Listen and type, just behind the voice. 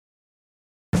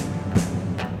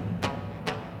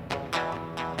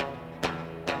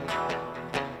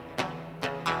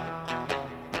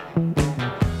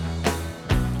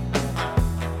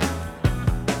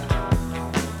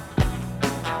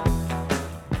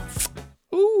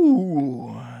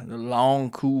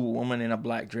long, cool woman in a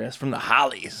black dress from the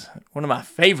Hollies. One of my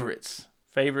favorites.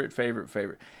 Favorite.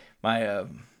 My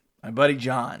buddy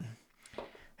John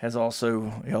has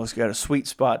also got a sweet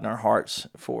spot in our hearts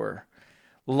for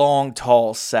Long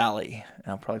Tall Sally. And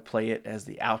I'll probably play it as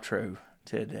the outro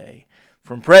today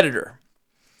from Predator,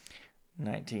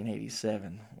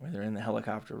 1987, where they're in the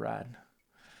helicopter ride.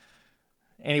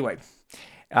 Anyway,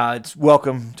 it's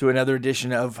welcome to another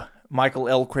edition of Michael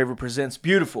L. Craver Presents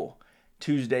Beautiful,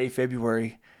 Tuesday,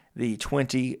 February the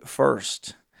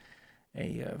 21st.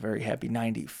 A very happy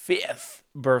 95th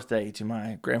birthday to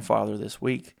my grandfather this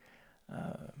week.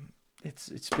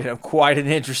 It's been quite an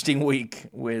interesting week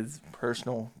with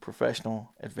personal,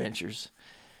 professional adventures.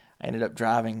 I ended up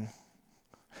driving.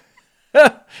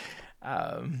 What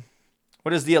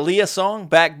is the Aaliyah song?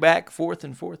 Back, forth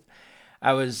and forth.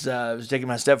 I was taking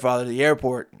my stepfather to the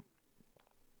airport.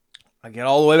 I get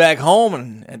all the way back home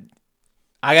and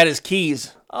I got his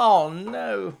keys. Oh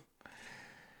no.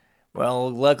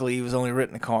 Well, luckily he was only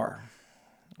renting a car.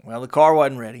 Well, the car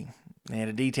wasn't ready. They had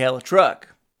to detail a truck.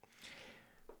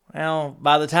 Well,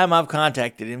 by the time I've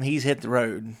contacted him, he's hit the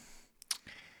road.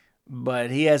 But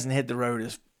he hasn't hit the road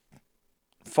as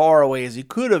far away as he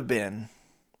could have been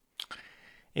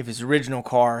if his original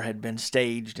car had been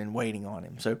staged and waiting on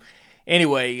him. So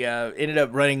anyway, ended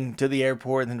up running to the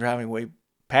airport and then driving way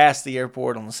past the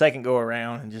airport on the second go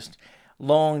around, and just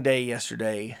long day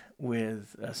yesterday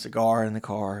with a cigar in the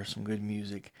car, some good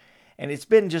music. And it's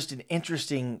been just an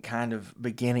interesting kind of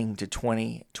beginning to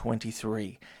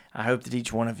 2023. I hope that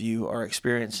each one of you are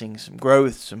experiencing some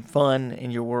growth, some fun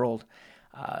in your world.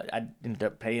 I ended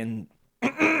up paying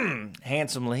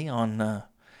handsomely on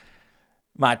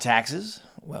my taxes.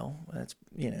 Well, that's,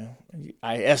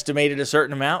 I estimated a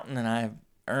certain amount and then I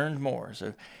earned more.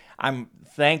 So I'm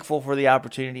thankful for the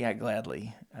opportunity. I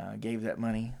gladly gave that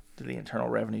money to the Internal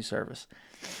Revenue Service.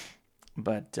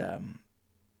 But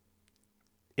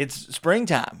it's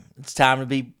springtime. It's time to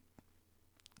be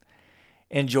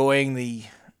enjoying the,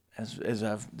 as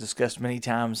I've discussed many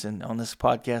times on this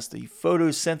podcast, the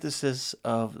photosynthesis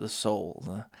of the soul.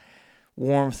 The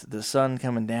warmth, the sun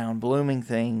coming down, blooming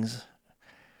things,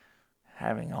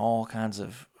 having all kinds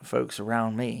of folks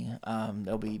around me.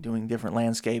 They'll be doing different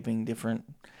landscaping, different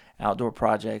outdoor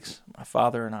projects. My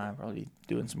father and I will probably be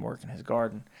doing some work in his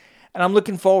garden. And I'm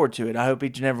looking forward to it. I hope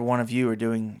each and every one of you are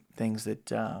doing things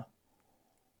that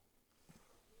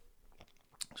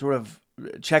sort of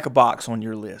check a box on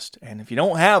your list. And if you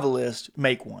don't have a list,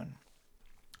 make one.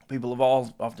 People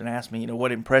have often asked me,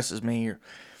 what impresses me, or,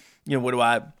 what do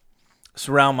I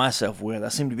surround myself with? I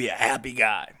seem to be a happy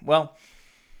guy. Well,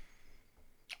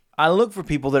 I look for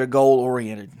people that are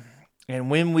goal-oriented. And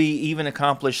when we even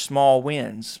accomplish small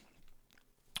wins,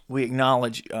 we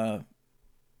acknowledge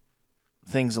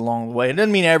things along the way. It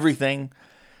doesn't mean everything,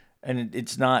 and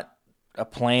it's not a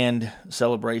planned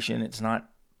celebration. It's not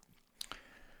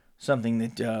something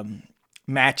that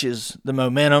matches the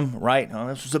momentum, right? Oh,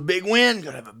 this was a big win.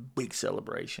 Gotta have a big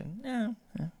celebration. Yeah.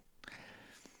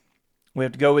 We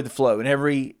have to go with the flow, and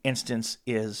every instance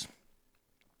is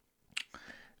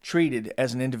treated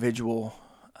as an individual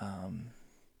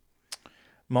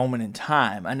moment in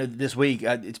time. I know that this week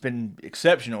it's been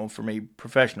exceptional for me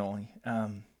professionally.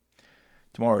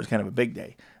 Tomorrow is kind of a big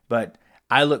day, but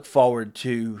I look forward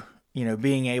to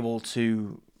being able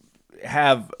to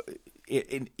have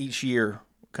it each year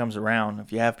comes around.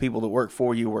 If you have people that work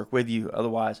for you, work with you,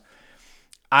 otherwise,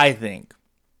 I think,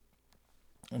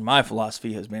 and my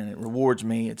philosophy has been, it rewards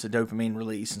me. It's a dopamine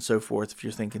release and so forth. If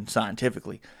you're thinking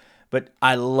scientifically, but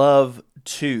I love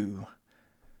to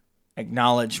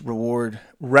acknowledge, reward,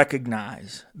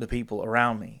 recognize the people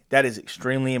around me. That is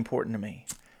extremely important to me.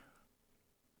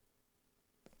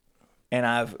 And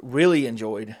I've really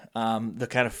enjoyed the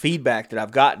kind of feedback that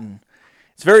I've gotten.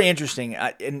 It's very interesting.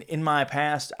 In my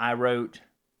past, I wrote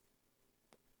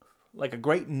like a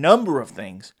great number of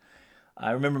things.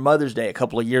 I remember Mother's Day a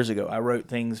couple of years ago. I wrote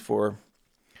things for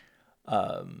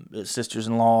the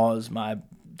sisters-in-laws, my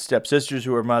stepsisters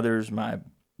who are mothers, my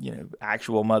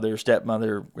actual mother,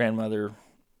 stepmother, grandmother,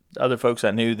 other folks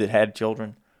I knew that had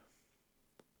children.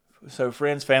 So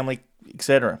friends, family,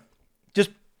 etc.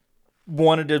 Just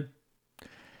wanted to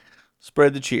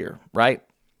spread the cheer, right?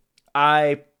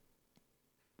 I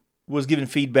was given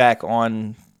feedback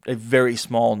on a very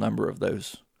small number of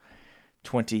those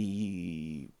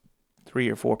 23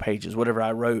 or 4 pages, whatever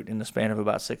I wrote in the span of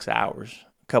about 6 hours,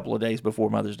 a couple of days before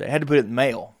Mother's Day. I had to put it in the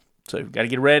mail. So got to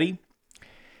get ready,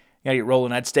 got to get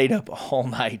rolling. I'd stayed up all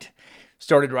night,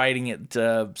 started writing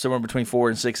at somewhere between 4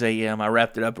 and 6 a.m. I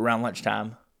wrapped it up around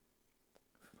lunchtime.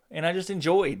 And I just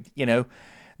enjoyed,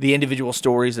 the individual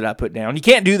stories that I put down. You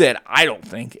can't do that, I don't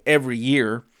think, every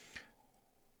year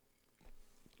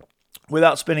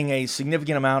without spending a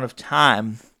significant amount of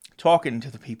time talking to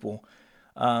the people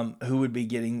who would be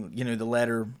getting, the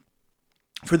letter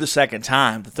for the second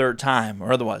time, the third time,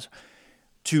 or otherwise.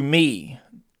 To me,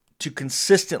 to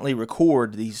consistently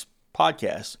record these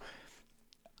podcasts,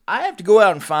 I have to go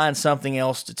out and find something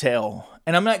else to tell.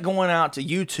 And I'm not going out to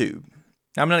YouTube.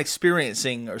 I'm not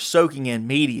experiencing or soaking in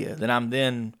media that I'm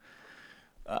then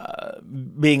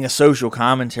being a social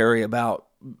commentary about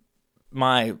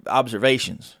my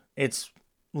observations. It's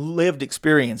lived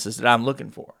experiences that I'm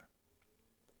looking for.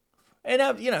 And,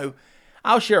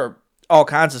 I'll share all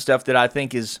kinds of stuff that I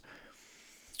think is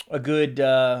a good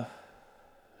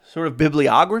sort of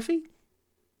bibliography,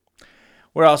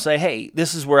 where I'll say, hey,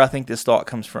 this is where I think this thought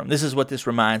comes from. This is what this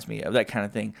reminds me of, that kind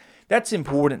of thing. That's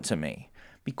important to me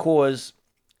because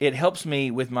it helps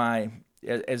me with my,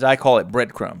 as I call it,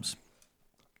 breadcrumbs.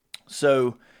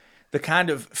 So the kind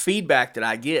of feedback that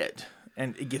I get,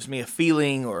 and it gives me a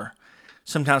feeling, or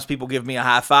sometimes people give me a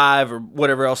high five or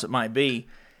whatever else it might be,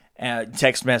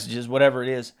 text messages, whatever it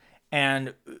is.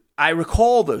 And I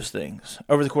recall those things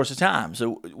over the course of time.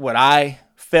 So what I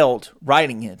felt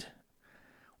writing it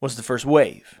was the first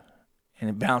wave, and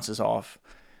it bounces off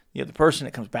the other person.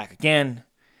 It comes back again,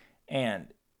 and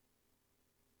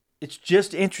it's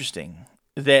just interesting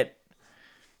that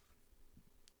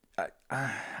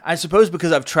I suppose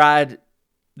because I've tried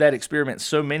that experiment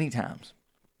so many times,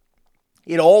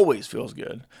 it always feels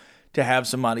good to have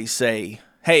somebody say,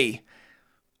 hey,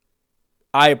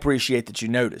 I appreciate that you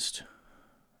noticed.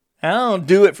 And I don't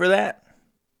do it for that,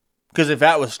 because if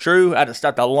that was true, I'd have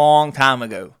stopped a long time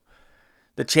ago.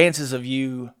 The chances of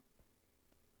you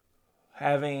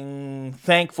having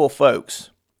thankful folks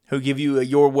who give you a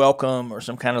you're welcome or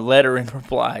some kind of letter in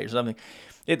reply or something,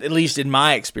 at least in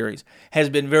my experience, has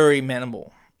been very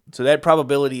minimal. So that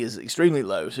probability is extremely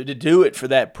low. So to do it for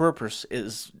that purpose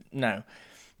is no.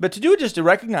 But to do it just to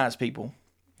recognize people,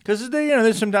 because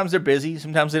sometimes they're busy,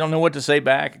 sometimes they don't know what to say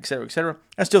back, et cetera, et cetera.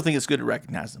 I still think it's good to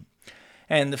recognize them.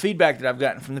 And the feedback that I've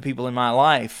gotten from the people in my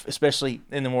life, especially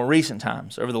in the more recent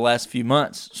times, over the last few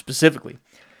months specifically,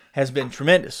 has been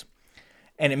tremendous.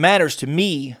 And it matters to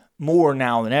me more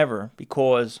now than ever,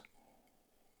 because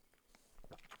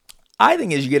I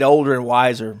think as you get older and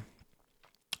wiser,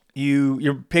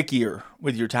 you're pickier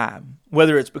with your time.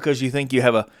 Whether it's because you think you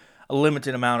have a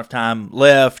limited amount of time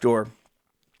left, or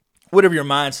whatever your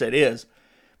mindset is.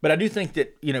 But I do think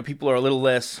that, people are a little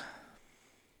less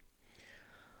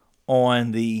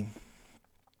on the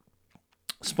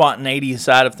spontaneity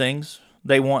side of things.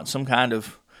 They want some kind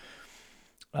of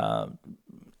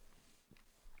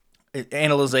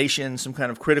analyzation, some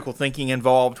kind of critical thinking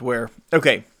involved where,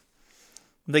 okay,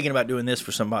 I'm thinking about doing this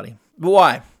for somebody. But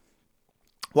why?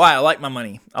 Why? I like my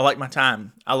money. I like my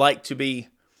time. I like to be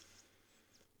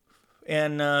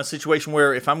in a situation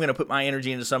where if I'm going to put my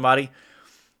energy into somebody,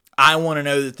 I want to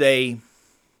know that they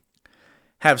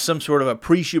have some sort of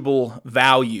appreciable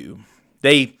value.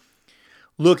 They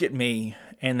look at me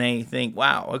and they think,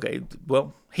 wow, okay,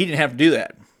 well, he didn't have to do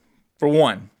that, for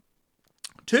one.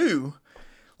 Two,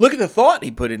 look at the thought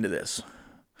he put into this.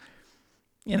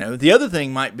 The other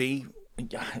thing might be,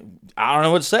 I don't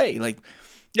know what to say. Like,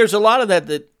 there's a lot of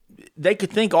that they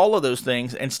could think all of those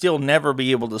things and still never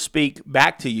be able to speak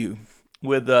back to you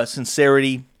with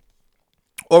sincerity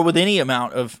or with any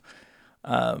amount of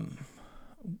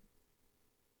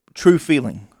true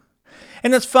feeling.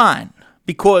 And that's fine,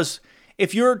 because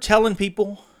if you're telling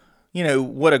people,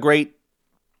 what a great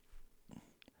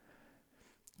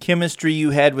chemistry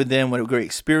you had with them, what a great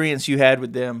experience you had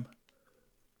with them,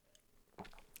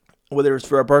 whether it's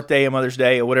for a birthday, a Mother's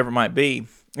Day, or whatever it might be,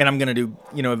 and I'm going to do,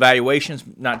 evaluations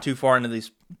not too far into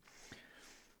these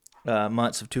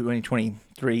months of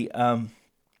 2023,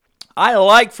 I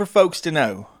like for folks to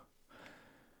know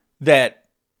that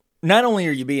not only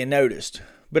are you being noticed,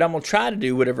 but I'm going to try to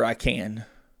do whatever I can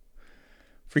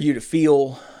for you to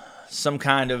feel some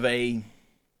kind of a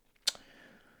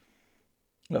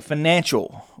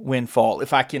financial windfall,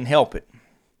 if I can help it.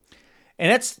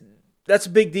 And that's a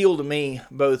big deal to me,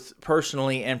 both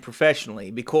personally and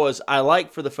professionally, because I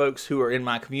like for the folks who are in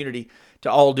my community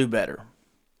to all do better.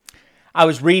 I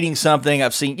was reading something,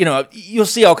 I've seen, you'll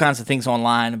see all kinds of things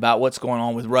online about what's going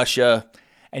on with Russia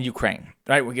and Ukraine,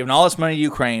 right? We're giving all this money to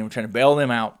Ukraine, we're trying to bail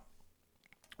them out.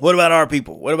 What about our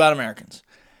people? What about Americans?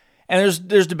 And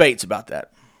there's debates about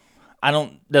that. I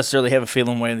don't necessarily have a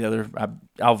feeling one way or the other.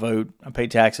 I'll vote. I pay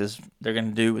taxes. They're going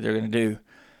to do what they're going to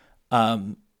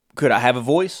do. Could I have a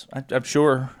voice? I'm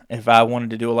sure, if I wanted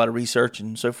to do a lot of research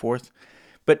and so forth.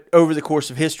 But over the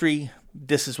course of history,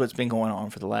 this is what's been going on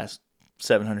for the last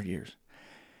 700 years.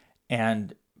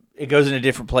 And it goes into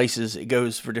different places. It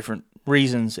goes for different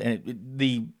reasons. And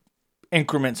the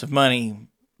increments of money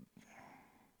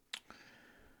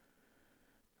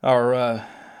are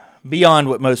beyond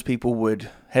what most people would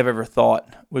have ever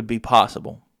thought would be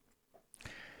possible.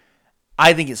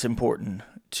 I think it's important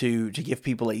to give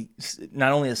people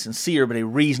not only a sincere but a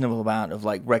reasonable amount of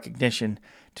recognition,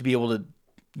 to be able to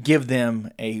give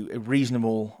them a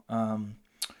reasonable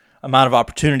amount of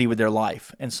opportunity with their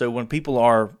life. And so when people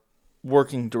are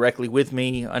working directly with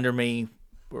me, under me,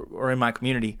 or in my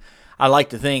community, I like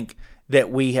to think that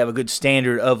we have a good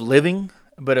standard of living,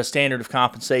 but a standard of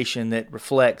compensation that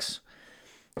reflects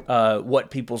what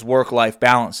people's work-life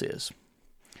balance is.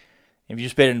 If you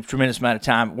spend a tremendous amount of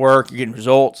time at work, you're getting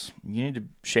results, you need to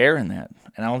share in that.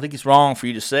 And I don't think it's wrong for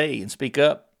you to say and speak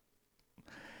up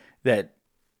that,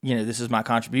 this is my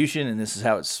contribution and this is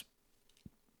how it's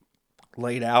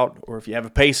laid out. Or if you have a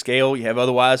pay scale, you have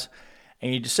otherwise,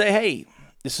 and you just say, hey,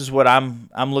 this is what I'm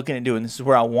looking at doing. This is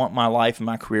where I want my life and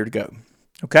my career to go.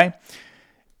 Okay?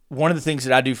 One of the things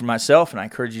that I do for myself, and I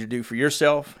encourage you to do for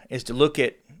yourself, is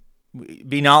to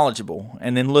be knowledgeable,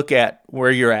 and then look at where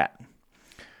you're at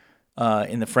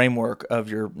in the framework of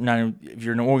if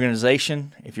you're an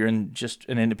organization, if you're just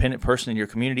an independent person in your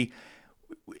community.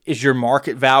 Is your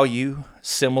market value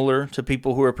similar to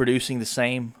people who are producing the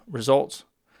same results?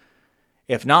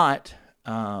 If not,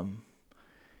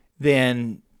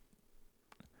 then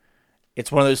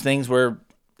it's one of those things where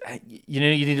you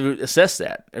need to assess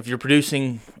that. If you're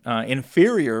producing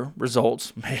inferior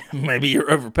results, maybe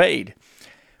you're overpaid.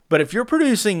 But if you're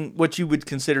producing what you would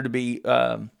consider to be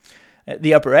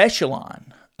the upper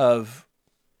echelon of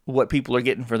what people are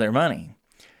getting for their money,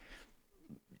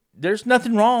 there's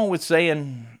nothing wrong with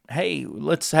saying, hey,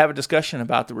 let's have a discussion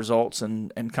about the results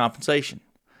and compensation.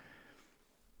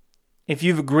 If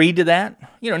you've agreed to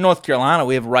that, in North Carolina,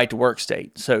 we have a right to work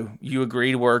state. So you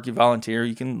agree to work, you volunteer,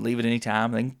 you can leave at any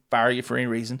time. They can fire you for any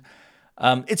reason.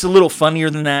 It's a little funnier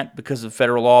than that because of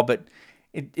federal law, but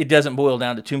it doesn't boil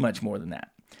down to too much more than that.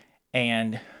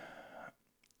 And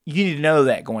you need to know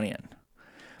that going in.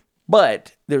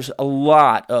 But there's a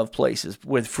lot of places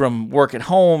from work at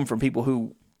home, from people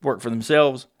who work for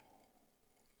themselves.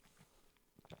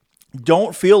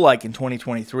 Don't feel like in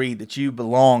 2023 that you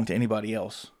belong to anybody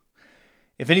else.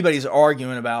 If anybody's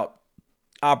arguing about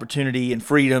opportunity and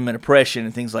freedom and oppression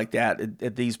and things like that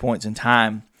at these points in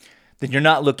time, then you're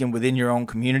not looking within your own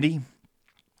community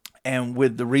and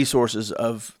with the resources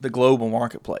of the global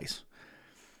marketplace.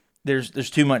 There's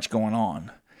too much going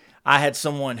on. I had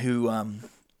someone who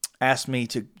asked me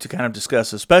to kind of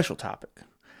discuss a special topic,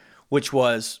 which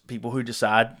was people who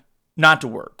decide not to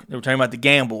work. They were talking about the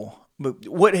gamble, but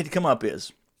what had come up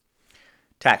is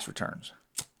tax returns.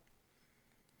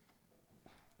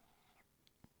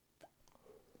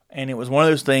 And it was one of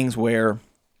those things where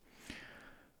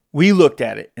we looked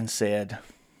at it and said,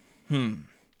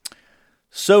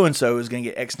 so-and-so is going to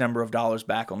get X number of dollars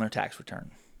back on their tax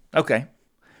return. Okay.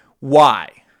 Why?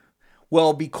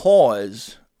 Well,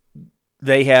 because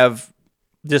they have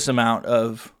this amount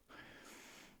of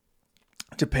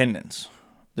dependents.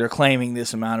 They're claiming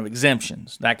this amount of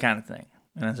exemptions, that kind of thing.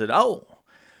 And I said, I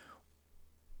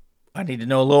need to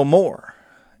know a little more.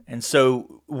 And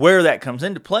so where that comes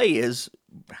into play is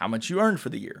how much you earned for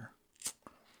the year.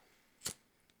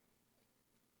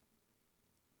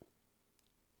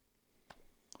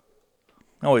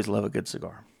 I always love a good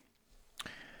cigar.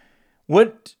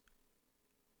 What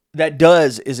that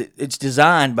does is it's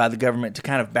designed by the government to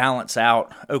kind of balance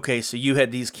out, okay, so you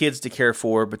had these kids to care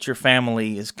for, but your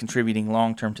family is contributing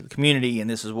long-term to the community, and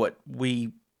this is what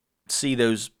we see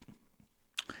those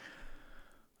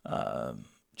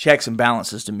checks and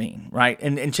balances to mean, right?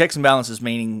 And checks and balances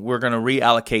meaning we're going to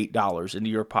reallocate dollars into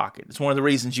your pocket. It's one of the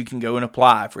reasons you can go and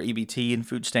apply for EBT and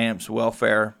food stamps,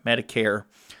 welfare, Medicare,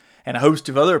 and a host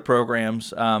of other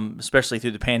programs, especially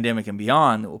through the pandemic and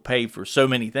beyond, that will pay for so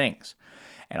many things.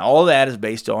 And all of that is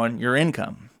based on your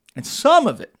income. And some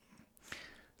of it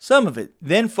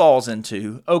then falls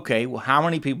into, okay, well, how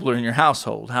many people are in your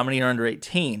household? How many are under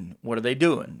 18? What are they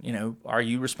doing? Are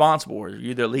you responsible? Are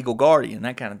you their legal guardian?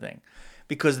 That kind of thing.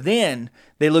 Because then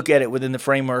they look at it within the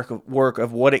framework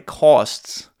of what it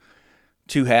costs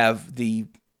to have the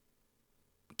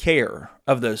care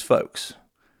of those folks,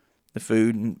 the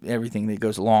food and everything that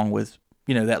goes along with,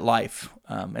 that life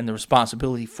and the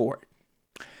responsibility for it.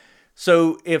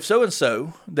 So if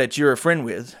so-and-so that you're a friend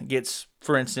with gets,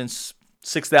 for instance,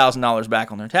 $6,000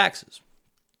 back on their taxes,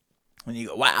 and you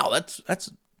go, wow,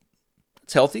 that's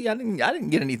healthy. I didn't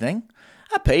get anything.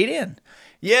 I paid in.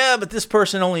 Yeah, but this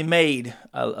person only made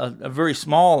a very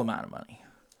small amount of money.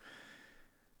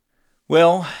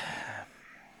 Well,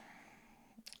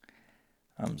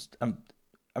 I'm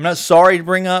not sorry to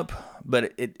bring up,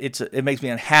 but it makes me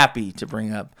unhappy to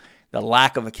bring up the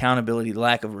lack of accountability, the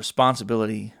lack of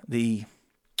responsibility, the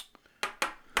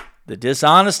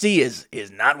dishonesty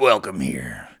is not welcome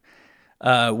here.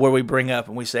 Where we bring up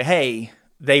and we say, hey,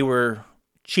 they were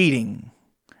cheating,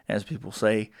 as people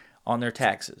say, on their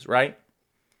taxes, right?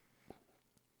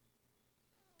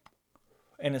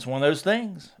 And it's one of those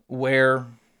things where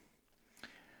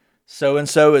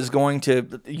so-and-so is going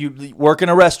to, you work in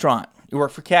a restaurant, you work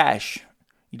for cash,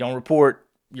 you don't report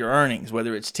your earnings,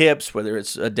 whether it's tips, whether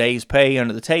it's a day's pay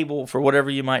under the table for whatever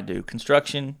you might do,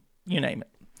 construction, you name it.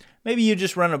 Maybe you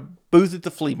just run a booth at the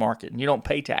flea market and you don't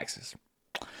pay taxes.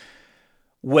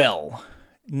 Well,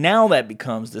 now that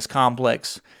becomes this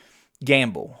complex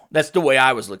gamble. That's the way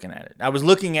I was looking at it. I was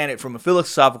looking at it from a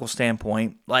philosophical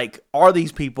standpoint, like, are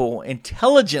these people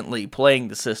intelligently playing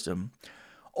the system,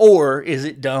 or is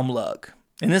it dumb luck?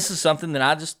 And this is something that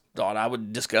I just thought I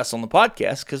would discuss on the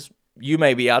podcast, because you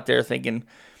may be out there thinking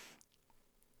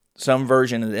some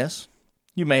version of this.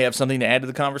 You may have something to add to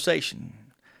the conversation.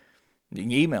 You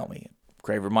can email me at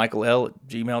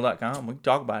cravermichael@gmail.com. We can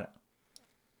talk about it.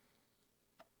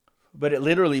 But it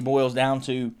literally boils down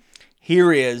to,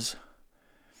 here is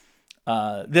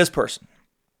this person.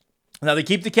 Now, they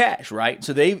keep the cash, right?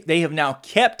 So they have now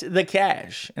kept the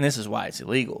cash, and this is why it's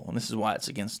illegal, and this is why it's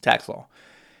against tax law.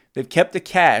 They've kept the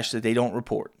cash that they don't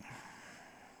report.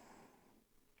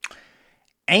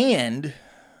 And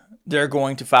they're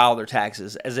going to file their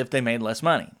taxes as if they made less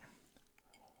money.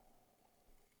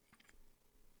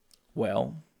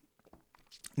 Well,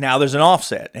 now there's an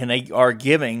offset, and they are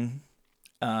giving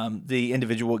the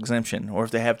individual exemption, or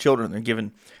if they have children, they're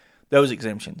given those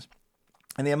exemptions.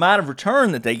 And the amount of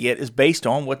return that they get is based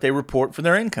on what they report for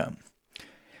their income.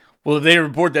 Well, if they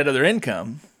report that other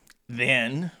income,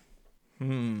 then,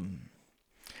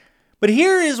 But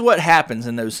here is what happens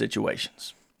in those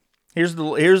situations. Here's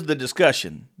the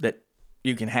discussion that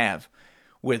you can have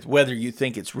with whether you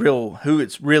think it's real, who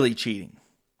it's really cheating.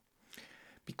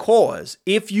 Because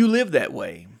if you live that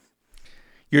way,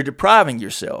 you're depriving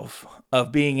yourself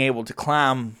of being able to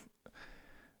climb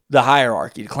the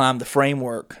hierarchy, to climb the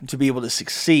framework, to be able to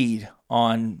succeed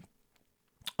on,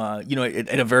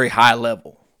 at a very high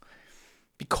level.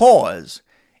 Because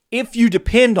if you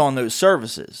depend on those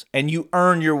services and you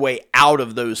earn your way out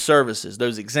of those services,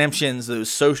 those exemptions, those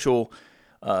social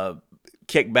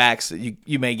kickbacks that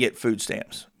you may get, food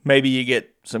stamps, maybe you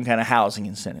get some kind of housing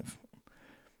incentive.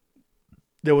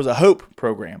 There was a HOPE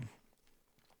program.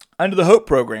 Under the HOPE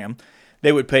program,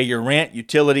 they would pay your rent,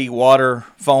 utility, water,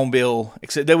 phone bill,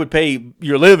 except they would pay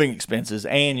your living expenses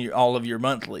and all of your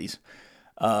monthlies.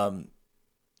 And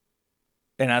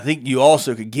I think you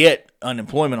also could get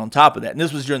unemployment on top of that. And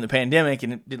this was during the pandemic,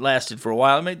 and it lasted for a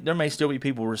while. There may still be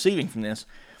people receiving from this.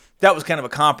 That was kind of a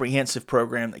comprehensive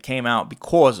program that came out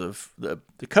because of the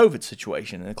COVID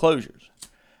situation and the closures.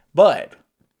 But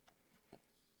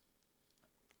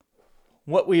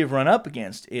what we have run up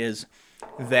against is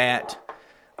that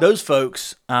those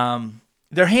folks,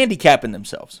 they're handicapping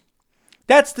themselves.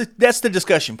 That's the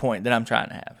discussion point that I'm trying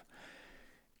to have.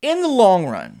 In the long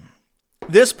run,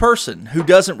 this person who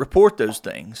doesn't report those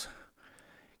things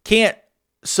can't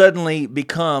suddenly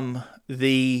become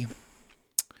the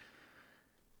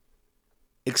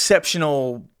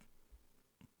exceptional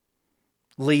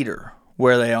leader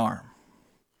where they are.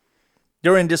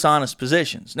 They're in dishonest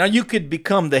positions. Now, you could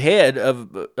become the head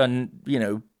of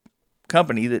a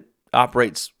company that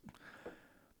operates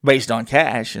based on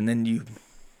cash, and then you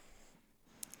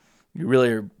really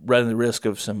are running the risk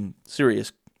of some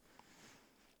serious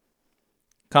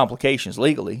complications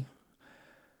legally.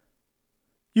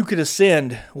 You could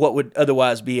ascend what would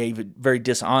otherwise be a very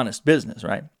dishonest business,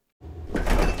 right?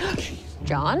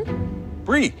 John?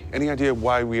 Bree, any idea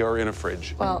why we are in a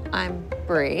fridge? Well, I'm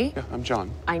Bree. Yeah, I'm John.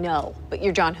 I know, but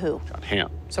you're John who? John Ham.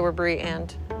 So we're Bree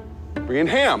and? Bree and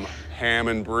Ham. Ham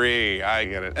and Bree, I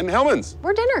get it. And Hellman's.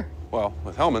 We're dinner. Well,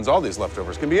 with Hellman's, all these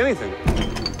leftovers can be anything.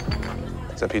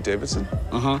 Is that Pete Davidson?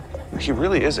 Uh-huh. He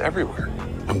really is everywhere.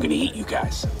 I'm gonna eat you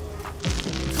guys.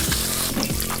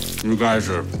 You guys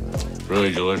are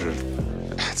really delicious.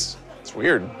 It's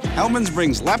weird. Hellman's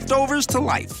brings leftovers to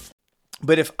life.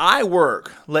 But if I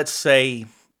work, let's say,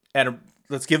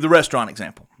 let's give the restaurant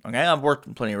example. Okay, I've worked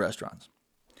in plenty of restaurants.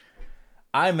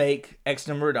 I make X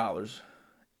number of dollars.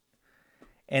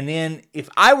 And then if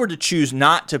I were to choose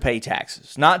not to pay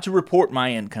taxes, not to report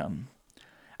my income,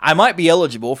 I might be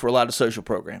eligible for a lot of social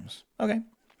programs. Okay.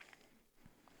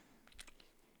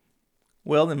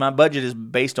 Well, then my budget is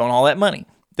based on all that money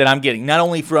that I'm getting. Not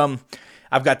only from,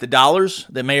 I've got the dollars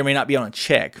that may or may not be on a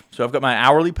check. So I've got my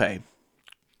hourly pay.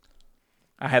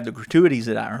 I have the gratuities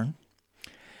that I earn.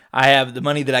 I have the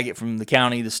money that I get from the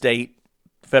county, the state,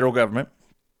 federal government.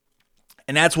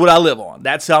 And that's what I live on.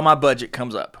 That's how my budget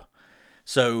comes up.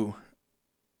 So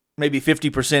maybe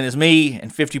 50% is me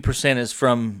and 50% is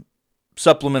from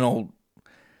supplemental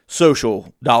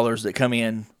social dollars that come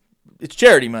in. It's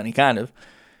charity money, kind of.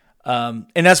 And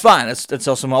that's fine. That's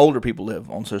how some older people live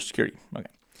on Social Security. Okay.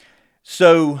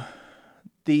 So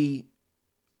the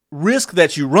risk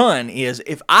that you run is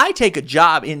if I take a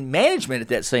job in management at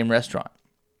that same restaurant,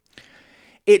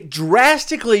 it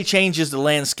drastically changes the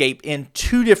landscape in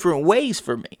two different ways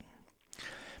for me.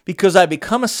 Because I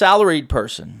become a salaried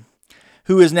person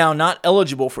who is now not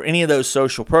eligible for any of those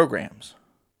social programs.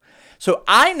 So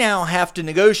I now have to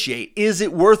negotiate, is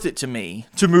it worth it to me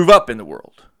to move up in the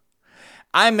world?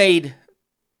 I made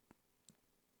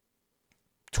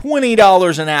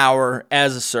 $20 an hour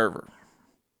as a server.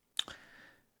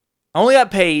 I only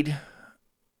got paid,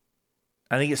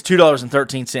 I think it's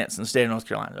 $2.13 in the state of North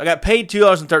Carolina. I got paid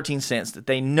 $2.13 that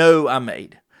they know I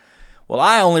made. Well,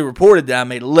 I only reported that I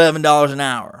made $11 an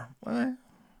hour. What?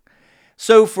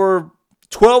 So for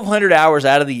 1,200 hours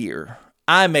out of the year,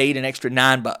 I made an extra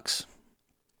 $9.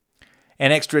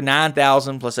 An extra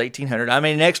 $9,000 plus $1,800. I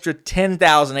made an extra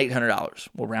 $10,800.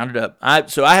 We'll round it up.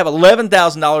 So I have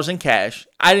 $11,000 in cash.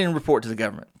 I didn't report to the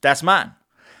government. That's mine.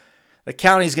 The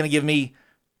county is going to give me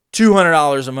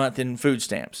 $200 a month in food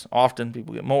stamps. Often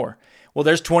people get more. Well,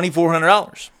 there's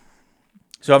 $2,400.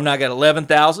 So I've now got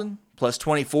 $11,000 plus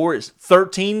 24 is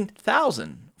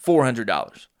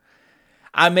 $13,400.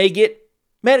 I may get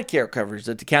Medicare coverage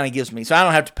that the county gives me, so I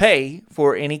don't have to pay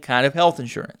for any kind of health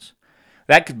insurance.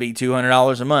 That could be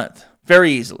 $200 a month,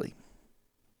 very easily.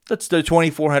 Let's do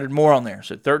 $2,400 more on there,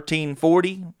 so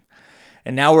 $1,340,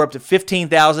 and now we're up to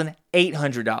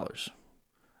 $15,800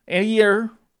 in a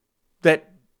year.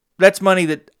 That's money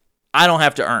that I don't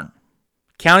have to earn.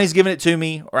 County's giving it to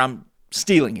me, or I'm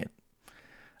stealing it.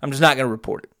 I'm just not going to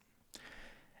report it.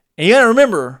 And you got to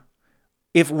remember,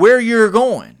 if where you're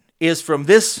going is from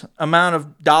this amount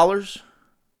of dollars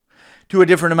to a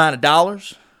different amount of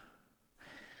dollars,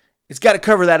 it's got to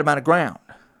cover that amount of ground.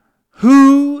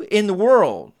 Who in the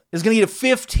world is going to get a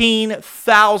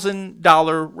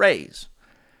 $15,000 raise?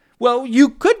 Well, you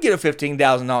could get a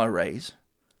 $15,000 raise,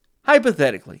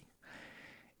 hypothetically,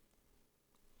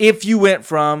 if you went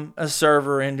from a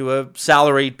server into a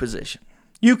salaried position.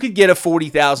 You could get a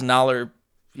 $40,000,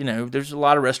 there's a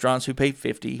lot of restaurants who pay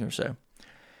 $50,000 or so.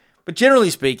 But generally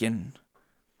speaking,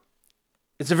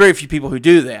 it's a very few people who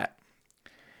do that.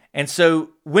 And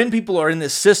so when people are in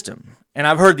this system, and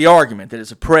I've heard the argument that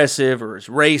it's oppressive or it's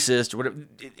racist or whatever,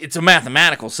 it's a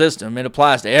mathematical system. It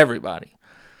applies to everybody.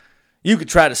 You could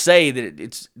try to say that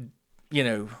it's,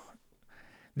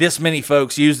 this many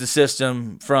folks use the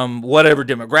system from whatever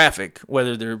demographic,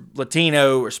 whether they're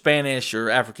Latino or Spanish or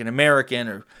African American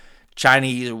or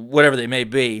Chinese or whatever they may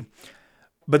be.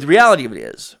 But the reality of it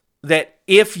is that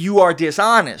if you are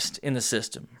dishonest in the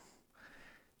system,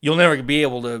 you'll never be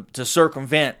able to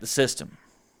circumvent the system,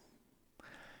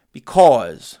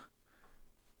 because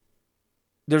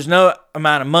there's no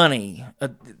amount of money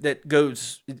that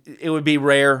goes, it would be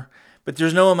rare, but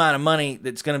there's no amount of money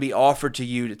that's going to be offered to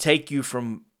you to take you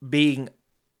from being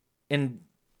in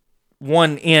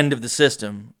one end of the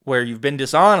system where you've been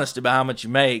dishonest about how much you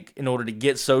make in order to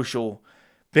get social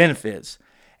benefits.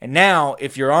 And now,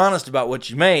 if you're honest about what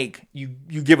you make, you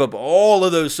give up all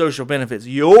of those social benefits.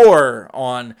 You're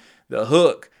on the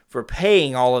hook for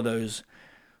paying all of those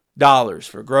dollars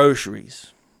for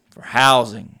groceries, for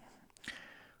housing.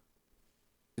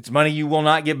 It's money you will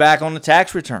not get back on the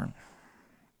tax return.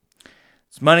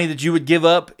 It's money that you would give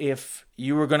up if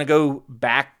you were going to go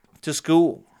back to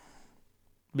school.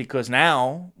 Because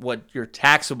now, what your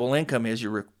taxable income is,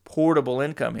 your reportable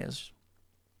income is,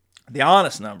 the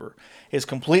honest number is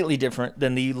completely different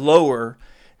than the lower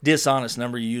dishonest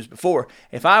number you used before.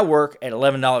 If I work at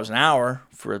 $11 an hour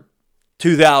for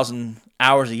 2,000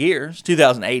 hours a year, it's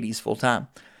 2,080s full time,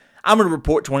 I'm going to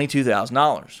report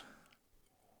 $22,000.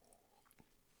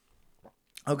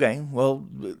 Okay, well,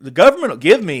 the government will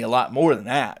give me a lot more than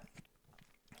that.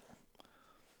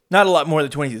 Not a lot more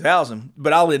than 22,000,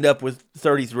 but I'll end up with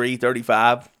 33,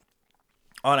 35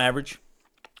 on average.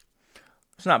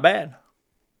 It's not bad.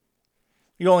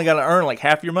 You only got to earn like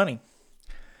half your money.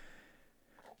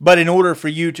 But in order for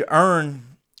you to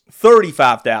earn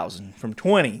 $35,000 from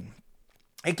 20,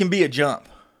 it can be a jump.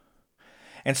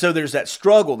 And so there's that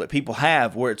struggle that people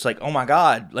have where it's like, oh my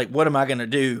God, like what am I going to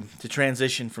do to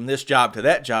transition from this job to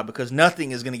that job? Because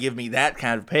nothing is going to give me that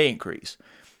kind of pay increase.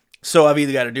 So I've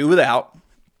either got to do without,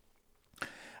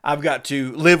 I've got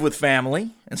to live with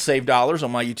family and save dollars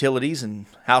on my utilities and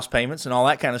house payments and all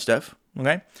that kind of stuff.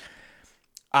 Okay.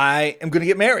 I am going to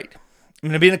get married. I'm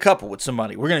going to be in a couple with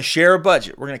somebody. We're going to share a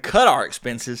budget. We're going to cut our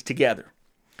expenses together.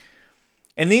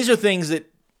 And these are things that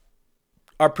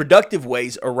are productive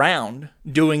ways around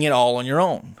doing it all on your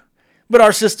own. But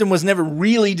our system was never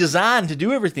really designed to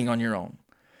do everything on your own.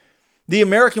 The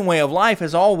American way of life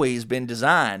has always been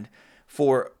designed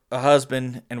for a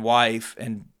husband and wife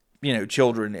and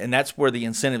children, and that's where the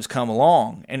incentives come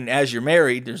along. And as you're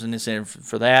married, there's an incentive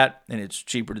for that, and it's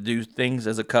cheaper to do things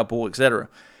as a couple, etc.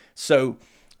 So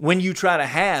when you try to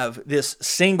have this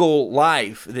single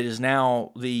life that is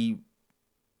now the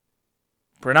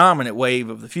predominant wave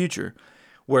of the future,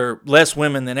 where less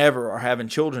women than ever are having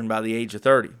children by the age of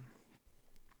 30.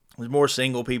 There's more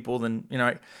single people than,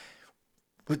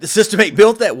 but the system ain't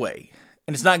built that way.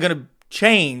 And it's not going to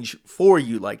change for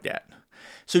you like that.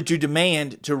 So to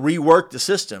demand to rework the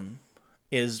system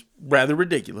is rather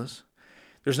ridiculous.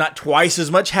 There's not twice as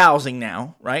much housing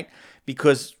now, right?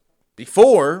 Because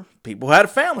before, people had a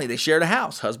family. They shared a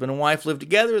house. Husband and wife lived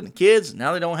together and the kids. And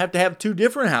now they don't have to have two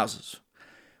different houses.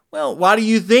 Well, why do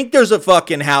you think there's a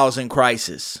fucking housing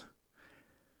crisis?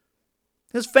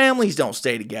 Because families don't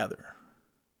stay together.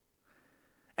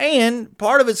 And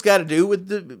part of it's got to do with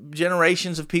the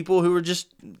generations of people who are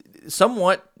just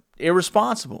somewhat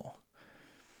irresponsible.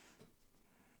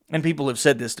 And people have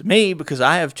said this to me because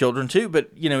I have children too,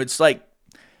 but, it's like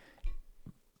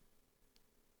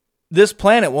this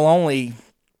planet will only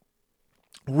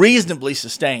reasonably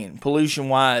sustain,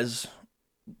 pollution-wise,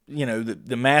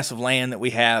 the massive land that we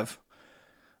have,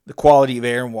 the quality of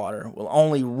air and water will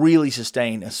only really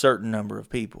sustain a certain number of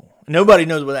people. Nobody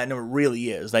knows what that number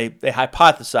really is. They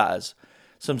hypothesize.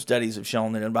 Some studies have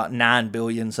shown that about 9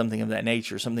 billion, something of that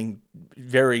nature, something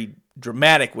very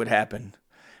dramatic would happen.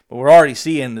 But we're already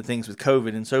seeing the things with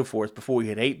COVID and so forth before we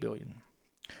hit 8 billion.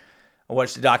 I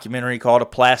watched a documentary called A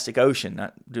Plastic Ocean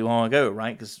not too long ago,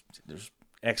 right? Because there's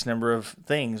X number of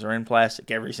things are in plastic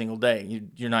every single day.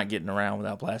 You're not getting around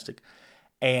without plastic.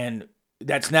 And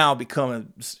that's now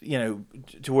become,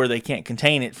 to where they can't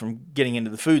contain it from getting into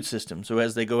the food system. So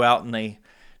as they go out and they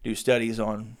do studies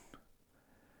on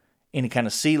any kind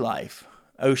of sea life,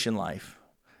 ocean life,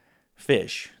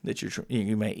 fish that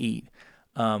you may eat,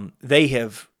 they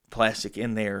have plastic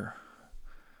in their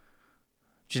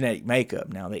genetic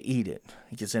makeup. Now they eat it.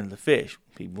 It gets into the fish.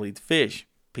 People eat the fish.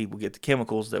 People get the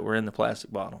chemicals that were in the plastic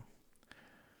bottle.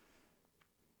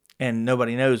 And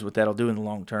nobody knows what that'll do in the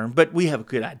long term. But we have a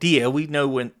good idea. We know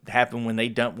what happened when they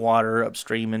dump water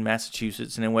upstream in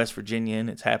Massachusetts and in West Virginia. And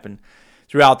it's happened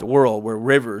throughout the world where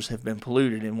rivers have been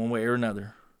polluted in one way or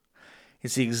another.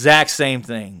 It's the exact same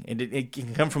thing. It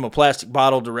can come from a plastic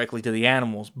bottle directly to the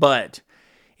animals. But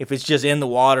if it's just in the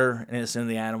water and it's in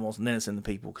the animals and then it's in the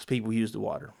people, because people use the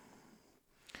water.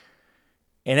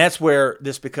 And that's where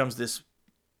this becomes this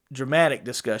dramatic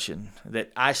discussion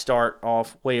that I start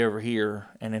off way over here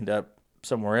and end up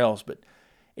somewhere else. But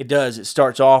it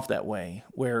starts off that way,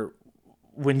 where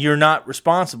when you're not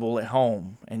responsible at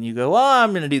home and you go,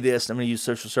 I'm going to do this, I'm going to use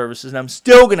social services, and I'm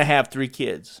still going to have 3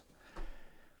 kids.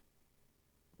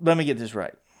 Let me get this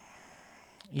right.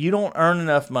 You don't earn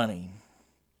enough money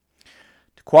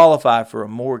to qualify for a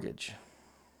mortgage,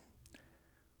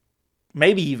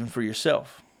 maybe even for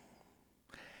yourself.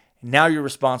 And now you're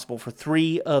responsible for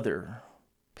 3 other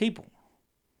people.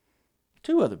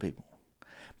 2 other people.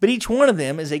 But each one of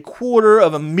them is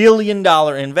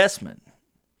 $250,000 investment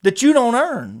that you don't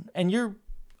earn and you're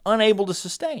unable to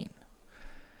sustain.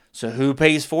 So who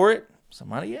pays for it?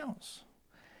 Somebody else.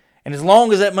 And as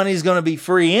long as that money is going to be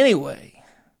free anyway,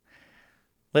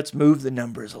 let's move the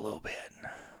numbers a little bit.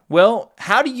 Well,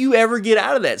 how do you ever get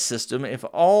out of that system if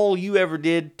all you ever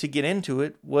did to get into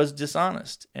it was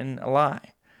dishonest and a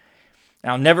lie?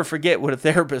 I'll never forget what a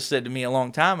therapist said to me a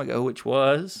long time ago, which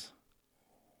was,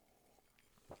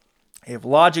 if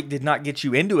logic did not get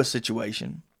you into a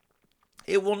situation,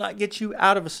 it will not get you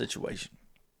out of a situation.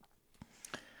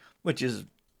 Which is,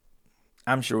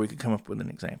 I'm sure we could come up with an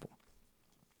example.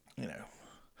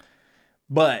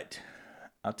 But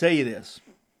I'll tell you this.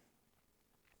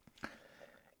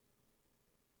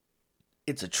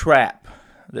 It's a trap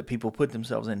that people put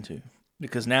themselves into,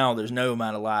 because now there's no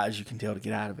amount of lies you can tell to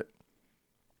get out of it.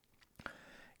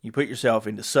 You put yourself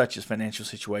into such a financial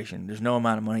situation, there's no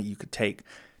amount of money you could take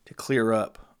to clear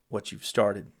up what you've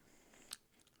started.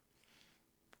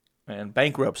 And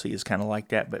bankruptcy is kind of like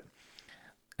that, but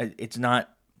it's not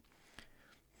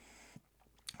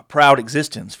proud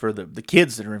existence for the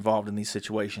kids that are involved in these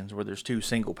situations where there's two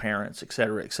single parents, et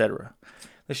cetera, et cetera.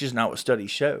 That's just not what studies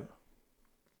show.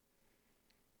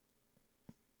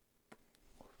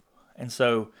 And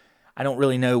so I don't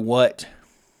really know what,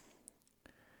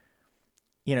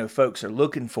 folks are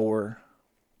looking for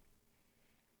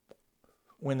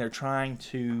when they're trying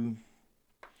to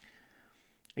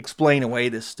explain away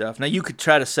this stuff. Now, you could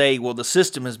try to say, well, the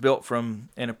system is built from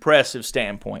an oppressive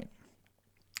standpoint.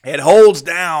 It holds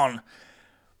down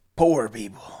poor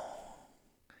people.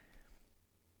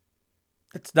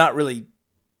 It's not really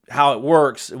how it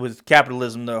works. With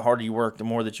capitalism, the harder you work, the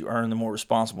more that you earn, the more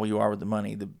responsible you are with the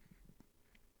money, the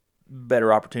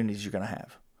better opportunities you're going to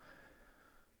have.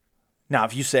 Now,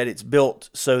 if you said it's built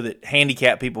so that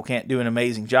handicapped people can't do an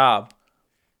amazing job,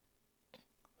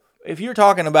 if you're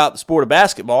talking about the sport of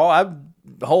basketball, I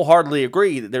wholeheartedly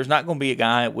agree that there's not going to be a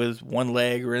guy with one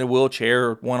leg or in a wheelchair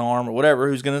or one arm or whatever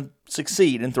who's going to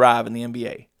succeed and thrive in the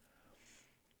NBA.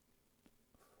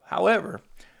 However,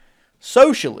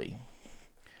 socially,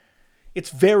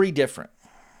 it's very different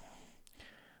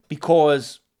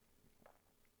because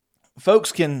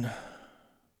folks can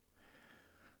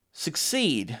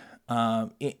succeed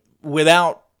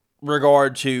without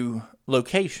regard to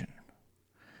location.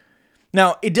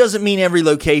 Now, it doesn't mean every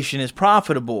location is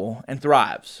profitable and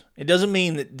thrives. It doesn't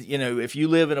mean that, if you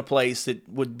live in a place that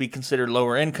would be considered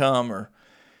lower income or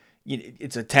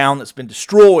it's a town that's been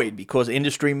destroyed because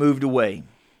industry moved away.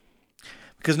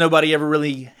 Because nobody ever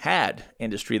really had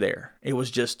industry there. It was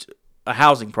just a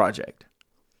housing project.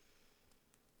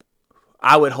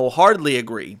 I would wholeheartedly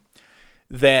agree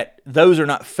that those are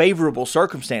not favorable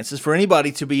circumstances for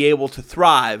anybody to be able to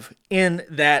thrive in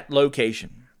that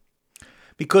location.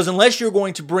 Because unless you're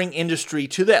going to bring industry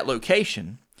to that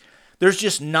location, there's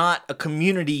just not a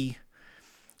community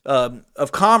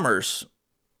of commerce.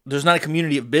 There's not a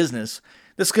community of business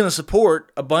that's going to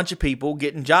support a bunch of people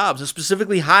getting jobs, and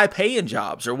specifically high-paying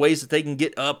jobs, or ways that they can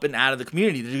get up and out of the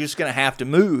community. They're just going to have to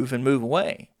move and move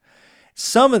away.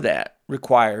 Some of that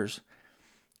requires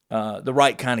the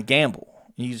right kind of gamble.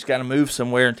 You just got to move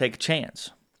somewhere and take a chance.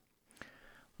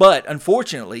 But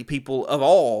unfortunately, people of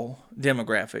all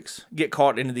demographics get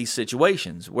caught into these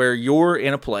situations where you're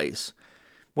in a place,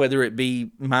 whether it be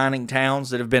mining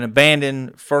towns that have been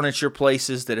abandoned, furniture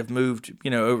places that have moved,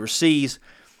 overseas.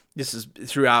 This is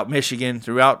throughout Michigan,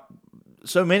 throughout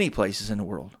so many places in the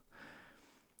world.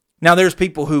 Now, there's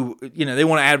people who, they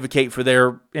want to advocate for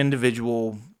their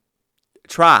individual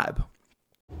tribe.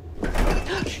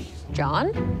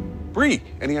 John? Bree,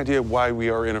 any idea why we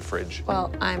are in a fridge?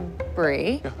 Well, I'm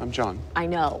Bree. Yeah, I'm John. I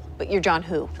know, but you're John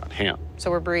who? John Ham.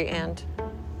 So we're Bree and?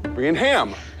 Bree and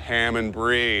Ham. Ham and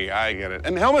Bree, I get it.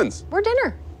 And Hellman's. We're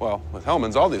dinner. Well, with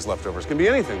Hellman's, all these leftovers can be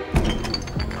anything.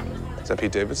 Is that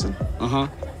Pete Davidson? Uh-huh.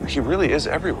 He really is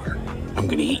everywhere. I'm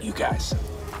gonna eat you guys.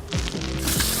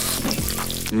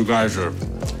 You guys are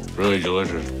really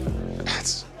delicious.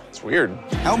 It's weird.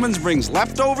 Hellman's brings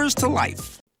leftovers to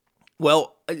life.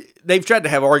 Well, they've tried to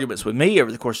have arguments with me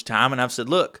over the course of time, and I've said,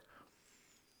 look,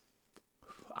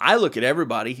 I look at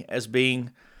everybody as being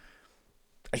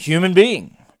a human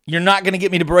being. You're not going to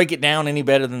get me to break it down any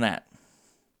better than that,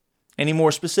 any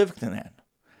more specific than that.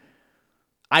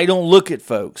 I don't look at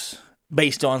folks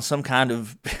based on some kind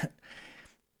of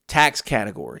tax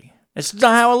category. It's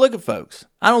not how I look at folks.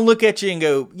 I don't look at you and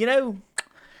go,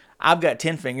 I've got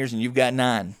 10 fingers and you've got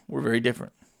 9. We're very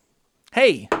different.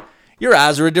 Hey, your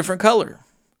eyes are a different color.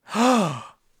 Look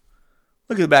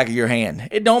at the back of your hand.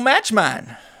 It don't match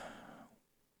mine.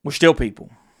 We're still people.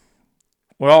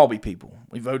 We'll all be people.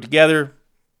 We vote together,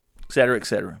 et cetera, et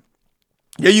cetera.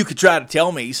 Yeah, you could try to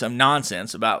tell me some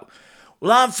nonsense about,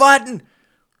 well, I'm fighting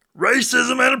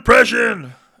racism and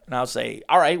oppression. And I'll say,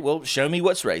 all right, well, show me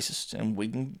what's racist, and we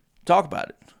can talk about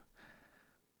it.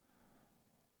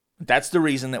 That's the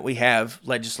reason that we have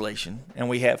legislation and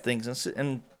we have things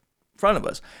in front of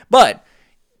us. But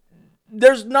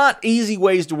there's not easy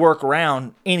ways to work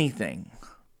around anything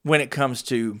when it comes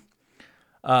to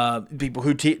people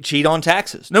who cheat on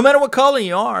taxes. No matter what color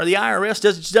you are, the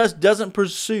IRS doesn't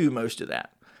pursue most of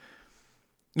that.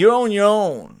 You're on your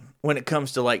own when it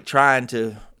comes to trying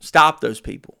to stop those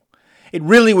people. It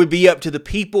really would be up to the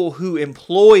people who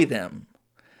employ them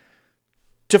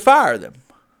to fire them.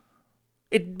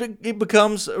 It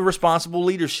becomes a responsible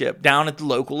leadership down at the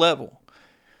local level.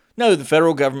 No, the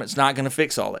federal government's not going to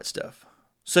fix all that stuff.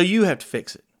 So you have to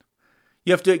fix it.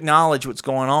 You have to acknowledge what's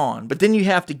going on, but then you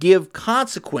have to give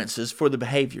consequences for the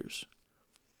behaviors.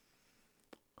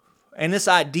 And this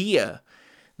idea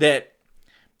that,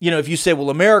 if you say, well,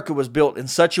 America was built in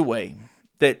such a way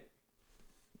that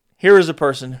here is a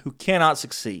person who cannot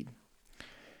succeed.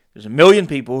 There's 1 million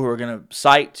people who are going to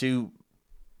cite to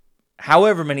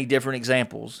however many different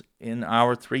examples in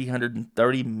our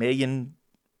 330 million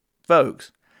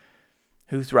folks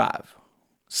who thrive.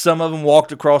 Some of them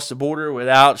walked across the border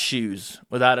without shoes,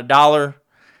 without a dollar.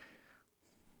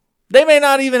 They may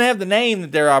not even have the name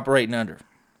that they're operating under.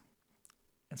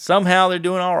 And somehow they're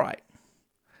doing all right.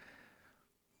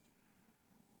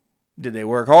 Did they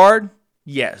work hard?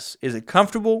 Yes. Is it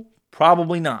comfortable?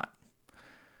 Probably not.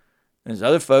 There's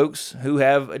other folks who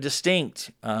have a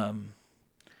distinct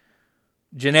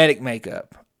genetic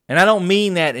makeup. And I don't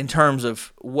mean that in terms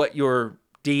of what your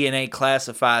DNA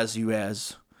classifies you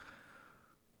as.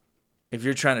 If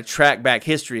you're trying to track back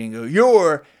history and go,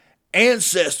 your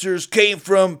ancestors came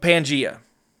from Pangea.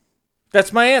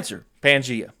 That's my answer,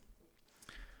 Pangea.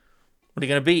 What are you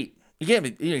going to beat? You can't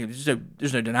be,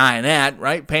 there's no denying that,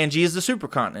 right? Pangea is the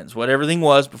supercontinents, what everything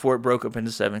was before it broke up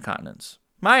into 7 continents.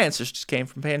 My ancestors came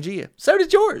from Pangea. So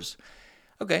did yours.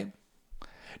 Okay.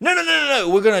 No.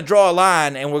 We're going to draw a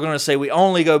line and we're going to say we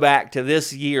only go back to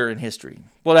this year in history.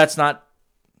 Well, that's not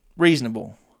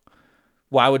reasonable.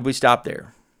 Why would we stop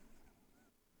there?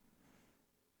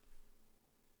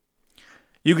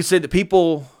 You could say that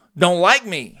people don't like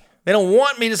me. They don't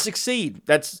want me to succeed.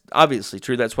 That's obviously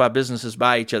true. That's why businesses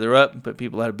buy each other up and put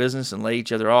people out of business and lay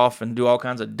each other off and do all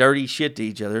kinds of dirty shit to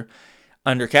each other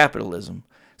under capitalism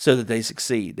so that they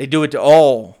succeed. They do it to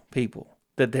all people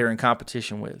that they're in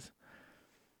competition with.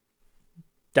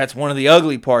 That's one of the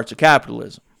ugly parts of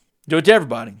capitalism. Do it to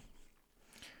everybody.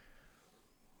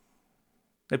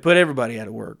 They put everybody out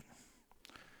of work.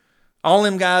 All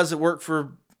them guys that work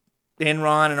for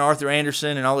Enron and Arthur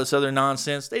Anderson and all this other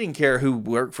nonsense, they didn't care who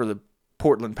worked for the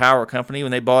Portland Power Company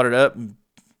when they bought it up and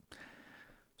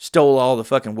stole all the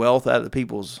fucking wealth out of the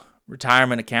people's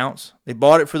retirement accounts. They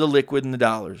bought it for the liquid and the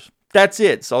dollars. That's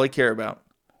it. That's all they care about.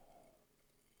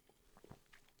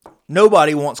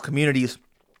 Nobody wants communities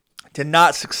to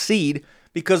not succeed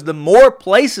because the more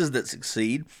places that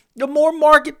succeed, the more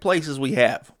marketplaces we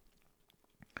have.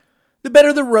 The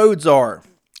better the roads are,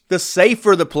 the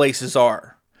safer the places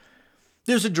are.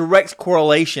 There's a direct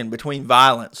correlation between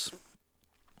violence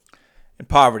and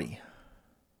poverty.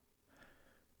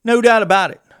 No doubt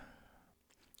about it.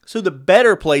 So the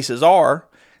better places are,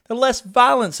 the less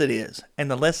violence it is, and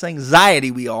the less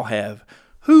anxiety we all have.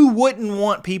 Who wouldn't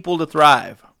want people to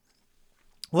thrive?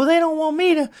 Well, they don't want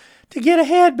me to get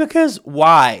ahead because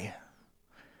why?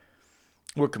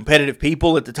 We're competitive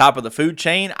people at the top of the food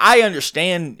chain. I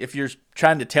understand if you're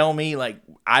trying to tell me, like,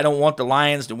 I don't want the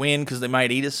Lions to win because they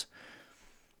might eat us.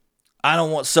 I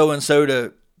don't want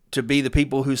so-and-so to be the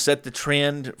people who set the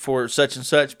trend for such and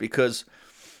such because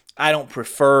I don't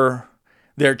prefer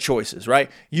their choices,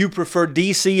 right? You prefer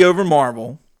DC over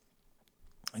Marvel.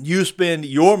 You spend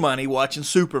your money watching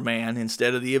Superman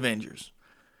instead of the Avengers.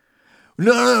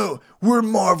 No, we're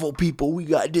Marvel people. We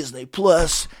got Disney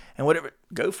Plus and whatever.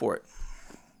 Go for it.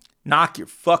 Knock your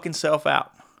fucking self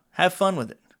out. Have fun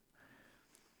with it.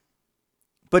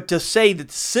 But to say that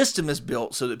the system is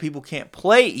built so that people can't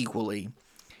play equally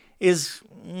is...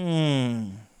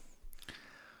 And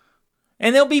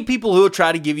there'll be people who will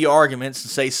try to give you arguments and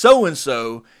say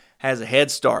so-and-so has a head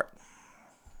start.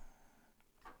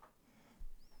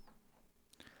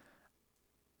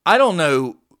 I don't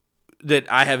know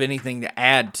that I have anything to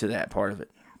add to that part of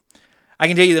it. I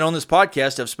can tell you that on this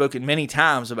podcast, I've spoken many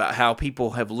times about how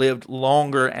people have lived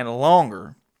longer and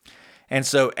longer. And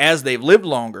so as they've lived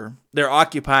longer, they're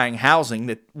occupying housing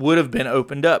that would have been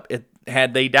opened up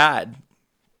had they died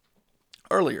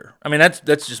earlier. I mean,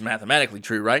 that's just mathematically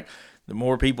true, right? The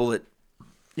more people that,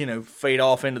 fade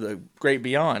off into the great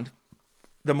beyond,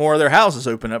 the more of their houses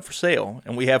open up for sale.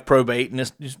 And we have probate and,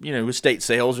 estate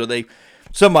sales, or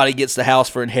somebody gets the house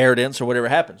for inheritance or whatever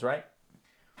happens, right?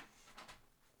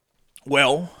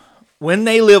 Well, when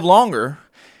they live longer,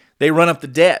 they run up the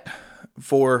debt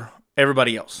for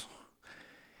everybody else.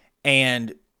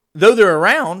 And though they're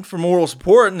around for moral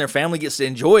support and their family gets to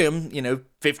enjoy them,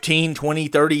 15, 20,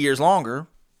 30 years longer,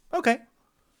 okay.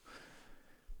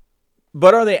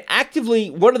 But what are they actively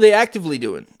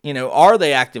doing? Are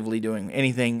they actively doing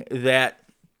anything that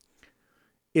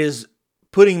is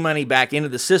putting money back into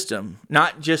the system,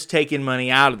 not just taking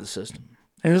money out of the system?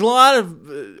 And there's a lot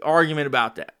of argument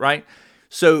about that, right?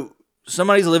 So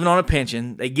somebody's living on a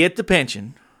pension, they get the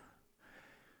pension,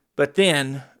 but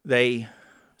then they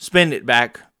spend it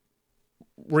back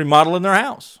remodeling their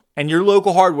house. And your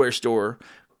local hardware store,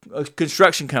 a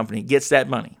construction company, gets that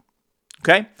money.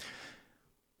 Okay?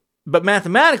 But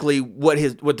mathematically, what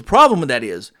the problem with that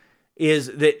is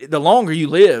that the longer you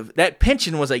live, that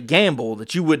pension was a gamble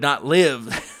that you would not live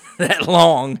that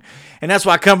long. And that's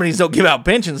why companies don't give out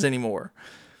pensions anymore.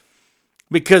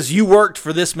 Because you worked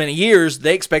for this many years,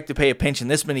 they expect to pay a pension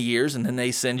this many years, and then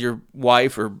they send your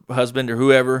wife or husband or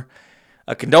whoever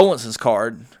a condolences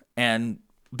card, and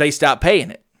they stop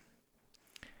paying it.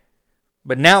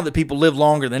 But now that people live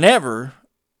longer than ever,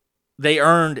 they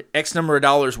earned X number of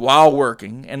dollars while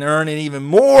working, and they're earning even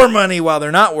more money while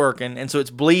they're not working, and so it's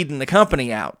bleeding the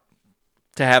company out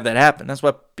to have that happen. That's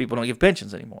why people don't give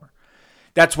pensions anymore.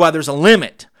 That's why there's a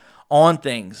limit on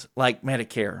things like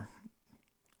Medicare,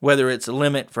 whether it's a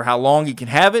limit for how long you can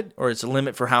have it or it's a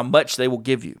limit for how much they will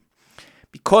give you.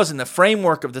 Because in the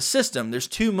framework of the system, there's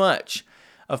too much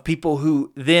of people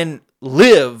who then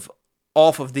live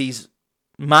off of these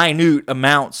minute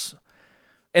amounts.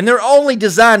 And they're only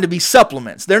designed to be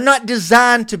supplements. They're not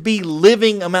designed to be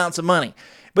living amounts of money.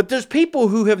 But there's people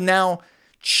who have now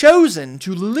chosen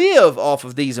to live off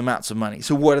of these amounts of money.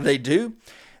 So what do?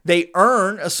 They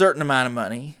earn a certain amount of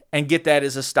money and get that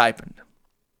as a stipend.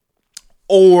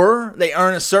 Or they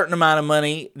earn a certain amount of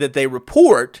money that they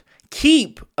report,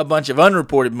 keep a bunch of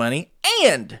unreported money,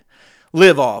 and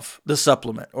live off the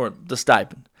supplement or the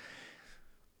stipend.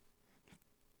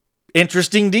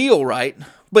 Interesting deal, right?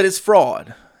 But it's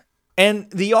fraud. And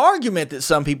the argument that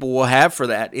some people will have for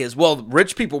that is, well,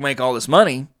 rich people make all this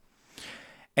money,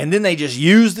 and then they just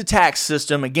use the tax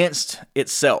system against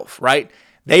itself, right?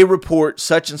 They report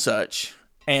such and such,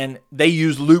 and they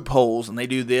use loopholes, and they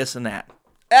do this and that.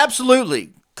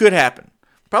 Absolutely could happen.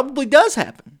 Probably does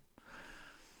happen.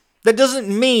 That doesn't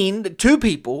mean that two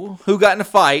people who got in a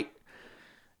fight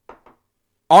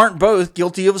aren't both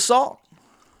guilty of assault.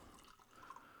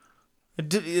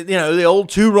 You know, the old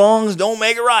two wrongs don't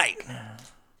make it right.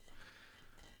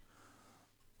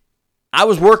 I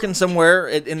was working somewhere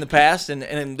in the past,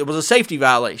 and there was a safety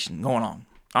violation going on.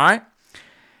 All right?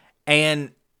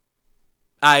 And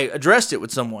I addressed it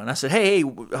with someone. I said, hey,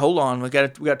 hold on. We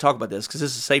got to talk about this because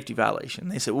this is a safety violation.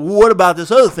 They said, well, what about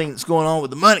this other thing that's going on with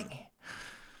the money?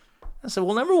 I said,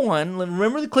 well, number one,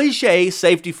 remember the cliche,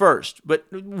 safety first. But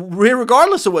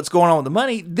regardless of what's going on with the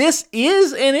money, this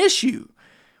is an issue.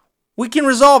 We can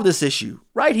resolve this issue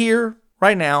right here,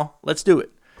 right now. Let's do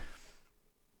it.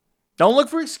 Don't look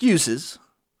for excuses.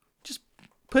 Just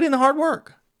put in the hard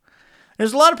work.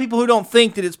 There's a lot of people who don't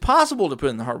think that it's possible to put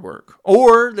in the hard work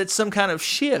or that some kind of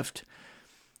shift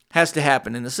has to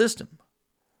happen in the system.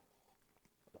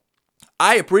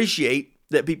 I appreciate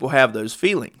that people have those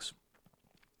feelings.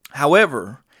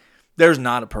 However, there's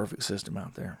not a perfect system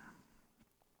out there.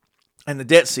 And the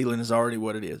debt ceiling is already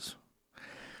what it is.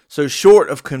 So short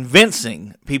of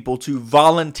convincing people to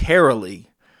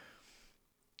voluntarily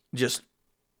just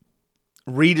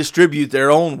redistribute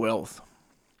their own wealth,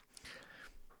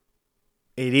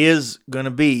 it is going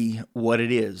to be what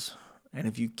it is. And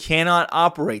if you cannot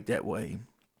operate that way,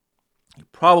 you're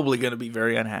probably going to be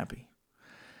very unhappy.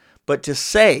 But to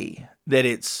say that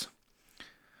it's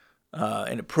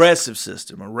an oppressive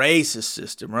system, a racist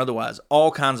system, or otherwise,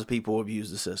 all kinds of people abuse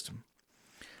the system.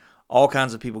 All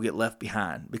kinds of people get left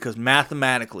behind because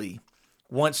mathematically,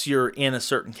 once you're in a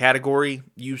certain category,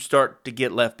 you start to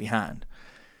get left behind.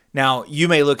 Now, you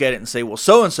may look at it and say, well,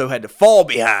 so-and-so had to fall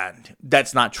behind.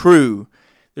 That's not true.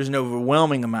 There's an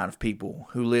overwhelming amount of people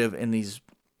who live in these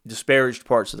disparaged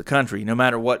parts of the country, no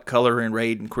matter what color and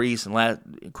race and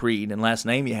creed and last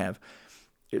name you have,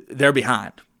 they're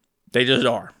behind. They just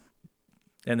are.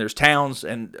 And there's towns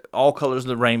and all colors of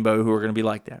the rainbow who are going to be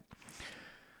like that.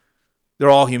 They're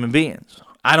all human beings.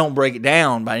 I don't break it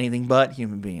down by anything but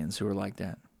human beings who are like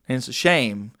that. And it's a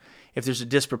shame if there's a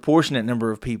disproportionate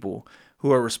number of people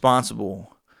who are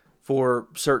responsible for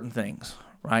certain things,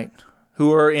 right?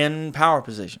 Who are in power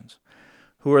positions,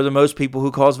 who are the most people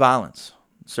who cause violence.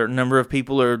 A certain number of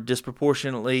people are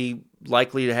disproportionately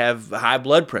likely to have high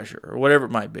blood pressure or whatever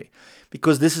it might be.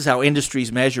 Because this is how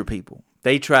industries measure people.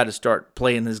 They try to start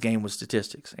playing this game with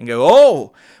statistics and go,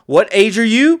 oh, what age are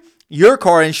you? Your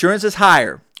car insurance is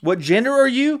higher. What gender are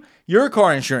you? Your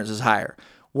car insurance is higher.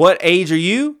 What age are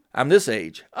you? I'm this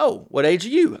age. Oh, what age are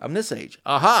you? I'm this age.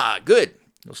 Aha, good.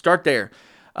 We'll start there.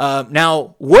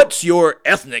 Now, what's your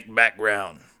ethnic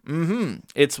background?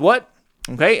 It's what?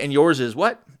 Okay, and yours is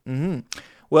what?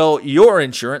 Well, your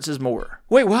insurance is more.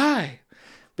 Wait, why?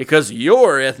 Because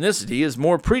your ethnicity is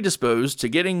more predisposed to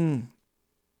getting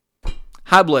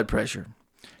high blood pressure.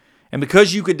 And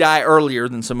because you could die earlier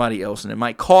than somebody else and it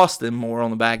might cost them more on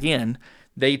the back end,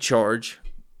 they charge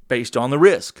based on the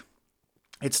risk.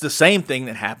 It's the same thing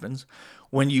that happens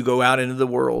when you go out into the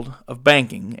world of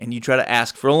banking and you try to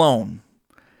ask for a loan.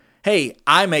 Hey,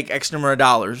 I make X number of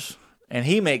dollars and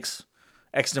he makes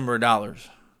X number of dollars.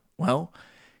 Well,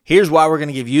 here's why we're going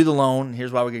to give you the loan.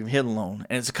 Here's why we're going to give him the loan.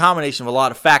 And it's a combination of a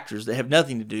lot of factors that have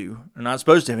nothing to do, or not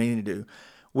supposed to have anything to do,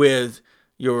 with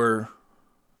your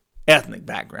ethnic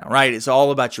background, right? It's all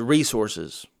about your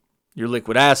resources, your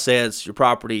liquid assets, your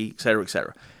property, et cetera, et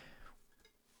cetera.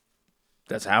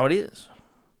 That's how it is.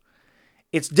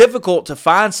 It's difficult to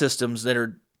find systems that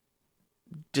are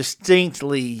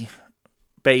distinctly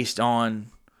based on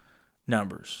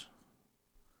numbers.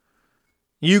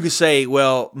 You could say,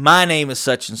 well, my name is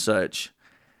such and such,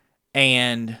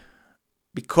 and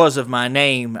because of my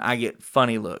name, I get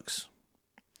funny looks.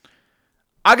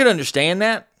 I could understand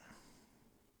that.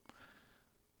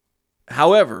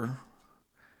 However,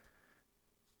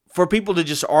 for people to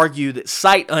just argue that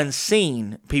sight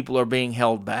unseen people are being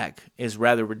held back is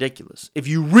rather ridiculous. If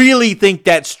you really think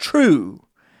that's true,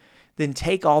 then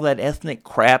take all that ethnic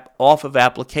crap off of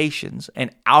applications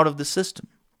and out of the system.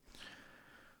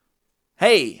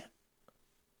 Hey,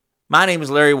 my name is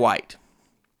Larry White.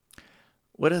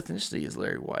 What ethnicity is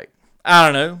Larry White? I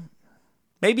don't know.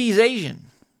 Maybe he's Asian.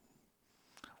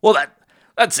 Well,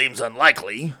 that seems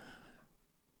unlikely.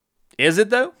 Is it,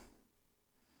 though?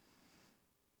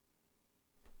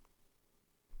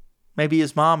 Maybe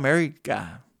his mom married a guy.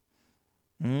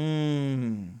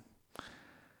 Maybe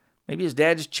his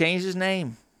dad just changed his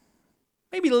name.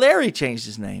 Maybe Larry changed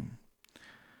his name.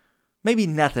 Maybe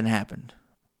nothing happened.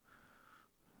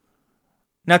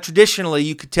 Now, traditionally,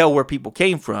 you could tell where people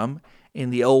came from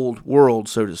in the old world,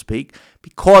 so to speak,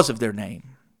 because of their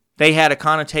name. They had a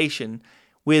connotation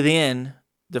within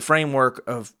the framework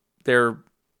of their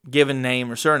given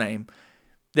name or surname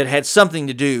that had something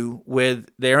to do with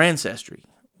their ancestry,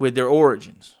 with their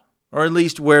origins, or at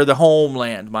least where the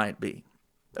homeland might be.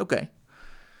 Okay.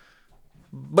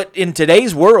 But in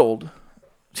today's world,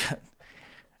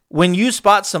 when you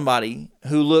spot somebody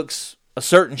who looks a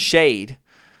certain shade,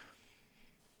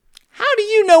 how do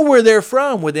you know where they're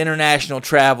from with international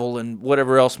travel and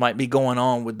whatever else might be going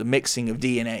on with the mixing of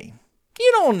DNA?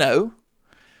 You don't know.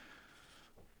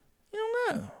 You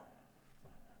don't know.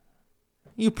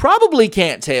 You probably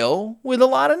can't tell with a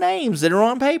lot of names that are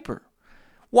on paper.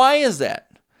 Why is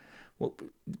that? Well,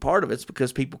 part of it's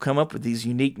because people come up with these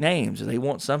unique names and they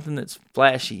want something that's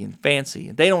flashy and fancy.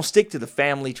 And they don't stick to the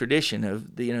family tradition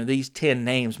of these 10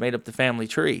 names made up the family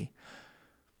tree.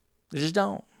 They just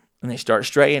don't. And they start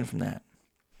straying from that.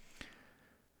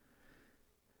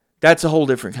 That's a whole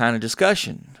different kind of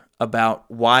discussion about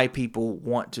why people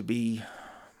want to be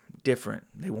different.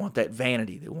 They want that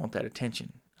vanity. They want that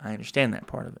attention. I understand that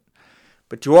part of it.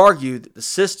 But to argue that the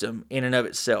system in and of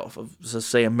itself, of, let's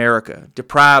say America,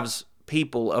 deprives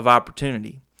people of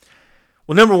opportunity,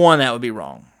 well, number one, that would be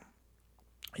wrong.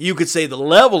 You could say the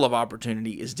level of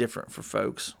opportunity is different for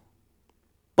folks,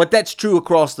 but that's true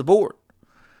across the board.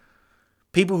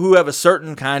 People who have a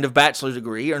certain kind of bachelor's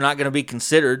degree are not going to be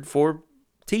considered for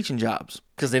teaching jobs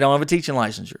because they don't have a teaching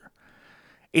licensure.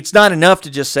 It's not enough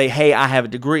to just say, hey, I have a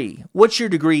degree. What's your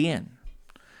degree in?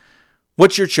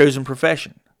 What's your chosen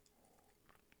profession?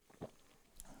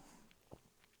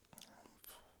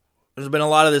 There's been a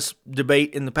lot of this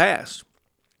debate in the past.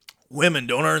 Women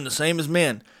don't earn the same as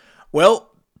men.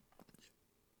 Well,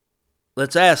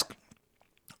 let's ask,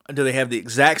 do they have the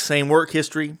exact same work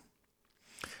history?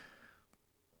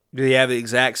 Do they have the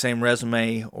exact same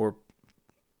resume or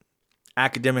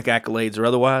academic accolades or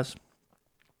otherwise?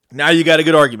 Now you got a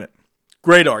good argument.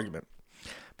 Great argument.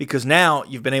 Because now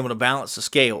you've been able to balance the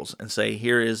scales and say,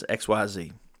 here is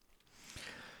XYZ.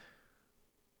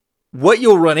 What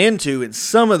you'll run into in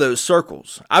some of those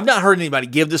circles, I've not heard anybody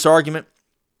give this argument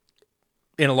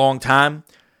in a long time,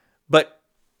 but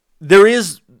there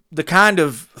is the kind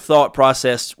of thought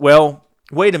process, well,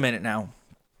 wait a minute now.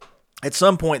 At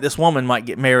some point, this woman might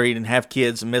get married and have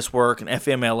kids and miss work and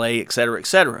FMLA, et cetera, et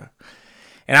cetera.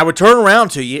 And I would turn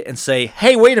around to you and say,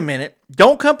 hey, wait a minute.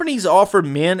 Don't companies offer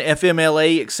men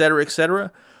FMLA, et cetera, et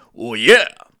cetera? Well, yeah.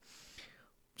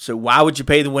 So why would you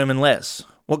pay the women less?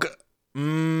 Well,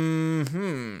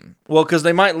 because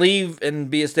they might leave and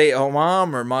be a stay-at-home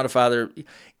mom or modify their...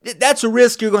 That's a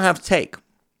risk you're going to have to take.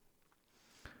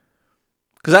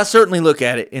 Because I certainly look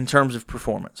at it in terms of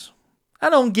performance. I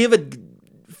don't give a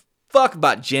fuck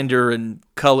about gender and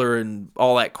color and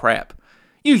all that crap.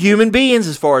 You human beings,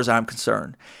 as far as I'm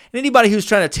concerned. And anybody who's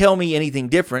trying to tell me anything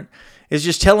different is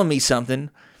just telling me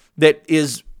something that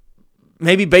is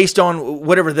maybe based on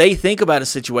whatever they think about a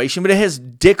situation, but it has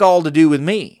dick all to do with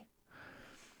me.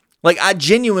 Like, I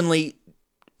genuinely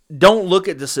don't look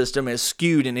at the system as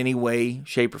skewed in any way,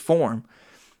 shape, or form.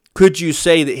 Could you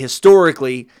say that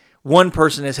historically one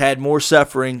person has had more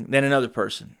suffering than another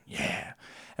person? Yeah.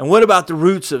 And what about the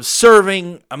roots of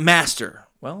serving a master?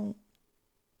 Well,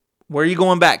 where are you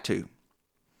going back to?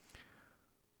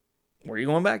 Where are you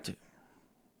going back to?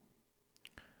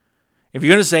 If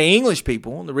you're going to say English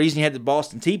people, the reason you had the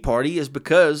Boston Tea Party is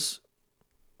because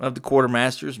of the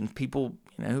quartermasters and people,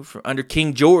 under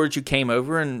King George who came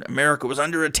over, and America was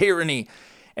under a tyranny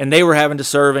and they were having to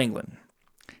serve England.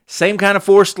 Same kind of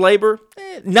forced labor?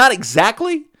 Not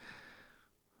exactly.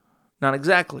 Not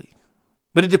exactly.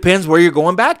 But it depends where you're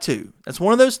going back to. That's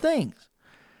one of those things.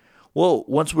 Well,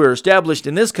 once we were established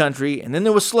in this country, and then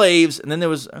there was slaves, and then there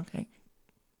was, okay.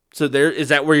 So is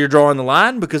that where you're drawing the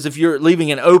line? Because if you're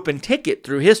leaving an open ticket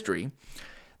through history,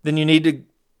 then you need to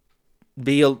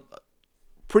be a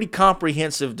pretty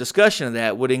comprehensive discussion of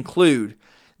that would include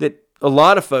that a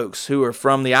lot of folks who are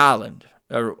from the island,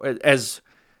 or as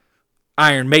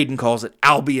Iron Maiden calls it,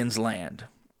 Albion's land.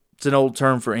 It's an old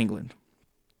term for England.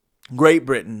 Great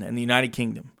Britain and the United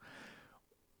Kingdom.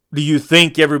 Do you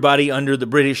think everybody under the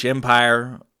British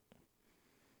Empire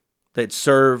that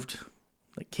served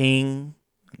the king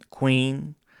and the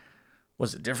queen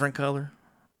was a different color?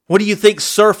 What do you think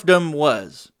serfdom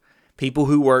was? People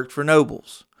who worked for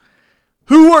nobles.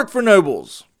 Who worked for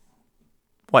nobles?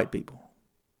 White people,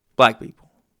 black people,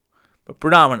 but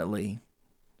predominantly,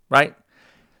 right?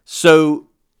 So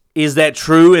is that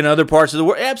true in other parts of the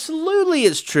world? Absolutely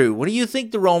it's true. What do you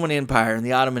think the Roman Empire and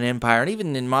the Ottoman Empire, and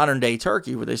even in modern-day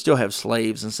Turkey, where they still have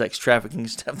slaves and sex trafficking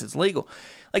stuff that's legal,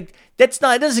 it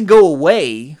doesn't go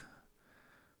away,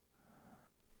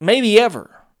 maybe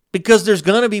ever, because there's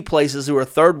going to be places who are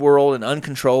third world and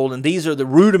uncontrolled, and these are the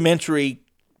rudimentary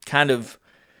kind of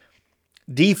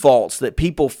defaults that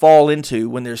people fall into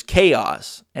when there's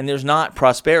chaos and there's not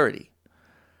prosperity.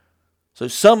 So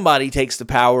somebody takes the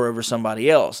power over somebody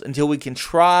else until we can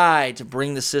try to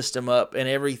bring the system up and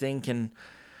everything can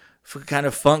kind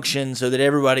of function so that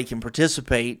everybody can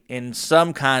participate in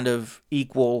some kind of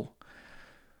equal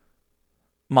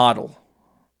model.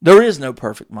 There is no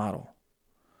perfect model.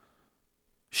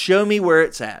 Show me where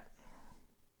it's at.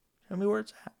 Show me where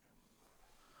it's at.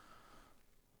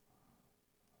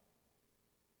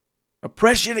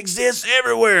 Oppression exists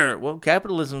everywhere. Well,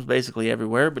 capitalism is basically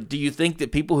everywhere, but do you think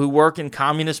that people who work in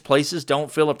communist places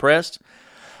don't feel oppressed?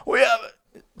 Well,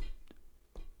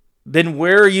 then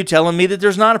where are you telling me that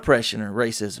there's not oppression or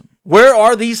racism? Where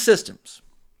are these systems?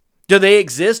 Do they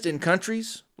exist in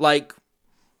countries like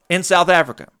in South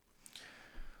Africa?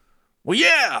 Well,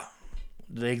 yeah.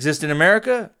 Do they exist in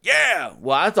America? Yeah.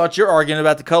 Well, I thought you're arguing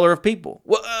about the color of people.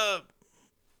 Well,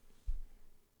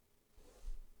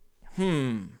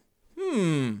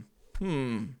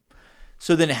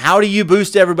 So then how do you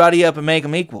boost everybody up and make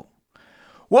them equal?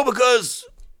 Well, because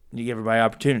you give everybody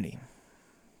opportunity.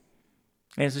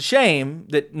 And it's a shame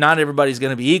that not everybody's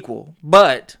going to be equal.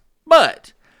 But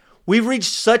we've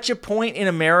reached such a point in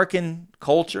American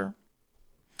culture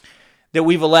that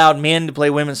we've allowed men to play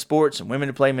women's sports and women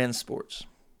to play men's sports.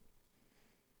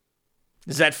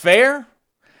 Is that fair?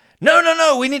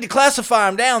 No. We need to classify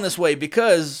them down this way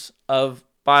because of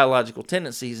biological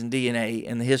tendencies and DNA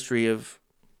and the history of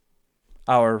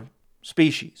our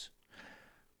species.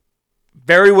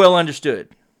 Very well understood,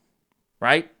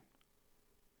 right?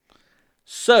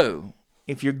 So,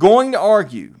 if you're going to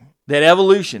argue that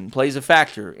evolution plays a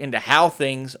factor into how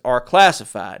things are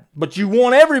classified, but you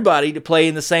want everybody to play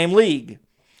in the same league,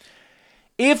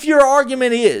 if your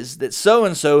argument is that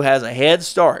so-and-so has a head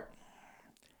start,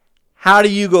 how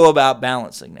do you go about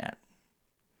balancing that?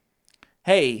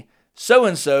 Hey,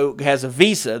 so-and-so has a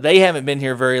visa. They haven't been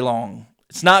here very long.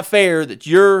 It's not fair that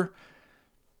you're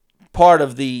part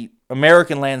of the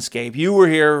American landscape. You were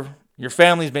here, your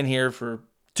family's been here for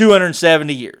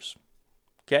 270 years.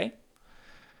 Okay?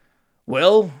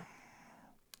 Well,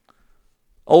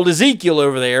 old Ezekiel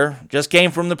over there just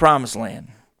came from the promised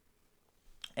land.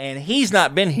 And he's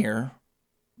not been here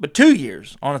but 2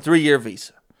 years on a 3-year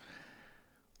visa.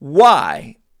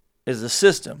 Why is the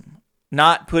system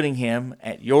not putting him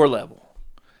at your level?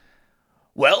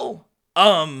 Well,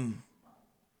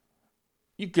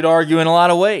 you could argue in a lot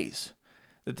of ways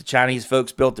that the Chinese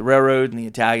folks built the railroad and the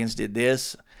Italians did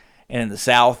this. And in the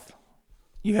South,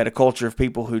 you had a culture of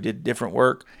people who did different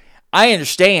work. I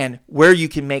understand where you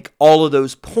can make all of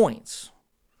those points.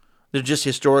 They're just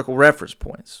historical reference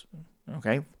points,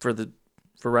 okay, for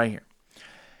right here.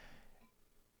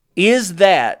 Is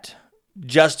that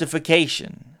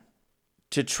justification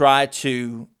to try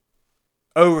to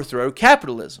overthrow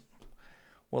capitalism?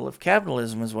 Well, if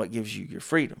capitalism is what gives you your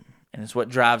freedom and it's what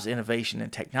drives innovation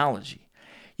and technology,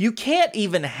 you can't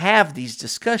even have these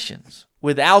discussions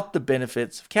without the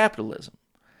benefits of capitalism.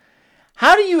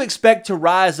 How do you expect to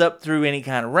rise up through any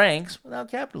kind of ranks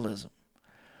without capitalism?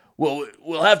 Well,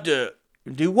 we'll have to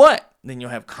do what? Then you'll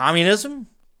have communism,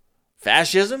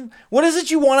 fascism. What is it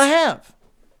you want to have?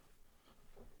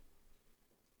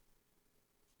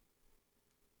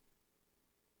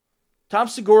 Tom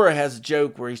Segura has a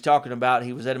joke where he's talking about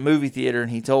he was at a movie theater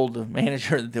and he told the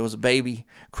manager that there was a baby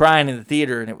crying in the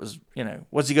theater and it was,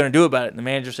 what's he going to do about it? And the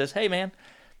manager says, hey, man,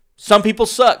 some people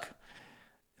suck.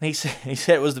 And he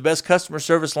said it was the best customer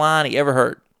service line he ever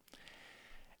heard.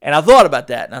 And I thought about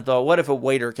that, and I thought, what if a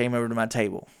waiter came over to my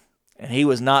table? And he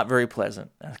was not very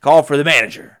pleasant. I called for the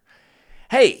manager.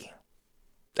 Hey,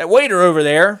 that waiter over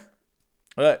there,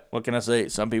 what can I say?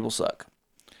 Some people suck.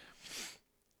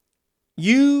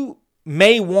 You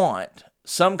may want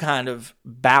some kind of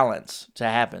balance to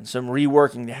happen, some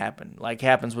reworking to happen, like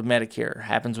happens with Medicare,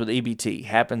 happens with EBT,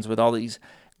 happens with all these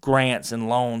grants and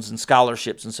loans and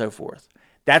scholarships and so forth.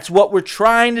 That's what we're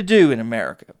trying to do in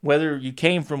America, whether you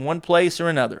came from one place or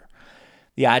another.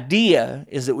 The idea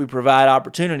is that we provide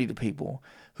opportunity to people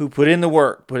who put in the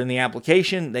work, put in the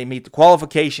application, they meet the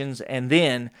qualifications, and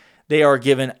then they are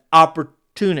given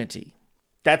opportunity.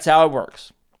 That's how it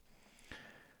works.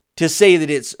 To say that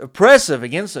it's oppressive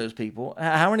against those people,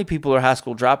 how many people are high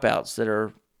school dropouts that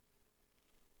are,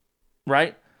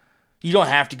 right? You don't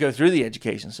have to go through the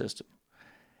education system.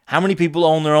 How many people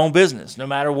own their own business, no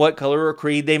matter what color or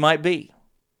creed they might be?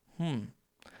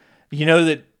 You know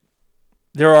that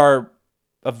there are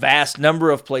a vast number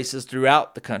of places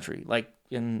throughout the country, like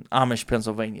in Amish,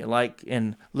 Pennsylvania, like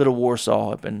in Little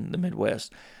Warsaw up in the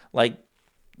Midwest, like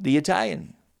the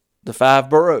Italian, the 5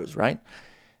 boroughs, right?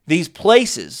 These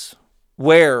places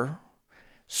where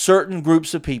certain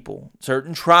groups of people,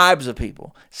 certain tribes of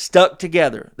people stuck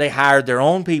together. They hired their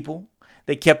own people.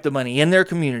 They kept the money in their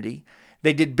community.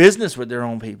 They did business with their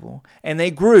own people. And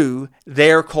they grew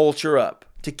their culture up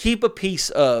to keep a piece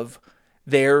of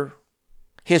their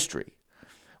history.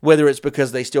 Whether it's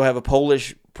because they still have a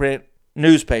Polish print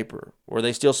newspaper or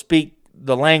they still speak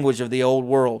the language of the old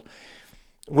world.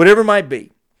 Whatever it might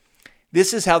be.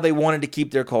 This is how they wanted to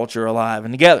keep their culture alive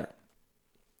and together.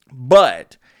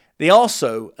 But they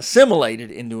also assimilated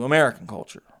into American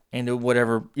culture, into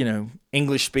whatever,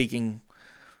 English-speaking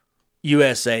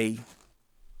USA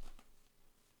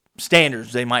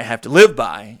standards they might have to live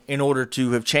by in order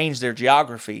to have changed their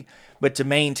geography, but to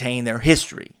maintain their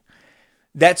history.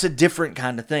 That's a different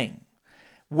kind of thing.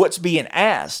 What's being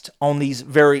asked on these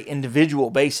very individual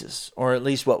basis, or at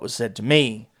least what was said to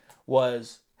me,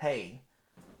 was, hey,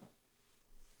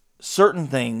 certain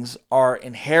things are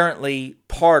inherently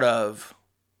part of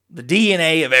the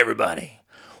DNA of everybody.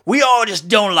 We all just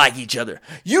don't like each other.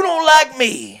 You don't like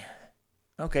me.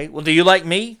 Okay, well, do you like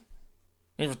me?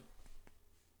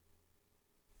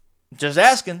 Just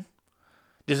asking.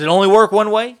 Does it only work one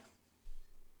way?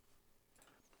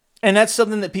 And that's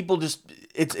something that people just,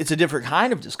 it's a different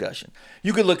kind of discussion.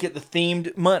 You could look at the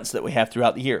themed months that we have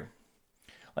throughout the year,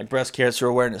 like Breast Cancer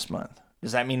Awareness Month.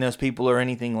 Does that mean those people are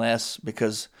anything less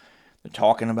because they're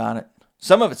talking about it?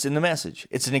 Some of it's in the message.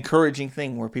 It's an encouraging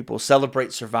thing where people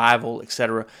celebrate survival,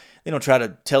 etc. They don't try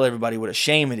to tell everybody what a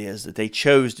shame it is that they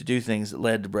chose to do things that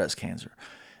led to breast cancer.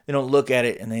 They don't look at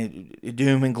it and they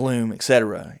doom and gloom,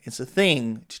 etc. It's a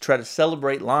thing to try to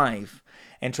celebrate life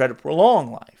and try to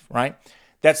prolong life, right?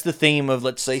 That's the theme of,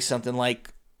 let's say, something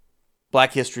like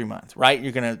Black History Month, right?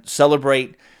 You're going to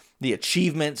celebrate the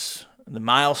achievements, the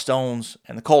milestones,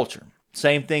 and the culture.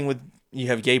 Same thing with, you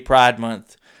have Gay Pride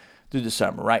Month through the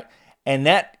summer, right? And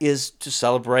that is to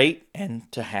celebrate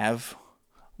and to have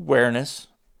awareness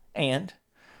and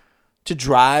to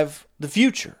drive the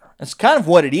future. That's kind of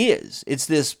what it is. It's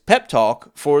this pep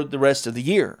talk for the rest of the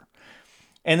year.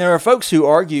 And there are folks who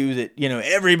argue that,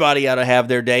 everybody ought to have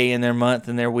their day and their month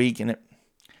and their week. And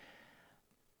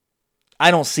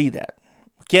I don't see that.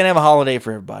 We can't have a holiday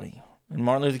for everybody. And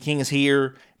Martin Luther King is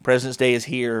here, President's Day is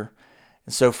here,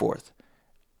 and so forth.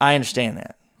 I understand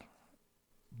that.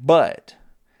 But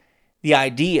the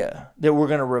idea that we're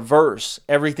going to reverse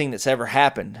everything that's ever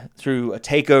happened through a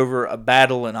takeover, a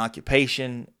battle, an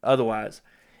occupation, otherwise,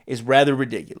 is rather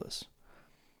ridiculous.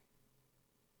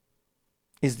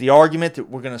 Is the argument that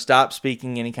we're going to stop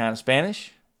speaking any kind of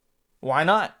Spanish? Why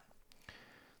not?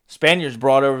 Spaniards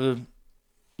brought over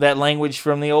that language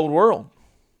from the old world.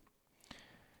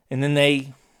 And then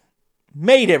they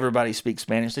made everybody speak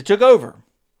Spanish. They took over.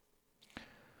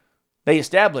 They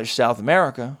established South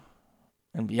America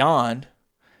and beyond.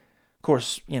 Of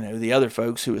course, the other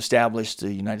folks who established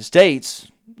the United States,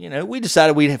 we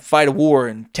decided we'd fight a war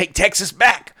and take Texas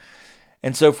back,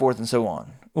 and so forth and so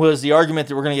on. Was the argument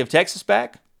that we're going to give Texas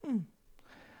back?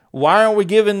 Why aren't we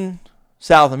giving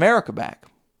South America back?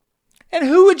 And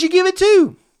who would you give it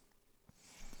to?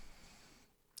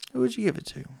 Who would you give it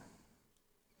to?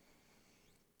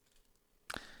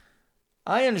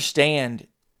 I understand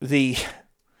the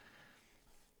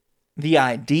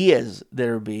ideas that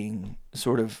are being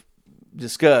sort of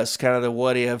discuss kind of the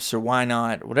what ifs or why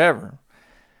not, whatever.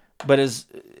 But as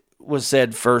was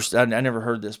said first, I never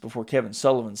heard this before. Kevin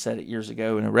Sullivan said it years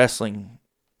ago in a wrestling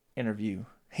interview.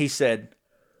 He said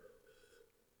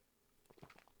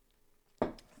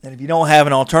that if you don't have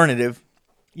an alternative,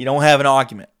 you don't have an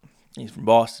argument. He's from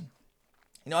Boston.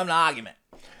 You don't have an argument.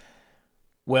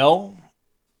 Well,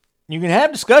 you can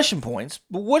have discussion points,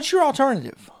 but what's your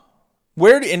alternative?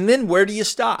 Where do you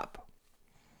stop?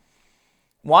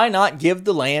 Why not give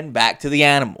the land back to the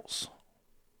animals?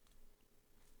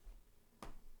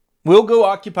 We'll go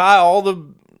occupy all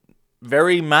the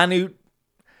very minute,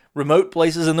 remote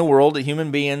places in the world that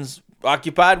human beings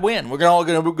occupied when. We're all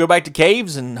going to go back to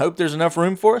caves and hope there's enough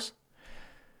room for us?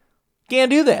 Can't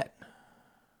do that.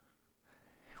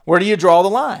 Where do you draw the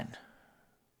line?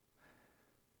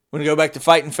 We're going to go back to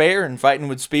fighting fair and fighting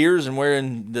with spears and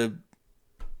wearing the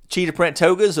cheetah print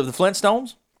togas of the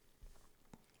Flintstones?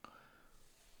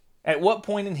 At what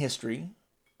point in history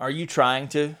are you trying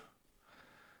to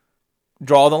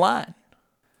draw the line?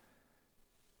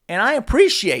 And I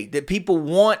appreciate that people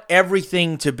want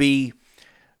everything to be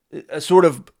a sort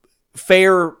of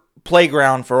fair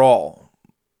playground for all.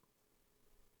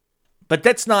 But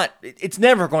it's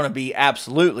never going to be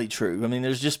absolutely true. I mean,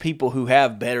 there's just people who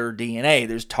have better DNA.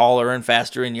 There's taller and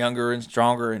faster and younger and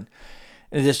stronger, and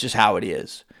that's just how it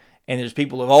is. And there's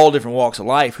people of all different walks of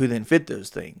life who then fit those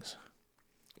things.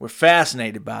 We're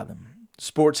fascinated by them.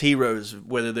 Sports heroes,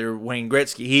 whether they're Wayne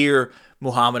Gretzky here,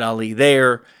 Muhammad Ali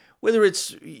there, whether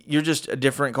it's you're just a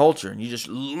different culture and you just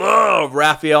love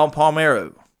Rafael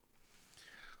Palmeiro.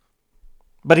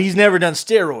 But he's never done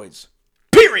steroids.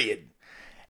 Period.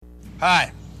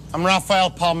 Hi, I'm Rafael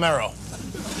Palmeiro.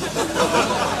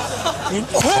 You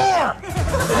whore!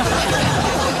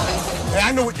 Hey,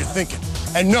 I know what you're thinking.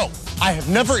 And no, I have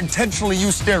never intentionally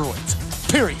used steroids.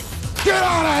 Period. Get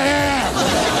out of here!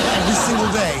 Every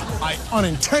single day, I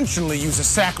unintentionally use a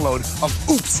sack load of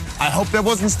oops, I hope that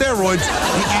wasn't steroids,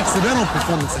 the accidental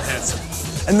performance enhancer.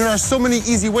 And there are so many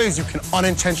easy ways you can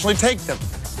unintentionally take them.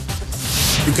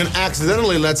 You can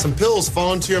accidentally let some pills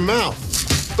fall into your mouth.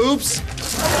 Oops.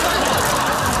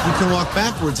 You can walk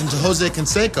backwards into Jose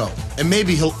Canseco, and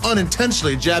maybe he'll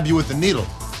unintentionally jab you with the needle.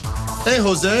 Hey,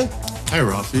 Jose. Hi,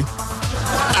 Rafi.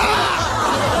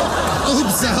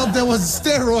 Oops, I hope that wasn't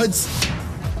steroids.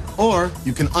 Or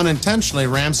you can unintentionally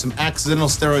ram some accidental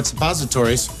steroid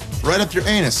suppositories right up your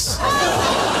anus.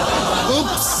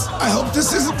 Oops, I hope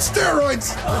this isn't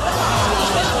steroids.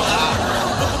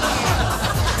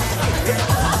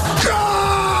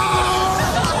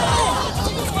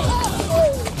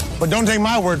 But don't take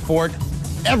my word for it.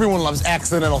 Everyone loves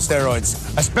accidental steroids,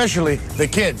 especially the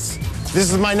kids.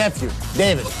 This is my nephew,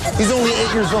 David. He's only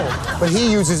 8 years old, but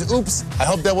he uses oops, I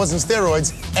hope that wasn't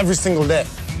steroids, every single day.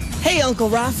 Hey, Uncle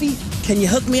Rafi, can you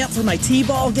hook me up for my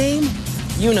t-ball game?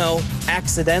 You know,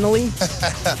 accidentally.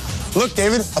 Look,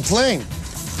 David, a plane. He's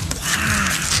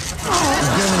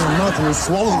getting in your mouth and he's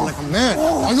swallowing like a man.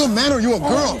 Are you a man or are you a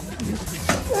girl?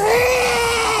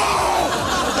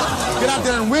 Get out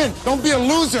there and win. Don't be a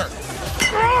loser.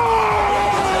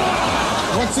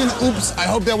 What's in oops, I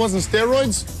hope that wasn't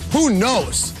steroids? Who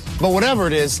knows? But whatever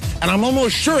it is, and I'm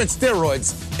almost sure it's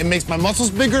steroids, it makes my muscles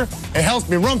bigger, it helps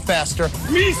me run faster.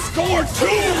 Me score 2 runs!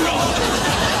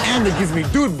 And it gives me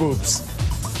dude boobs.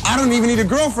 I don't even need a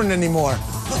girlfriend anymore.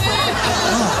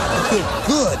 Oh, I feel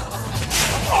good.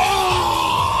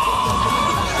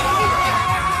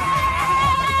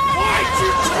 Why'd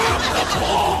you drop the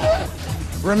ball?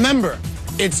 Remember,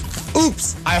 it's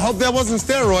oops, I hope that wasn't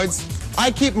steroids. I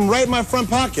keep them right in my front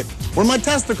pocket, where my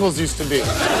testicles used to be.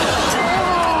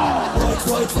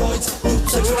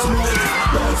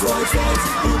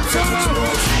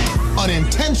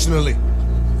 Unintentionally.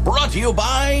 Brought to you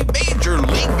by Major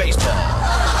League Baseball.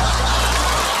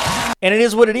 And it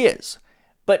is what it is.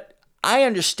 But I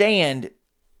understand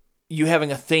you having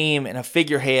a theme and a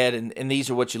figurehead, and these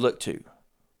are what you look to.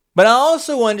 But I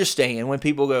also understand when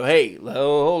people go, hey,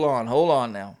 hold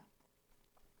on now.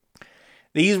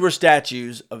 These were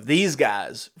statues of these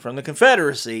guys from the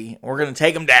Confederacy. We're going to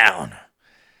take them down.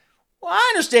 Well,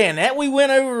 I understand that. We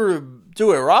went over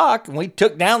to Iraq and we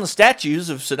took down the statues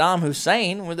of Saddam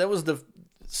Hussein. That was the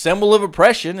symbol of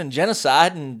oppression and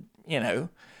genocide and,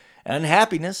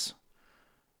 unhappiness.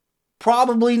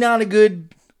 Probably not a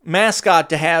good mascot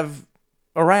to have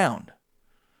around.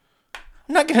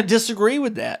 I'm not going to disagree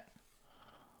with that.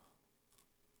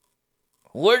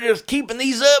 We're just keeping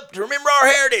these up to remember our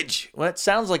heritage. Well, that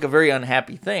sounds like a very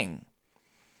unhappy thing.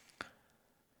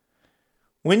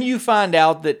 When you find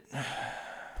out that,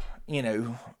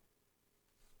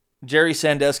 Jerry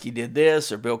Sandusky did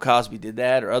this or Bill Cosby did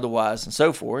that or otherwise and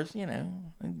so forth.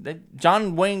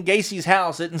 John Wayne Gacy's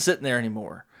house isn't sitting there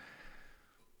anymore.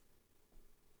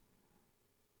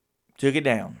 Took it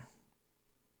down.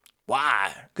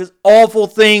 Why? Because awful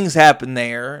things happen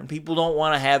there and people don't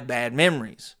want to have bad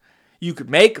memories. You could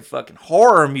make a fucking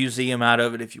horror museum out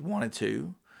of it if you wanted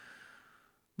to.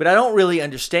 But I don't really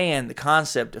understand the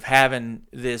concept of having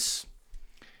this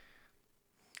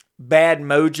bad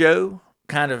mojo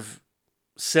kind of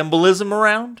symbolism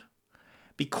around,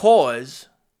 because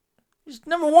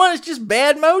number one, it's just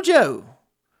bad mojo.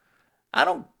 I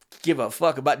don't give a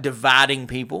fuck about dividing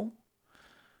people.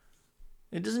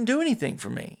 It doesn't do anything for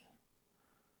me.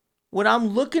 What I'm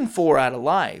looking for out of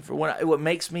life, or what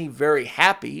makes me very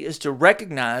happy, is to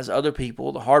recognize other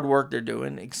people, the hard work they're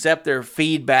doing, accept their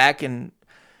feedback, and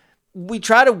we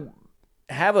try to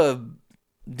have a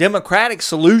democratic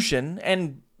solution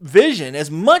and vision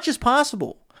as much as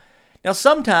possible. Now,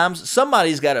 sometimes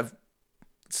somebody's got to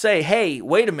say, hey,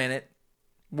 wait a minute,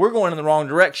 we're going in the wrong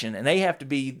direction, and they have to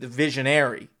be the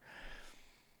visionary.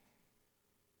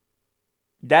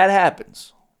 That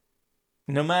happens.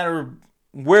 No matter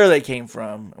where they came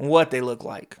from and what they look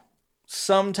like.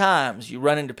 Sometimes you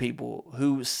run into people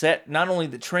who set not only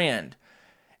the trend,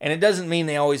 and it doesn't mean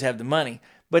they always have the money,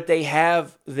 but they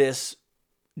have this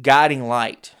guiding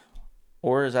light.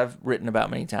 Or, as I've written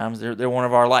about many times, they're one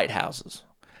of our lighthouses.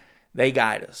 They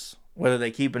guide us, whether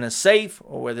they're keeping us safe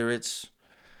or whether it's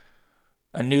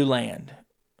a new land.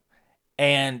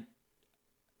 And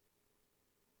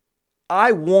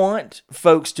I want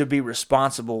folks to be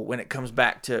responsible when it comes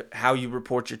back to how you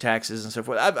report your taxes and so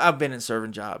forth. I've been in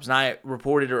serving jobs, and I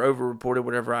reported or over-reported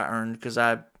whatever I earned because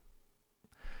I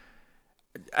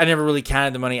never really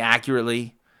counted the money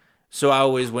accurately, so I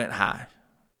always went high.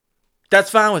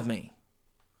 That's fine with me.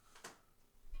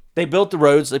 They built the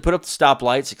roads, they put up the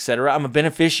stoplights, etc. I'm a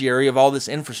beneficiary of all this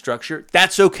infrastructure.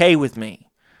 That's okay with me.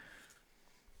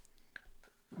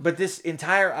 But this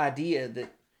entire idea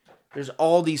that there's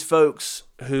all these folks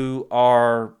who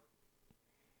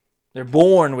they're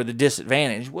born with a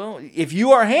disadvantage. Well, if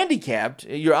you are handicapped,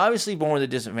 you're obviously born with a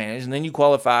disadvantage, and then you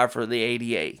qualify for the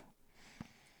ADA,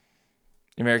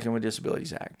 the American with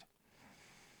Disabilities Act.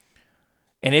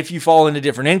 And if you fall into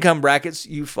different income brackets,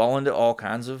 you fall into all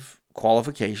kinds of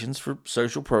qualifications for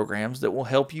social programs that will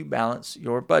help you balance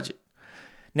your budget.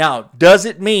 Now, does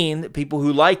it mean that people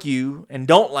who like you and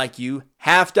don't like you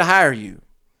have to hire you?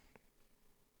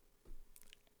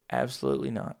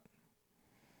 Absolutely not.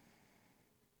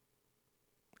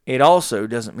 It also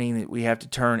doesn't mean that we have to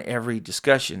turn every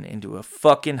discussion into a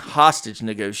fucking hostage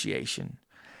negotiation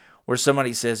where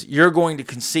somebody says, you're going to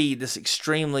concede this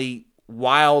extremely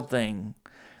wild thing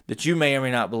that you may or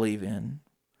may not believe in,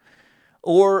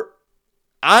 or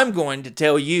I'm going to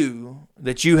tell you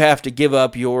that you have to give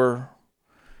up your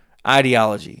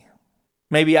ideology.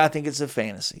 Maybe I think it's a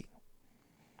fantasy.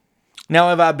 Now,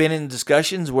 have I been in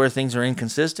discussions where things are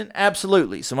inconsistent?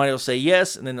 Absolutely. Somebody will say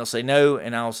yes, and then they'll say no,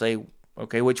 and I'll say,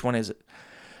 okay, which one is it?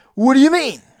 What do you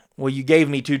mean? Well, you gave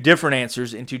me two different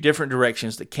answers in two different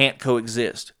directions that can't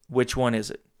coexist. Which one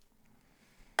is it?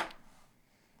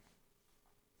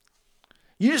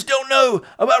 You just don't know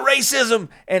about racism.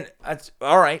 And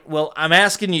all right, well, I'm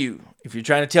asking you, if you're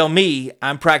trying to tell me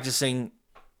I'm practicing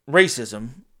racism,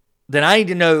 then I need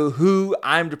to know who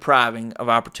I'm depriving of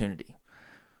opportunity.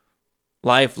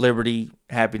 Life, liberty,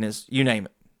 happiness, you name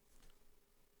it.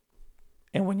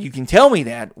 And when you can tell me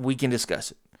that, we can discuss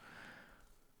it.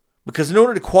 Because in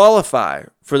order to qualify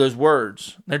for those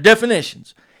words, their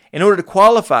definitions, in order to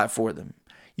qualify for them,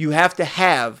 you have to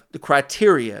have the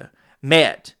criteria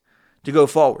met to go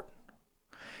forward.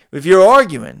 If you're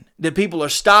arguing that people are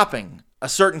stopping a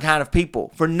certain kind of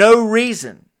people for no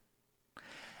reason,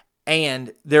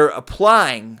 and they're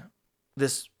applying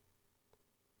this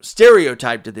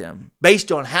stereotype to them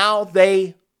based on how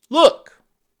they look,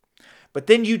 but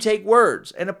then you take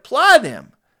words and apply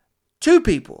them to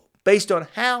people based on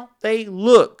how they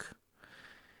look,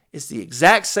 it's the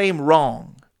exact same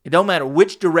wrong. It don't matter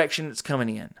which direction it's coming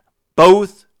in.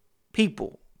 Both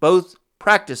people, both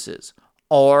practices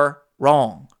are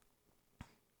wrong.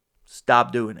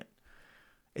 Stop doing it.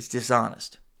 It's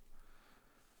dishonest.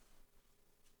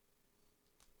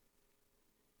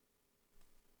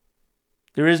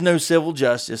 There is no civil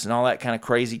justice and all that kind of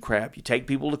crazy crap. You take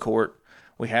people to court.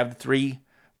 We have the three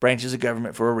branches of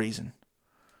government for a reason.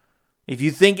 If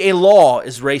you think a law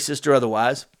is racist or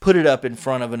otherwise, put it up in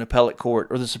front of an appellate court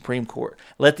or the Supreme Court.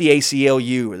 Let the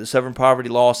ACLU or the Southern Poverty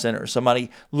Law Center or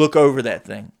somebody look over that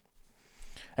thing.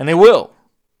 And they will.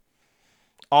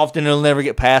 Often it'll never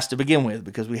get passed to begin with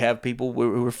because we have people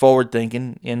who are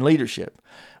forward-thinking in leadership.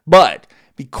 But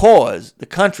because the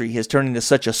country has turned into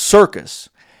such a circus,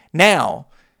 now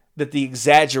that the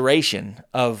exaggeration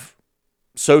of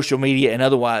social media and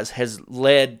otherwise has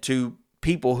led to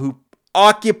people who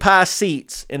occupy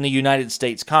seats in the United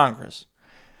States Congress.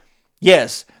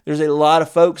 Yes, there's a lot of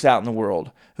folks out in the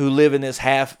world who live in this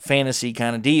half fantasy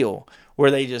kind of deal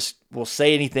where they just will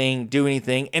say anything, do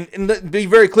anything. And be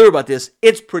very clear about this.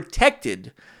 It's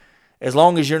protected as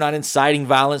long as you're not inciting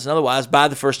violence and otherwise by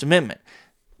the First Amendment.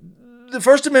 The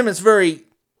First Amendment's very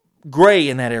gray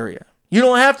in that area. You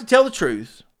don't have to tell the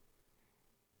truth,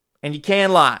 and you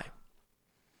can lie.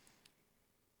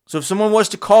 So if someone wants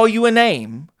to call you a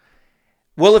name,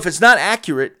 well, if it's not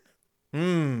accurate,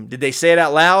 did they say it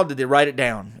out loud? Did they write it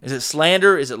down? Is it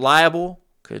slander? Is it liable?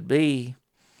 Could be.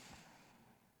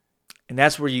 And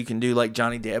that's where you can do like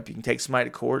Johnny Depp. You can take somebody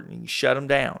to court and you can shut them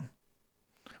down.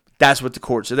 That's what the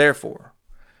courts are there for.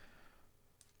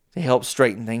 They help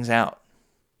straighten things out.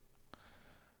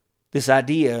 This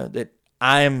idea that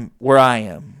I am where I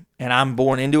am and I'm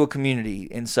born into a community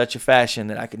in such a fashion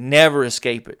that I could never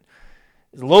escape it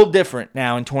is a little different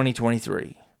now in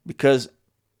 2023 because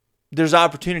there's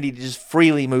opportunity to just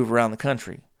freely move around the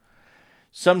country.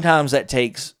 Sometimes that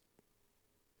takes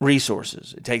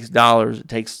resources. It takes dollars. It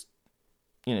takes,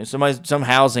 some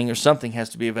housing or something has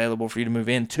to be available for you to move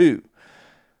into.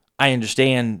 I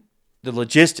understand the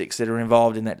logistics that are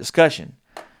involved in that discussion.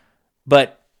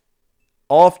 But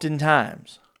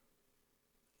oftentimes,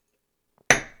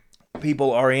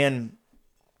 people are in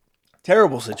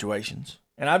terrible situations.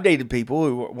 And I've dated people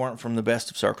who weren't from the best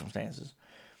of circumstances.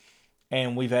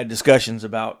 And we've had discussions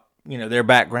about, their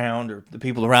background or the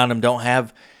people around them don't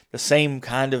have the same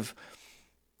kind of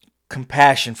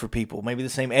compassion for people, maybe the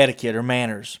same etiquette or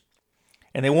manners.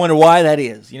 And they wonder why that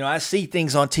is. I see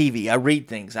things on TV. I read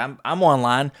things. I'm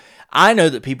online. I know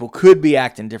that people could be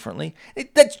acting differently.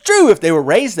 That's true if they were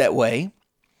raised that way.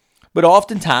 But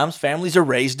oftentimes, families are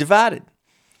raised divided.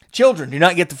 Children do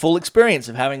not get the full experience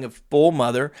of having a full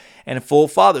mother and a full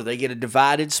father. They get a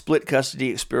divided, split custody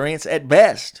experience at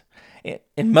best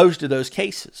in most of those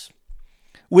cases.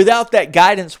 Without that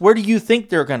guidance, where do you think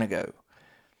they're going to go?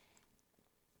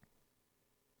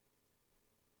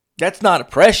 That's not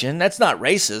oppression. That's not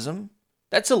racism.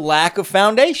 That's a lack of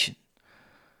foundation.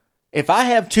 If I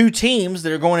have two teams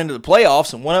that are going into the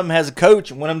playoffs and one of them has a coach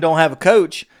and one of them don't have a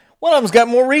coach, one of them's got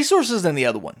more resources than the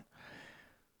other one.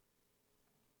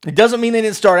 It doesn't mean they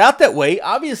didn't start out that way.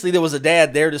 Obviously, there was a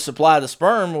dad there to supply the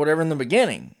sperm or whatever in the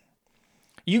beginning.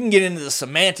 You can get into the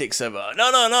semantics of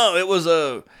no, it was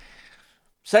a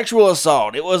sexual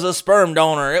assault. It was a sperm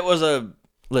donor.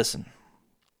 Listen.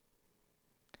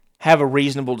 Have a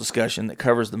reasonable discussion that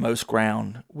covers the most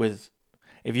ground with,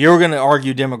 if you're going to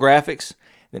argue demographics,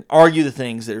 then argue the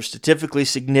things that are statistically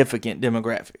significant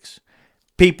demographics.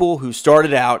 People who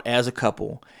started out as a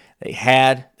couple, they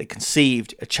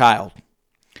conceived a child.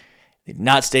 They did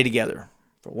not stay together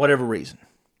for whatever reason.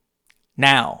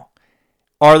 Now,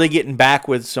 are they getting back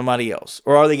with somebody else?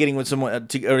 Or are they getting with someone? Are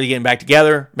they getting back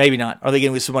together? Maybe not. Are they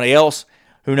getting with somebody else?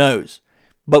 Who knows?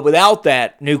 But without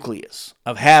that nucleus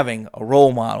of having a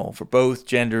role model for both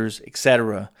genders,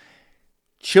 etc.,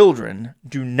 children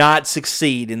do not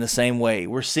succeed in the same way.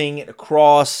 We're seeing it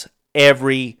across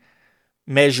every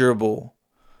measurable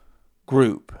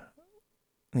group.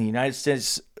 The United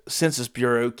States Census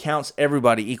Bureau counts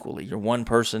everybody equally. You're one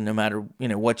person no matter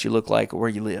what you look like or where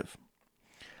you live.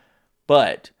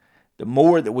 But the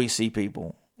more that we see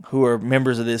people who are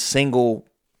members of this single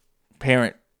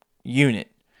parent unit,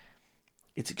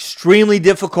 it's extremely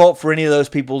difficult for any of those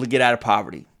people to get out of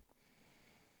poverty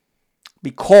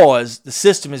because the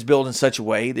system is built in such a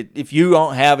way that if you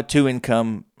don't have a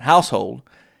two-income household,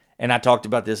 and I talked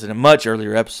about this in a much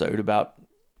earlier episode about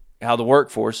how the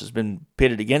workforce has been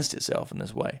pitted against itself in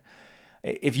this way.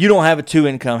 If you don't have a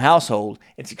two-income household,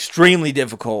 it's extremely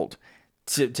difficult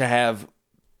to have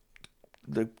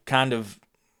the kind of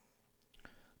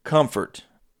comfort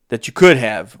that you could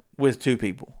have with two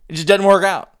people. It just doesn't work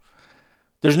out.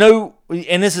 There's no,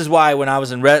 and this is why when I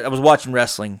was watching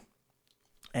wrestling,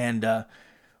 and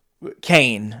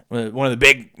Kane, one of the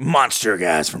big monster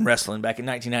guys from wrestling back in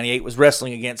 1998, was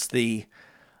wrestling against the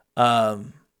tag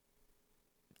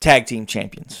team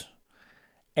champions,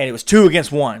 and it was 2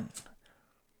 against 1.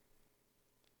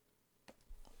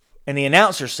 And the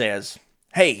announcer says,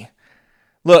 "Hey,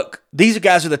 look, these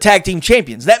guys are the tag team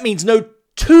champions. That means no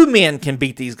 2 men can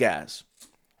beat these guys."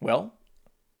 Well,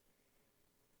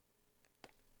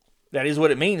 that is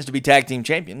what it means to be tag team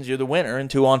champions. You're the winner in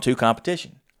 2-on-2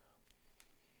 competition.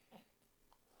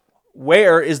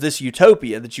 Where is this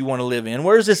utopia that you want to live in?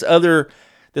 Where is this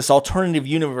alternative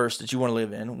universe that you want to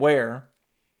live in? Where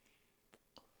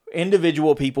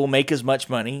individual people make as much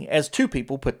money as two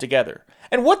people put together.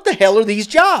 And what the hell are these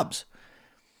jobs?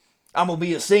 I'm going to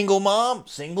be a single mom,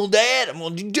 single dad. I'm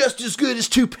going to do just as good as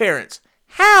two parents.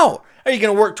 How? Are you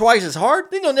going to work twice as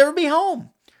hard? Then you'll never be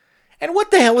home. And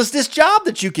what the hell is this job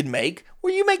that you can make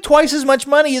where you make twice as much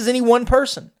money as any one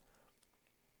person?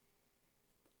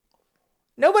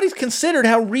 Nobody's considered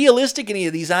how realistic any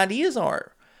of these ideas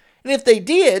are. And if they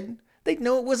did, they'd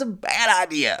know it was a bad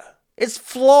idea. It's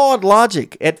flawed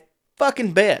logic at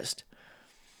fucking best.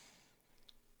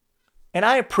 And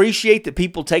I appreciate that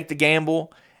people take the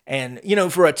gamble and,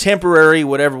 for a temporary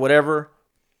whatever,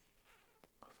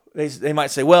 they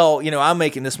might say, well, I'm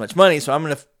making this much money, so I'm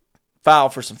going to file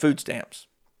for some food stamps.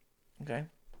 Okay?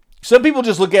 Some people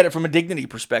just look at it from a dignity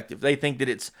perspective. They think that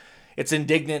it's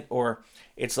indignant, or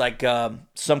it's like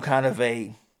some kind of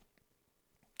a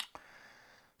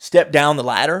step down the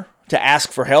ladder to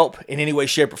ask for help in any way,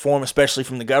 shape, or form, especially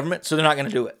from the government, so they're not going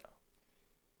to do it.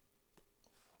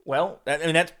 Well,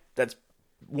 that's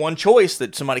one choice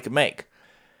that somebody could make.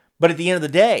 But at the end of the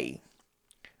day,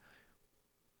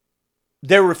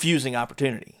 they're refusing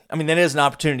opportunity. I mean, that is an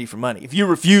opportunity for money. If you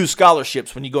refuse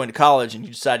scholarships when you go into college and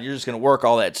you decide you're just going to work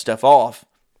all that stuff off,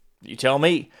 you tell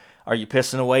me, are you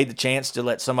pissing away the chance to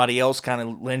let somebody else kind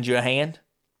of lend you a hand?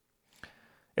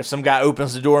 If some guy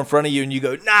opens the door in front of you and you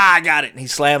go, nah, I got it, and he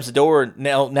slams the door,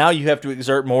 now you have to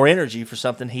exert more energy for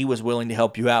something he was willing to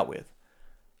help you out with.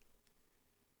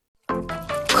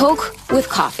 Coke with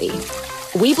coffee.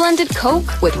 We blended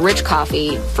Coke with rich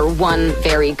coffee for one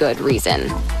very good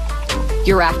reason.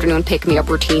 Your afternoon pick-me-up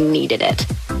routine needed it.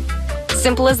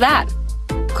 Simple as that.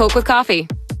 Coke with coffee.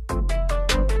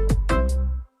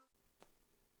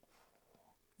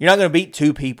 You're not going to beat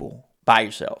two people by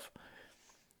yourself.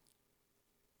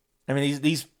 I mean,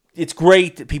 it's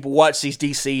great that people watch these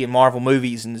DC and Marvel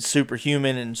movies and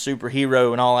superhuman and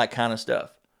superhero and all that kind of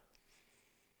stuff.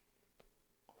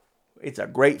 It's a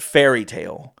great fairy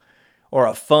tale or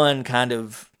a fun kind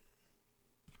of,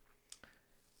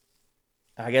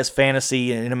 I guess,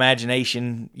 fantasy and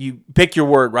imagination. You pick your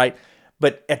word, right?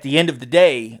 But at the end of the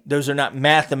day, those are not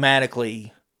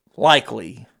mathematically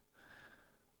likely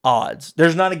odds.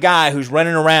 There's not a guy who's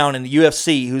running around in the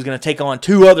UFC who's going to take on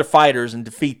two other fighters and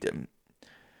defeat them.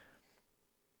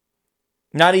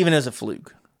 Not even as a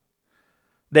fluke.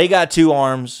 They got two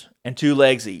arms and two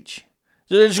legs each.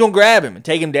 So they're just going to grab him and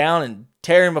take him down and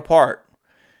tear him apart.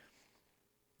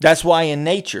 That's why in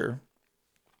nature,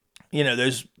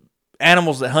 those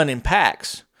animals that hunt in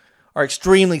packs are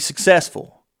extremely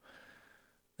successful.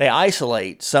 They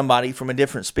isolate somebody from a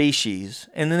different species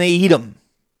and then they eat them.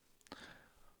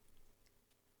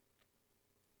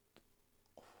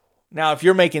 Now, if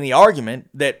you're making the argument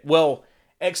that, well,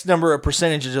 X number of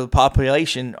percentages of the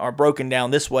population are broken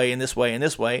down this way and this way and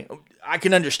this way, I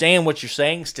can understand what you're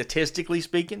saying, statistically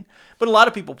speaking, but a lot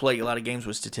of people play a lot of games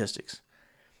with statistics.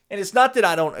 And it's not that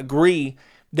I don't agree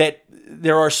that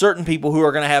there are certain people who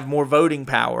are going to have more voting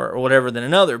power or whatever than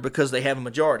another because they have a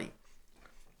majority.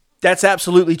 That's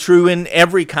absolutely true in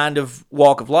every kind of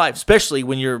walk of life, especially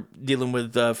when you're dealing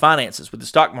with finances, with the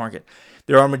stock market.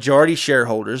 There are majority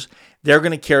shareholders. They're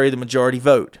going to carry the majority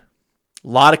vote. A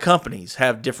lot of companies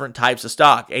have different types of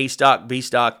stock, A stock, B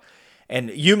stock, and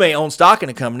you may own stock in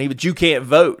a company, but you can't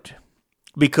vote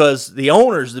because the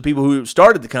owners, the people who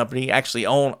started the company, actually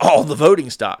own all the voting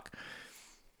stock.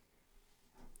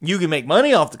 You can make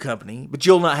money off the company, but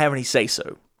you'll not have any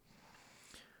say-so.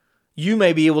 You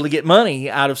may be able to get money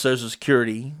out of Social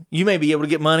Security. You may be able to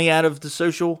get money out of the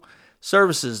social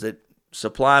services that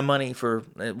supply money for,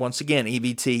 once again,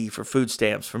 EBT, for food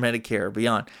stamps, for Medicare,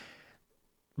 beyond.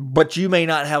 But you may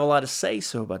not have a lot of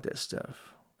say-so about that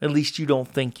stuff. At least you don't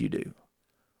think you do.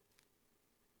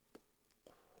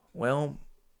 Well,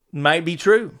 might be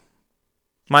true.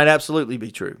 Might absolutely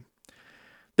be true.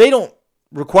 They don't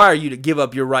require you to give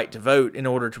up your right to vote in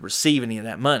order to receive any of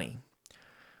that money.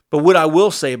 But what I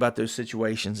will say about those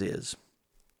situations is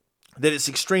that it's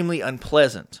extremely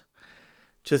unpleasant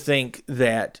to think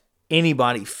that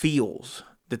anybody feels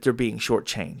that they're being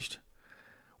shortchanged.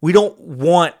 We don't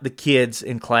want the kids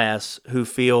in class who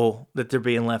feel that they're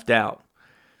being left out.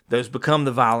 Those become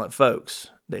the violent folks.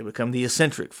 They become the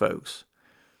eccentric folks.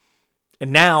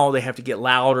 And now they have to get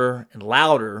louder and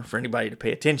louder for anybody to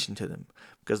pay attention to them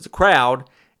because the crowd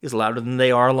is louder than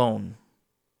they are alone.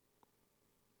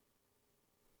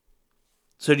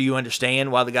 So do you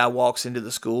understand why the guy walks into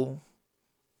the school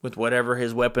with whatever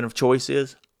his weapon of choice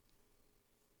is?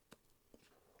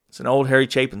 It's an old Harry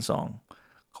Chapin song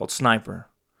called Sniper.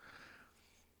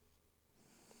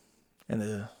 And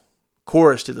the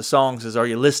chorus to the song says, "Are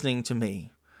you listening to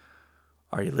me?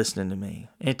 Are you listening to me?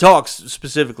 And it talks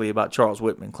specifically about Charles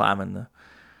Whitman climbing the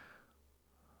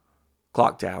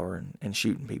clock tower and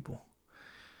shooting people.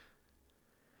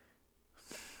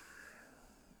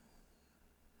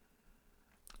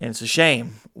 And it's a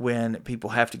shame when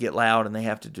people have to get loud and they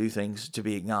have to do things to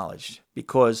be acknowledged.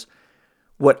 Because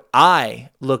what I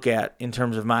look at in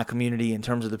terms of my community, in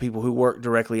terms of the people who work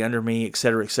directly under me, et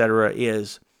cetera,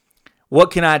 is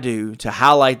what can I do to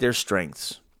highlight their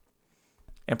strengths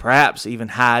and perhaps even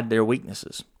hide their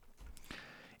weaknesses?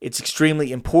 It's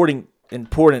extremely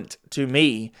important to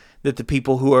me that the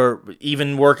people who are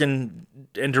even working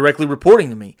and directly reporting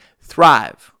to me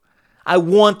thrive. I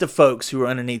want the folks who are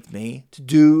underneath me to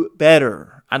do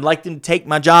better. I'd like them to take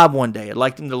my job one day. I'd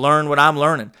like them to learn what I'm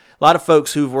learning. A lot of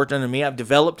folks who've worked under me, I've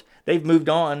developed, they've moved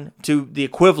on to the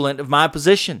equivalent of my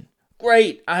position.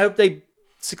 Great. I hope they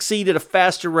succeed at a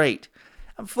faster rate.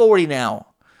 I'm 40 now.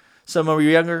 Some are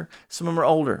younger, some of them are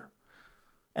older.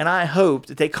 And I hope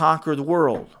that they conquer the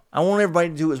world. I want everybody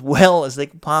to do as well as they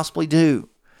can possibly do.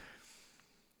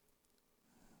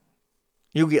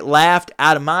 You'll get laughed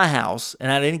out of my house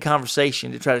and out of any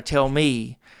conversation to try to tell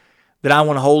me that I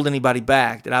want to hold anybody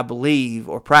back, that I believe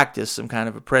or practice some kind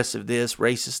of oppressive this,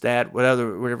 racist that,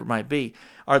 whatever it might be.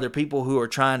 Are there people who are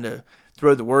trying to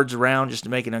throw the words around just to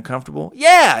make it uncomfortable?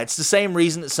 Yeah, it's the same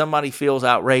reason that somebody feels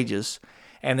outrageous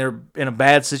and they're in a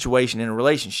bad situation in a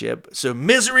relationship. So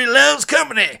misery loves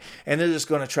company, and they're just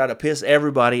going to try to piss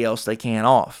everybody else they can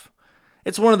off.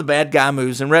 It's one of the bad guy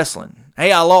moves in wrestling.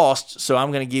 Hey, I lost, so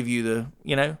I'm going to give you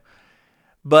the,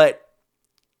 But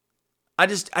I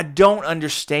don't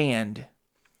understand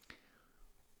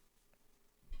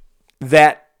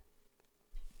that,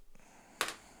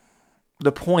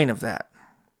 the point of that.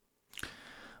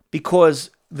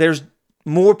 Because there's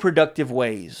more productive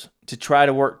ways to try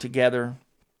to work together.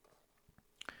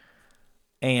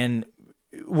 And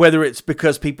whether it's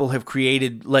because people have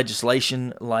created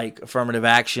legislation like affirmative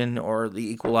action or the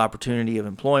equal opportunity of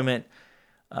employment,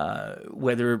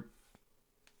 whether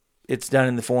it's done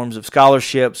in the forms of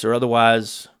scholarships or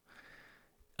otherwise,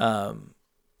 I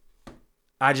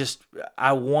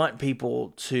want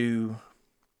people to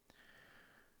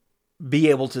be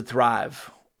able to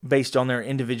thrive based on their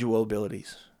individual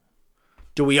abilities.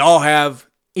 Do we all have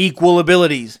equal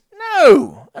abilities?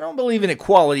 No, I don't believe in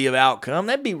equality of outcome.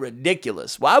 That'd be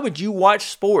ridiculous. Why would you watch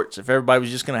sports if everybody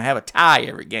was just going to have a tie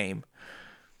every game?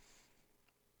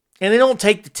 And they don't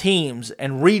take the teams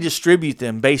and redistribute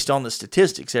them based on the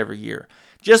statistics every year.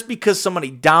 Just because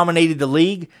somebody dominated the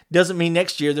league doesn't mean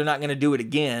next year they're not going to do it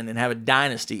again and have a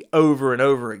dynasty over and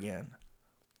over again.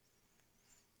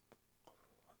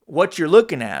 What you're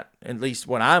looking at least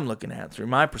what I'm looking at through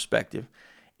my perspective,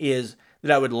 is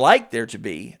that I would like there to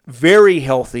be very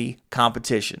healthy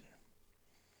competition.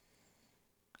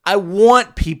 I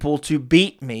want people to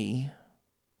beat me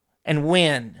and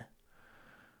win.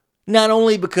 Not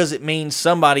only because it means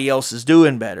somebody else is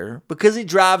doing better, because it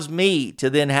drives me to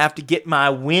then have to get my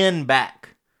win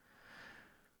back.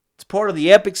 It's part of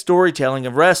the epic storytelling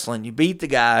of wrestling. You beat the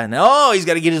guy and, he's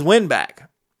got to get his win back.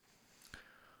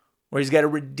 Or he's got to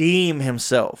redeem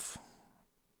himself.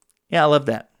 Yeah, I love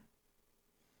that.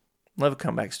 Love a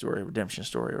comeback story, a redemption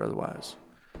story, or otherwise.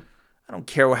 I don't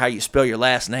care how you spell your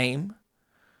last name.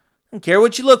 I don't care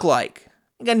what you look like.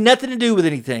 It got nothing to do with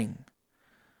anything.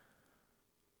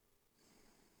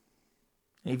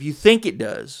 If you think it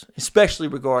does, especially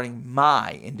regarding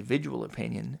my individual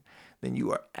opinion, then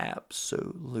you are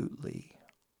absolutely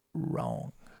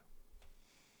wrong.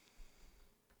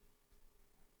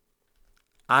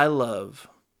 I love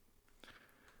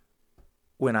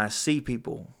when I see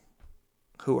people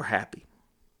who are happy.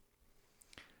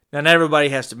 Now, not everybody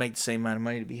has to make the same amount of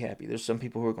money to be happy. There's some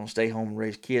people who are going to stay home and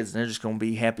raise kids, and they're just going to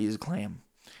be happy as a clam.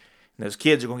 And those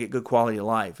kids are going to get good quality of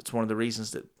life. It's one of the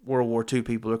reasons that World War II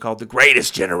people are called the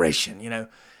greatest generation,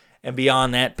 And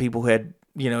beyond that, people had,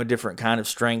 a different kind of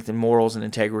strength and morals and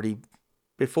integrity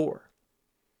before.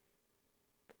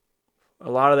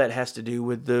 A lot of that has to do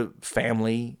with the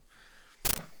family,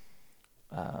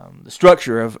 the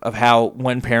structure of how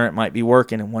one parent might be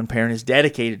working and one parent is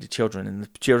dedicated to children, and the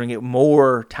children get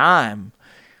more time,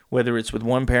 whether it's with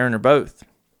one parent or both.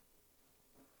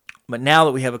 But now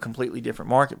that we have a completely different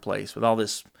marketplace with all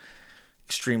this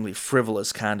extremely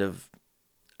frivolous kind of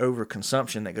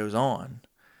overconsumption that goes on,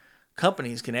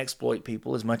 companies can exploit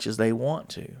people as much as they want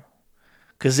to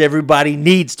because everybody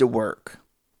needs to work.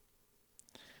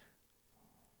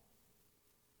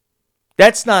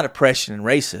 That's not oppression and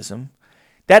racism.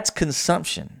 That's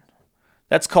consumption.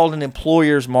 That's called an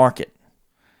employer's market.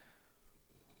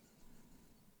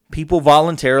 people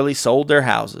voluntarily sold their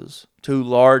houses to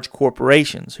large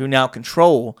corporations who now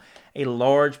control a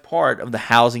large part of the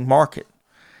housing market.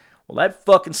 Well, that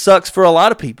fucking sucks for a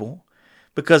lot of people,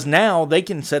 because now they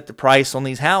can set the price on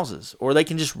these houses, or they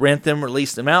can just rent them or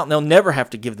lease them out, and they'll never have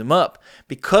to give them up.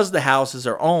 Because the houses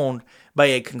are owned by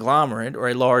a conglomerate or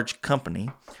a large company,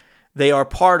 they are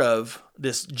part of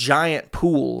this giant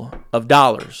pool of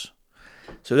dollars.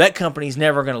 So that company's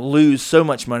never going to lose so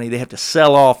much money they have to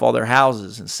sell off all their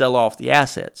houses and sell off the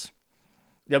assets.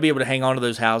 They'll be able to hang on to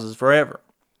those houses forever.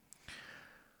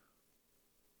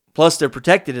 Plus, they're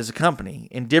protected as a company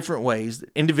in different ways that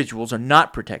individuals are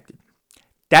not protected.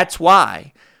 That's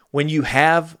why when you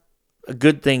have a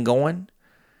good thing going,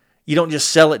 you don't just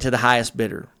sell it to the highest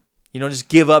bidder. You don't just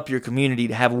give up your community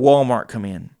to have Walmart come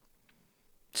in.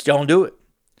 Just don't do it.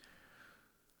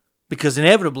 Because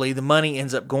inevitably, the money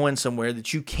ends up going somewhere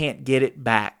that you can't get it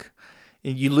back.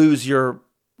 You lose your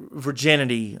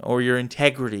virginity or your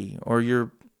integrity or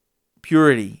your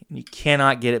purity, and you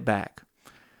cannot get it back.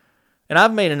 And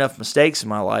I've made enough mistakes in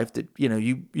my life that,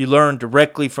 you learn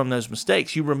directly from those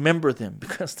mistakes. You remember them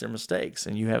because they're mistakes,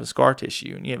 and you have a scar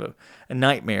tissue, and you have a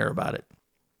nightmare about it.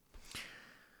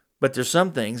 But there's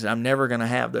some things that I'm never going to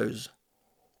have those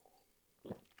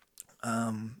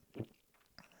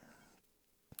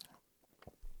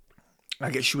I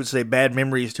guess you would say bad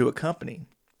memories to accompany,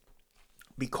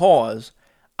 because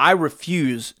I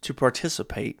refuse to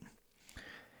participate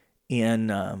in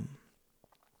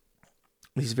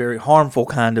these very harmful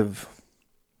kind of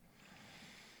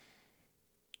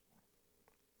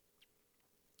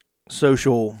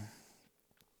social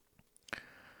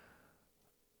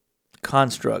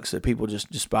constructs that people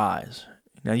just despise.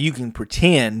 Now, you can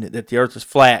pretend that the earth is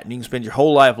flat, and you can spend your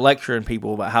whole life lecturing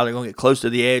people about how they're going to get close to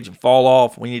the edge and fall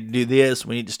off. We need to do this.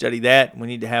 We need to study that. We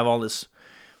need to have all this.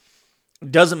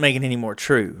 It doesn't make it any more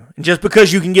true. And just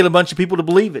because you can get a bunch of people to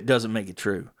believe it doesn't make it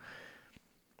true.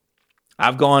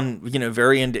 I've gone,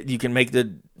 you can make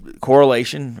the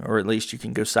correlation, or at least you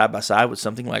can go side by side with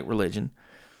something like religion.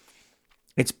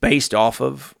 It's based off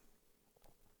of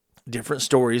different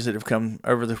stories that have come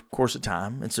over the course of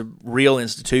time. It's a real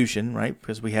institution, right?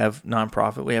 Because we have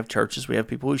nonprofit, we have churches, we have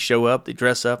people who show up, they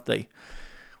dress up, they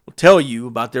will tell you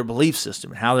about their belief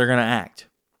system and how they're going to act.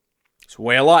 It's a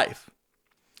way of life.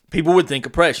 People would think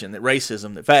oppression, that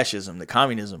racism, that fascism, that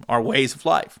communism are ways of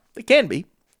life. They can be.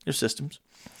 They're systems.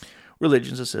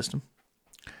 Religion's a system.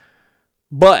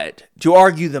 But to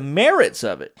argue the merits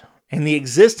of it and the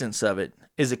existence of it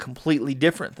is a completely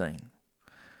different thing.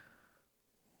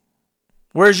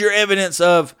 Where's your evidence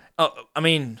of,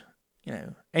 and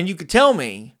you could tell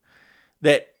me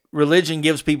that religion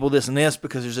gives people this and this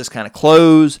because there's this kind of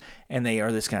clothes and they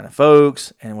are this kind of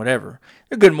folks and whatever.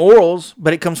 They're good morals,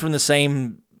 but it comes from the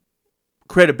same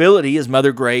credibility as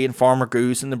Mother Gray and Farmer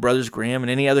Goose and the Brothers Grimm and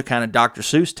any other kind of Dr.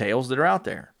 Seuss tales that are out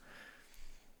there.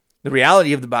 The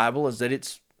reality of the Bible is that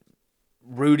it's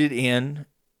rooted in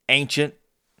ancient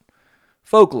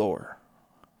folklore.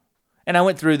 And I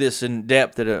went through this in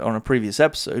depth on a previous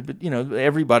episode, but,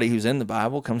 everybody who's in the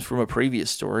Bible comes from a previous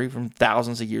story from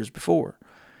thousands of years before.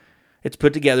 It's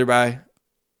put together by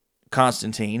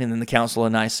Constantine and then the Council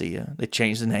of Nicaea. They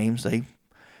changed the names. They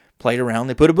played around.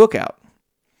 They put a book out.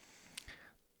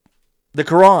 The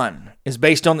Quran is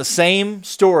based on the same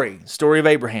story of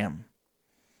Abraham.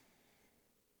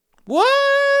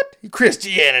 What?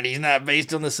 Christianity is not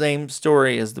based on the same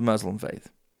story as the Muslim faith.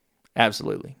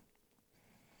 Absolutely.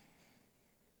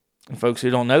 And folks who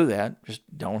don't know that just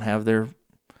don't have their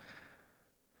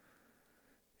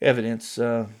evidence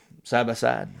side by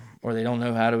side, or they don't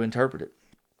know how to interpret it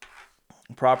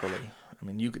properly. I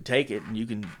mean, you could take it and you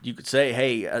could say,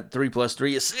 hey, 3 plus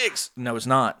 3 is 6. No, it's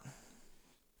not.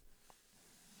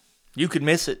 You could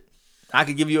miss it. I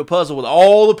could give you a puzzle with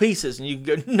all the pieces, and you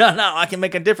could go, no, I can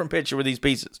make a different picture with these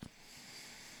pieces.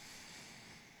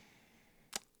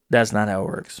 That's not how it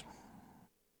works.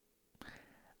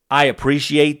 I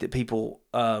appreciate that people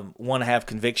want to have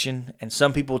conviction, and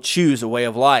some people choose a way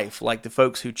of life, like the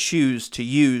folks who choose to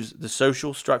use the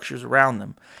social structures around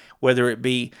them, whether it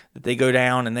be that they go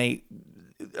down and they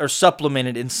are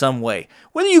supplemented in some way.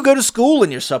 Whether you go to school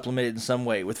and you're supplemented in some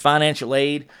way with financial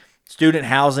aid, student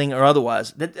housing, or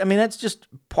otherwise. That's just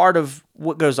part of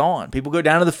what goes on. People go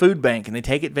down to the food bank and they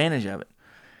take advantage of it.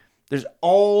 There's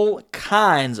all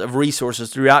kinds of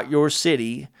resources throughout your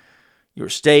city, your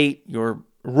state, your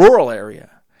rural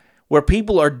area, where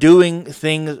people are doing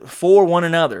things for one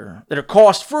another that are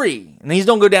cost-free. And these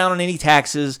don't go down on any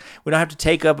taxes. We don't have to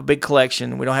take up a big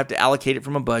collection. We don't have to allocate it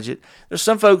from a budget. There's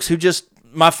some folks who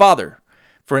my father,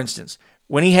 for instance,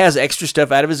 when he has extra stuff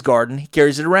out of his garden, he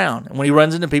carries it around. And when he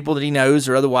runs into people that he knows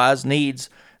or otherwise needs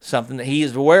something that he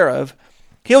is aware of,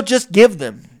 he'll just give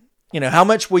them. How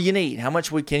much will you need? How much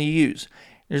can you use?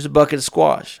 There's a bucket of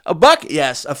squash. A bucket,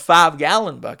 yes, a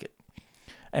 5-gallon bucket.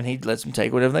 And he lets them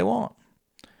take whatever they want.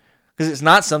 Because it's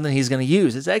not something he's going to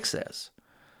use. It's excess.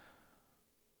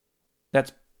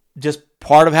 That's just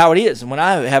part of how it is. And when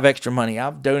I have extra money,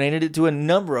 I've donated it to a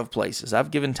number of places.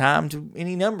 I've given time to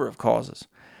any number of causes.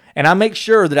 And I make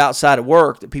sure that outside of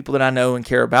work, that people that I know and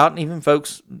care about, and even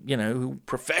folks, who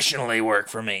professionally work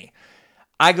for me,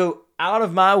 I go out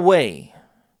of my way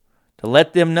to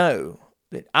let them know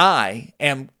that I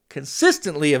am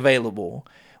consistently available,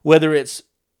 whether it's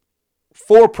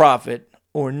for profit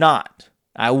or not.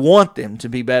 I want them to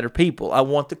be better people. I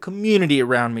want the community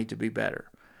around me to be better.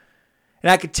 And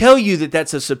I could tell you that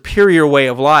that's a superior way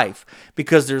of life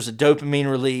because there's a dopamine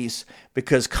release,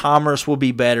 because commerce will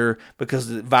be better, because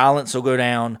the violence will go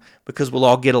down, because we'll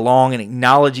all get along and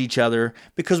acknowledge each other,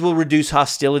 because we'll reduce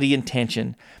hostility and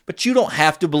tension. But you don't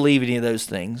have to believe any of those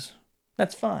things.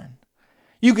 That's fine.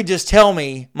 You could just tell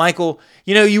me, Michael,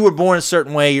 you were born a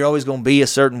certain way, you're always going to be a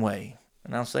certain way.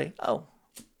 And I'll say, oh,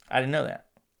 I didn't know that.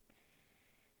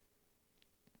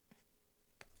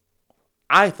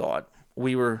 I thought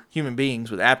we were human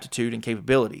beings with aptitude and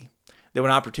capability, that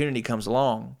when opportunity comes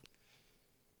along,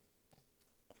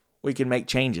 we can make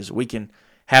changes, we can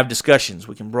have discussions,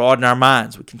 we can broaden our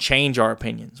minds, we can change our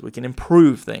opinions, we can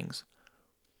improve things.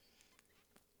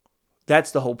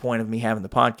 That's the whole point of me having the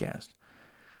podcast.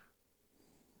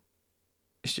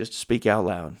 It's just to speak out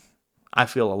loud. I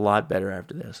feel a lot better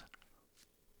after this.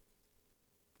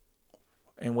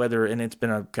 And it's been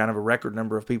a kind of a record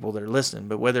number of people that are listening,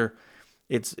 but whether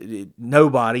it's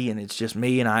nobody and it's just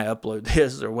me and I upload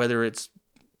this, or whether it's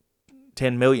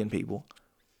 10 million people,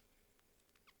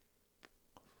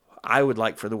 I would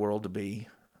like for the world to be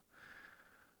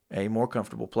a more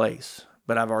comfortable place.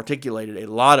 But I've articulated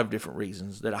a lot of different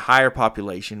reasons that a higher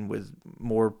population with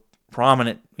more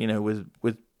prominent,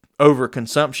 with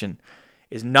overconsumption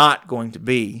is not going to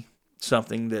be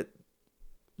something that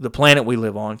the planet we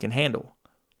live on can handle.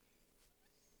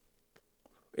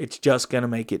 It's just going to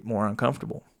make it more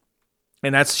uncomfortable.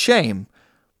 And that's a shame,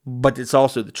 but it's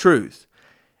also the truth.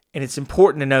 And it's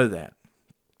important to know that.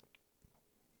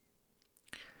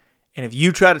 And if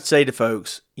you try to say to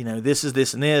folks, this is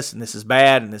this, and this is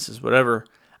bad, and this is whatever,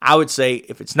 I would say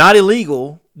if it's not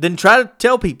illegal, then try to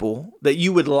tell people that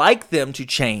you would like them to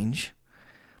change,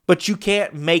 but you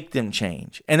can't make them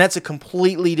change. And that's a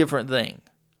completely different thing.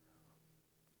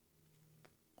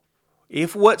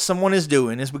 If what someone is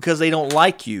doing is because they don't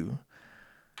like you,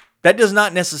 that does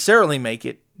not necessarily make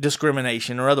it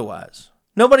discrimination or otherwise.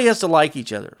 Nobody has to like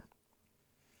each other.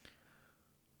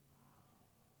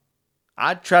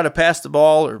 I'd try to pass the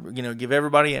ball or, give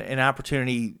everybody an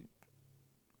opportunity.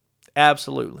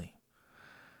 Absolutely.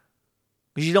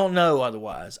 Because you don't know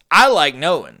otherwise. I like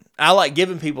knowing. I like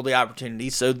giving people the opportunity,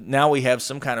 so now we have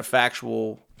some kind of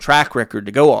factual track record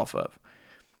to go off of.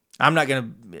 I don't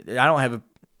have a,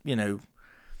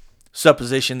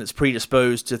 supposition that's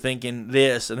predisposed to thinking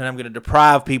this, and then I'm going to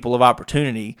deprive people of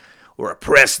opportunity or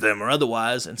oppress them or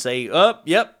otherwise and say, How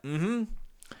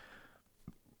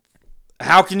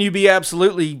can you be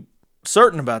absolutely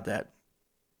certain about that?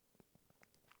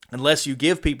 Unless you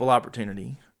give people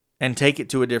opportunity and take it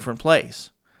to a different place.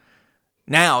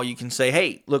 Now you can say,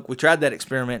 hey, look, we tried that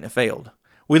experiment and it failed.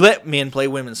 We let men play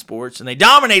women's sports and they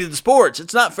dominated the sports.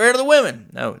 It's not fair to the women.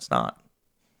 No, it's not.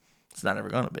 It's not ever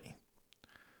going to be.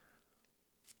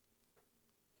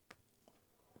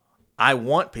 I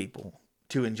want people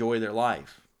to enjoy their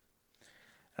life.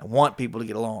 I want people to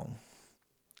get along.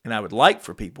 And I would like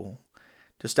for people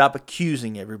to stop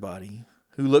accusing everybody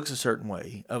who looks a certain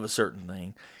way of a certain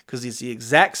thing, because it's the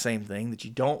exact same thing that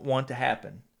you don't want to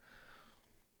happen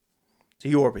to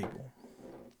your people.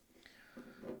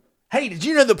 Hey, did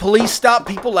you know the police stop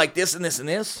people like this and this and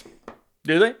this?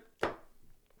 Do they?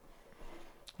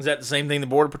 Is that the same thing the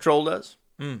Border Patrol does?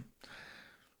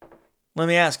 Let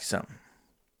me ask you something.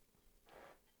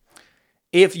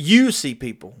 If you see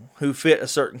people who fit a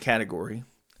certain category,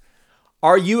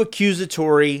 are you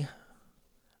accusatory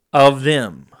of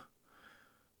them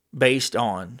based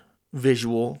on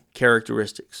visual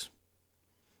characteristics?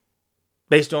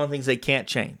 Based on things they can't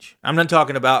change? I'm not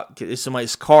talking about if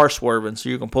somebody's car swerving so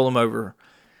you can pull them over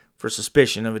for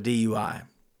suspicion of a DUI.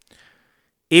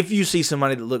 If you see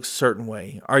somebody that looks a certain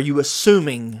way, are you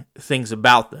assuming things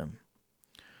about them?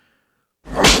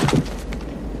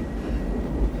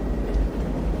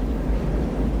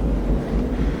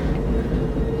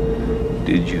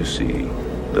 Did you see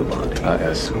the body? I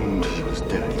assumed he was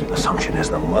dead. Assumption is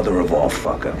the mother of all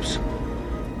fuck-ups.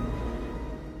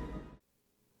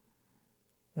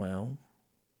 Well,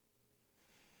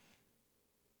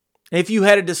 If you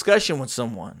had a discussion with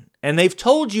someone and they've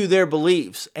told you their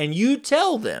beliefs and you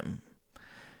tell them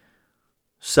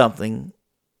something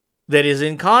that is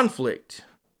in conflict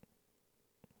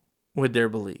with their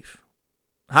belief.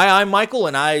 Hi, I'm Michael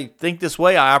and I think this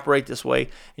way, I operate this way.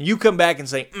 And you come back and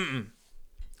say,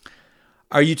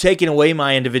 are you taking away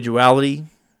my individuality?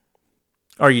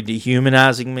 Are you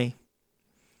dehumanizing me?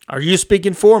 Are you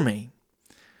speaking for me?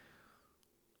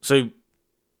 So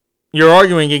you're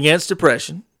arguing against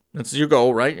oppression. That's your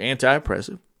goal, right?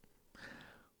 Anti-oppressive.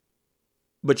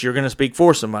 But you're going to speak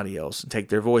for somebody else and take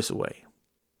their voice away.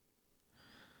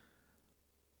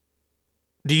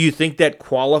 Do you think that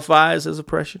qualifies as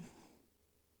oppression?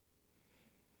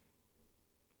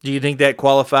 Do you think that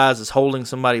qualifies as holding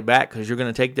somebody back because you're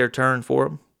going to take their turn for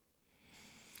them?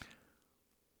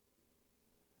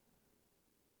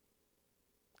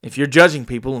 If you're judging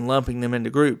people and lumping them into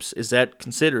groups, is that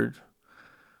considered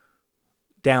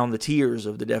down the tiers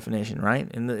of the definition, right?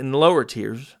 In the lower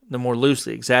tiers, the more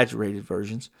loosely exaggerated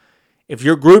versions, if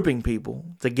you're grouping people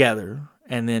together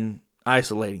and then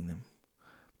isolating them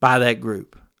by that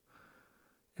group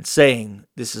and saying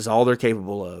this is all they're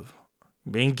capable of,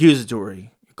 being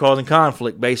accusatory, causing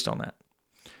conflict based on that,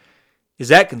 is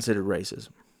that considered racism?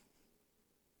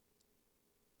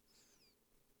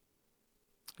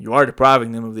 You are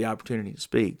depriving them of the opportunity to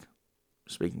speak,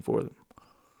 speaking for them.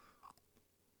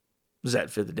 Does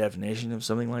that fit the definition of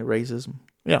something like racism?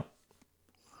 Yeah.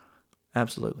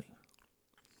 Absolutely.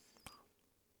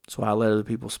 That's why I let other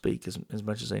people speak as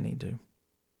much as they need to.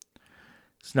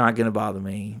 It's not going to bother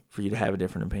me for you to have a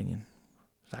different opinion.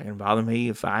 It's not going to bother me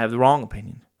if I have the wrong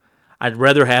opinion. I'd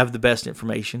rather have the best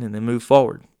information and then move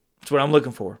forward. That's what I'm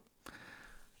looking for.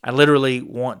 I literally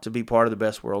want to be part of the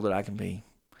best world that I can be.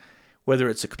 Whether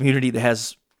it's a community that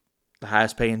has the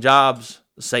highest paying jobs,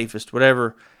 the safest,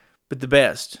 whatever, but the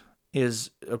best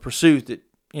is a pursuit that,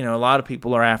 a lot of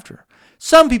people are after.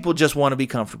 Some people just want to be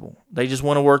comfortable. They just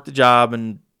want to work the job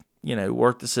and,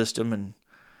 work the system, and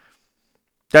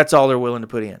that's all they're willing to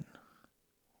put in.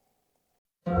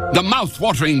 The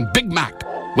mouth-watering Big Mac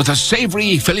with a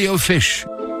savory Filet-O-Fish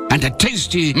and a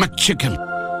tasty McChicken.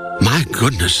 My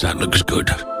goodness, that looks good.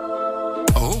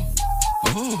 Oh,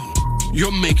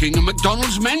 you're making a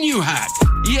McDonald's menu hack.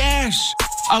 Yes,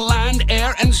 a land,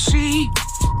 air, and sea.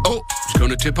 Oh, it's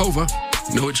going to tip over.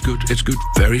 No, it's good. It's good.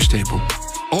 Very stable.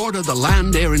 Order the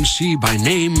land, air, and sea by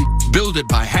name, build it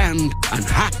by hand, and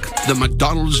hack the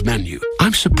McDonald's menu.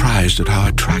 I'm surprised at how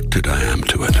attracted I am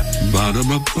to it.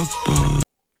 Ba-da-ba-ba-ba.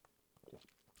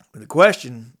 The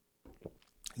question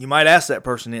you might ask that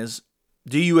person is,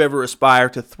 do you ever aspire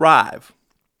to thrive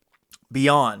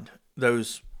beyond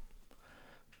those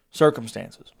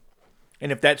circumstances?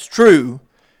 And if that's true,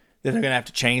 then they're going to have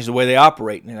to change the way they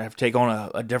operate, and they're going to have to take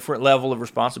on a different level of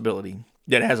responsibility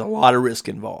that has a lot of risk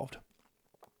involved.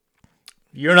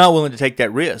 If you're not willing to take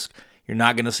that risk, you're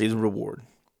not going to see the reward.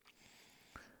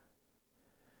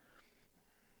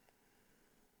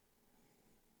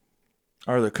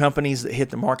 Are there companies that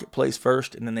hit the marketplace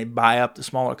first and then they buy up the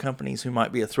smaller companies who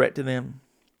might be a threat to them?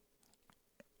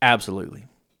 Absolutely.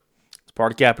 It's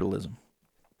part of capitalism.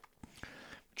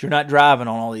 But you're not driving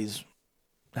on all these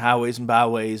highways and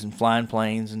byways and flying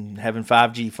planes and having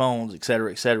 5G phones, et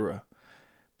cetera,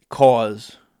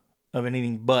 because of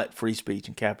anything but free speech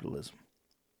and capitalism.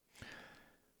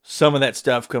 Some of that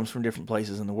stuff comes from different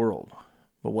places in the world.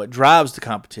 But what drives the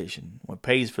competition, what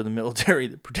pays for the military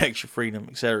that protects your freedom,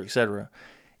 et cetera,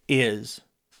 is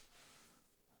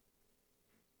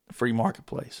a free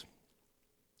marketplace.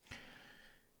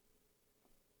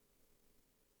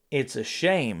 It's a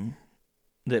shame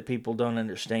that people don't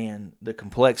understand the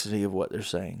complexity of what they're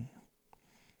saying,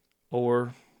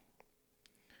 or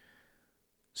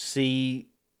see,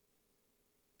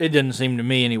 it doesn't seem to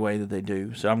me anyway that they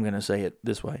do, so I'm going to say it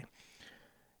this way.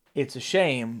 It's a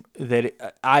shame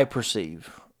that I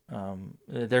perceive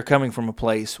that they're coming from a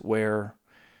place where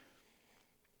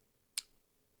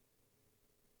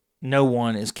no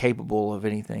one is capable of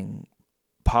anything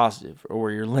positive, or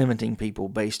where you're limiting people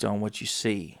based on what you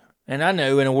see. And I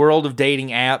know in a world of dating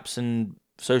apps and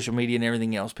social media and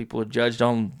everything else, people are judged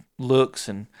on looks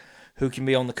and who can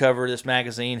be on the cover of this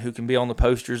magazine, who can be on the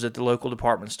posters at the local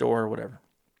department store or whatever.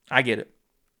 I get it.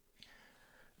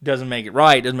 Doesn't make it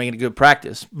right, doesn't make it a good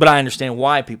practice, but I understand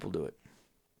why people do it.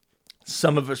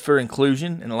 Some of it's for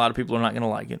inclusion, and a lot of people are not going to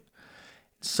like it.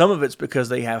 Some of it's because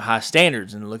they have high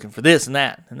standards and they're looking for this and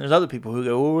that. And there's other people who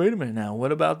go, well, wait a minute now,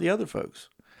 what about the other folks?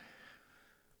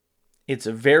 It's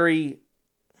a very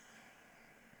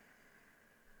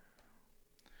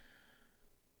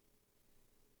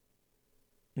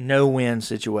no-win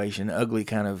situation, ugly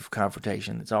kind of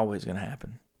confrontation that's always going to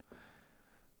happen.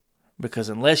 Because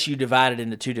unless you divide it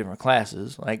into two different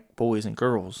classes, like boys and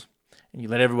girls, and you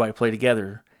let everybody play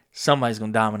together, somebody's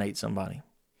going to dominate somebody.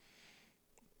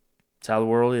 That's how the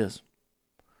world is.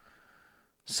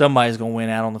 Somebody's going to win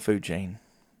out on the food chain.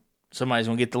 Somebody's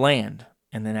going to get the land,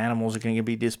 and then animals are going to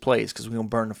be displaced because we're going to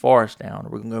burn the forest down, or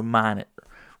we're going to go mine it, or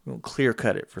we're going to clear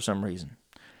cut it for some reason.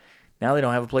 Now they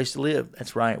don't have a place to live.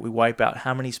 That's right. We wipe out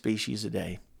how many species a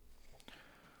day?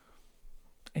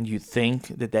 And you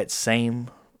think that that same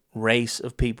race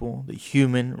of people, the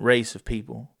human race of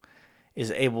people,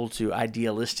 is able to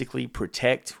idealistically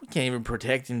protect? We can't even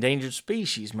protect endangered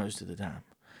species most of the time.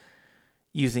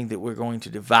 You think that we're going to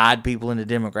divide people into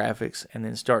demographics and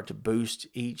then start to boost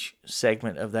each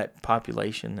segment of that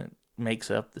population that makes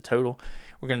up the total?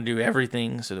 We're going to do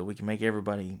everything so that we can make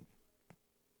everybody...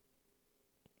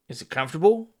 Is it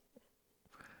comfortable?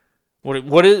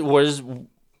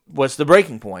 What's the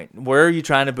breaking point? Where are you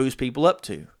trying to boost people up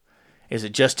to? Is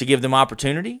it just to give them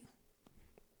opportunity?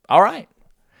 All right.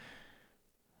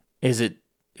 Is it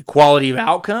equality of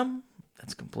outcome?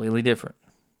 That's completely different.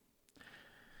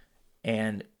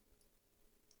 And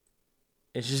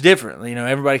it's just different. You know,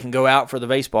 everybody can go out for the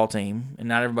baseball team, and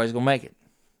not everybody's going to make it.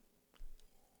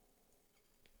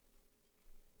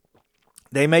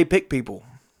 They may pick people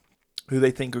who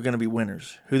they think are going to be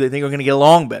winners, who they think are going to get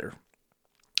along better,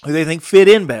 who they think fit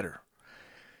in better.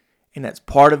 And that's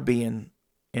part of being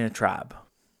in a tribe.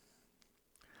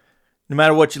 No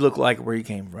matter what you look like or where you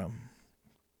came from,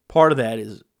 part of that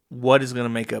is what is going to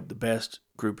make up the best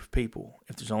group of people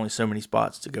if there's only so many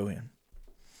spots to go in.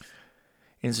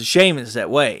 And it's a shame it's that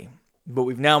way, but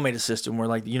we've now made a system where,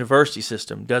 like the university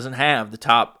system, doesn't have the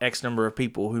top X number of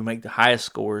people who make the highest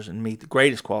scores and meet the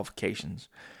greatest qualifications.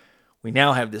 We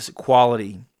now have this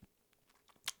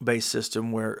equality-based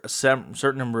system where a certain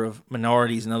number of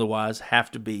minorities and otherwise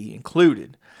have to be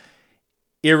included,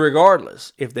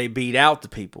 irregardless if they beat out the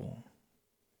people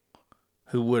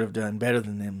who would have done better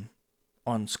than them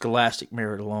on scholastic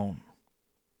merit alone.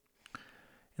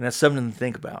 And that's something to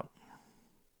think about.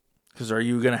 Because are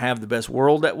you going to have the best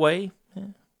world that way? Yeah.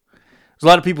 There's a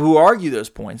lot of people who argue those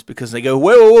points because they go,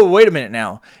 wait a minute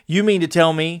now. You mean to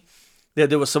tell me that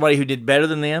there was somebody who did better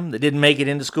than them that didn't make it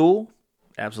into school?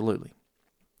 Absolutely.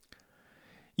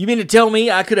 You mean to tell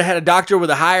me I could have had a doctor with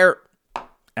a higher...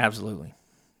 Absolutely.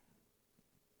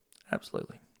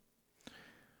 Absolutely.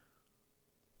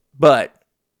 But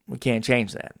we can't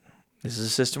change that. This is a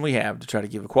system we have to try to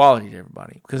give equality to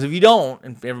everybody. Because if you don't,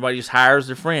 and everybody just hires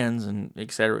their friends, and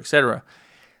et cetera,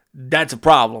 that's a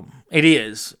problem. It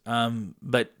is.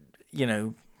 But, you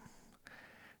know,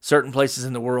 certain places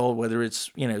in the world, whether it's,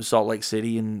 you know, Salt Lake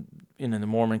City and, you know, the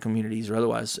Mormon communities or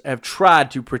otherwise, have tried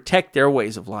to protect their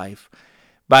ways of life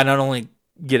by not only,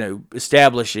 you know,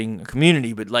 establishing a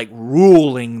community, but like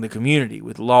ruling the community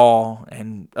with law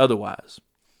and otherwise.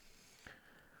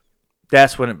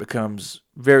 That's when it becomes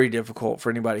very difficult for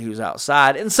anybody who's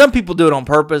outside. And some people do it on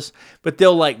purpose, but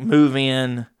they'll like move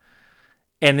in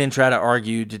and then try to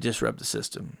argue to disrupt the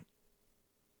system.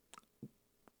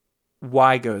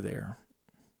 Why go there?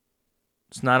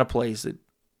 It's not a place that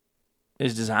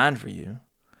is designed for you.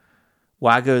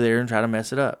 Why go there and try to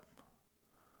mess it up?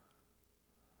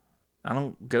 I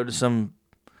don't go to some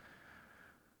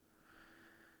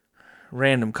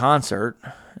random concert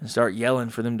and start yelling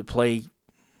for them to play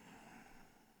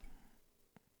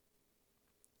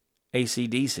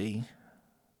AC/DC.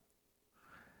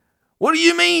 What do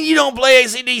you mean you don't play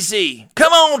AC/DC?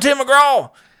 Come on, Tim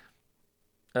McGraw.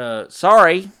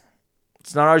 Sorry.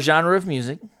 It's not our genre of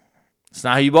music. It's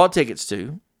not who you bought tickets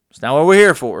to. It's not what we're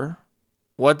here for.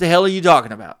 What the hell are you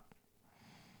talking about?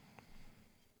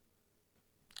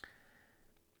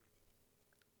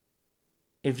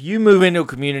 If you move into a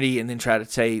community and then try to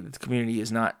say that the community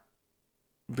is not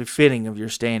befitting of your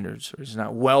standards or is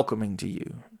not welcoming to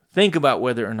you, think about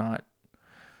whether or not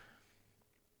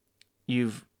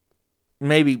you've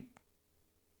maybe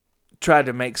tried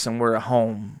to make somewhere a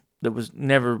home that was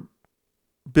never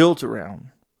built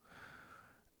around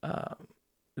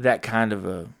that kind of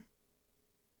a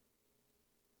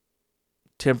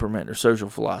temperament or social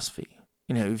philosophy.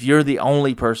 You know, if you're the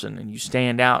only person and you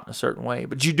stand out in a certain way,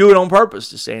 but you do it on purpose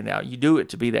to stand out, you do it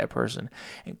to be that person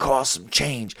and cause some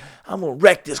change. I'm going to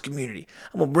wreck this community.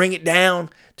 I'm going to bring it down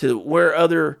to where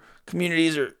other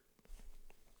communities are.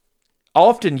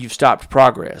 Often you've stopped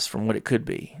progress from what it could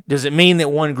be. Does it mean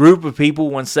that one group of people,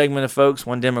 one segment of folks,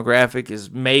 one demographic is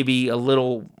maybe a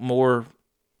little more,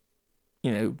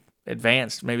 you know,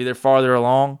 advanced? Maybe they're farther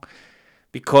along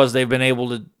because they've been able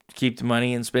to keep the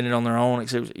money and spend it on their own.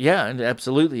 Yeah, and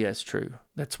absolutely that's true.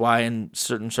 That's why in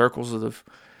certain circles of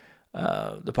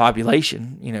the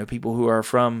population, you know, people who are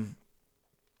from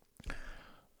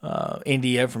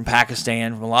India, from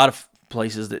Pakistan, from a lot of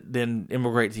places that then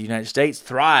immigrate to the United States,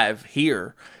 thrive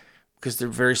here because they're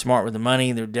very smart with the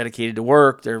money, they're dedicated to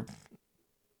work, their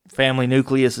family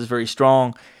nucleus is very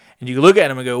strong. And you look at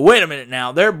them and go, wait a minute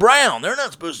now, they're brown. They're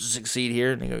not supposed to succeed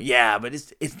here. And they go, yeah, but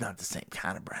it's not the same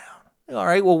kind of brown. All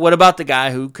right, well, what about the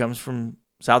guy who comes from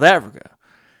South Africa?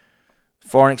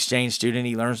 Foreign exchange student,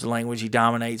 he learns the language, he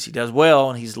dominates, he does well,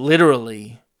 and he's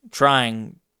literally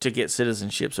trying to get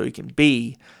citizenship so he can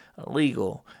be a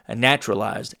legal, a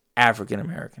naturalized African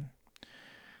American.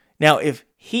 Now, if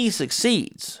he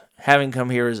succeeds, having come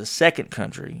here as a second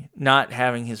country, not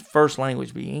having his first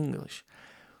language be English,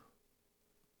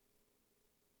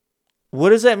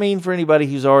 what does that mean for anybody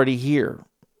who's already here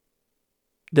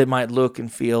that might look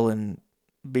and feel and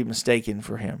be mistaken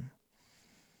for him?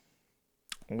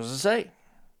 What does it say?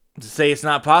 Does it say it's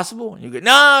not possible? And you go,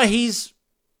 no, he's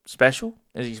special.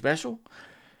 Is he special?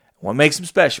 What makes him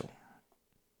special?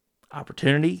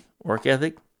 Opportunity, work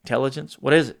ethic, intelligence.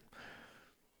 What is it?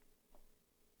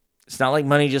 It's not like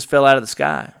money just fell out of the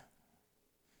sky.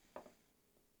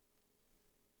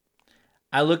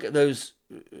 I look at those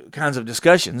kinds of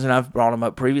discussions, and I've brought them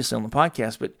up previously on the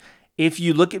podcast, but if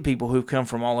you look at people who've come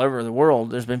from all over the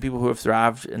world, there's been people who have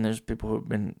thrived, and there's people who have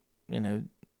been,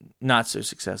 not so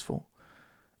successful.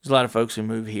 There's a lot of folks who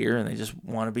move here, and they just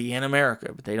want to be in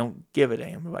America, but they don't give a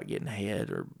damn about getting ahead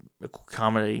or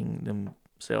accommodating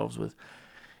themselves with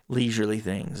leisurely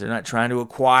things. They're not trying to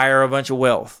acquire a bunch of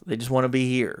wealth. They just want to be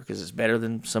here because it's better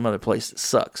than some other place that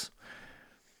sucks.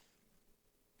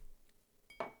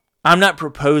 I'm not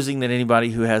proposing that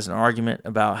anybody who has an argument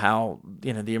about how,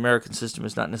 the American system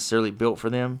is not necessarily built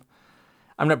for them,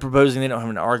 I'm not proposing they don't have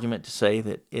an argument to say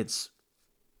that it's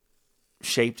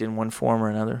shaped in one form or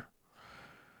another.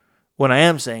 What I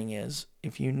am saying is,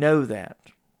 if you know that,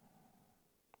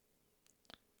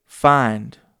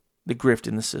 find the grift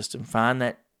in the system. Find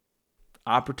that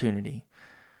opportunity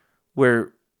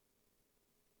where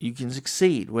you can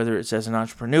succeed, whether it's as an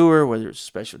entrepreneur, whether it's a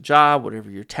special job, whatever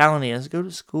your talent is. Go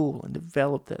to school and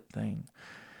develop that thing.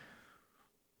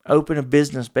 Open a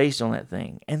business based on that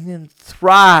thing. And then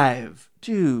thrive.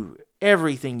 Do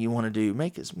everything you want to do.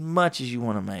 Make as much as you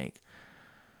want to make.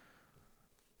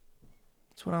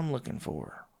 That's what I'm looking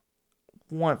for.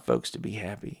 I want folks to be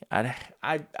happy.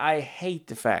 I hate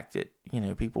the fact that,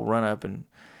 people run up and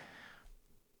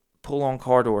pull on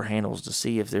car door handles to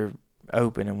see if they're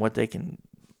open and what they can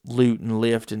loot and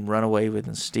lift and run away with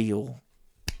and steal,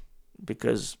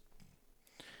 because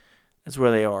that's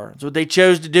where they are. It's what they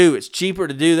chose to do. It's cheaper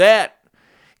to do that.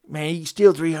 Man, you can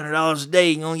steal $300 a day.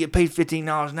 You can only get paid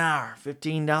 $15 an hour.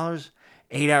 $15,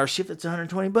 8-hour shift, that's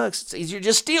 $120. It's easier to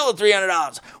just steal the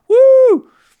 $300. Woo!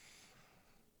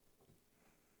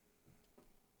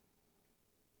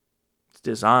 It's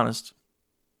dishonest.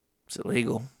 It's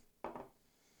illegal.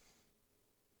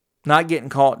 Not getting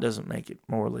caught doesn't make it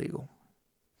more legal.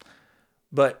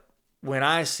 But when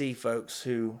I see folks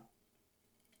who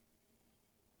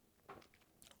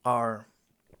are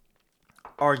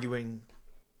arguing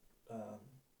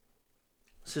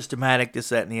systematic, this,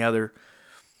 that, and the other,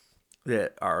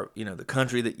 that are, the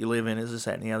country that you live in is this,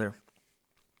 that, and the other,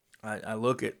 I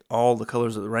look at all the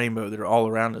colors of the rainbow that are all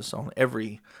around us on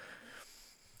every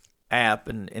app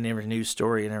and every news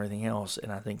story and everything else,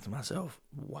 and I think to myself,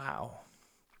 wow.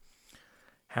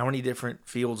 How many different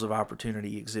fields of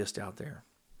opportunity exist out there?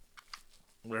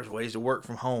 There's ways to work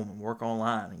from home and work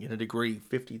online and get a degree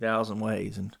 50,000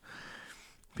 ways, and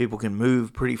people can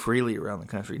move pretty freely around the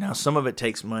country. Now, some of it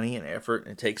takes money and effort,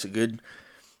 and it takes a good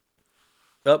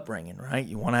upbringing, right?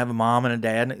 You want to have a mom and a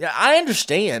dad. I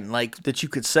understand, that you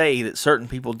could say that certain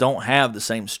people don't have the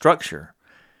same structure.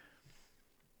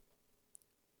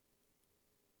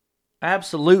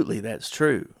 Absolutely, that's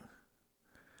true.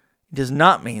 It does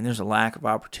not mean there's a lack of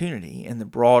opportunity in the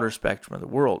broader spectrum of the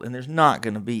world, and there's not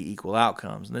going to be equal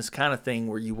outcomes. And this kind of thing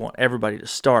where you want everybody to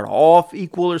start off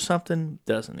equal or something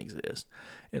doesn't exist.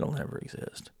 It'll never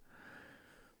exist.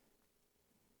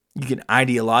 You can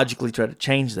ideologically try to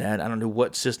change that. I don't know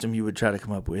what system you would try to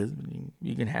come up with.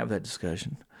 You can have that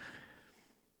discussion.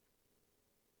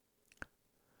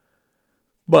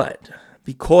 But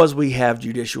because we have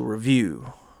judicial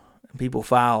review, people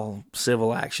file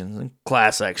civil actions and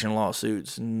class action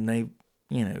lawsuits, and they,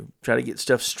 try to get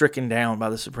stuff stricken down by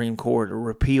the Supreme Court or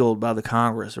repealed by the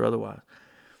Congress or otherwise.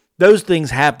 Those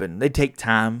things happen. They take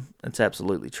time. That's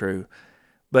absolutely true.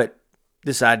 But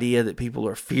this idea that people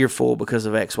are fearful because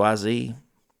of XYZ,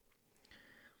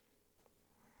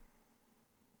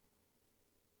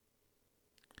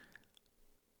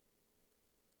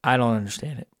 I don't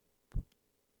understand it.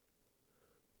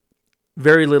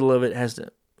 Very little of it has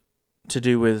to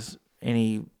do with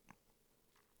any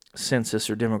census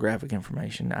or demographic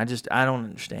information. I don't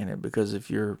understand it, because if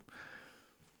you're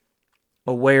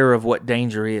aware of what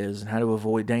danger is and how to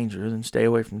avoid danger, then stay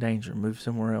away from danger. Move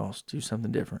somewhere else. Do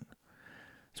something different.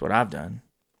 That's what I've done.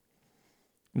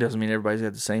 It doesn't mean everybody's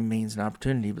got the same means and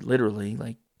opportunity, but literally,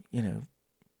 like,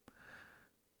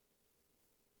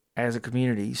 as a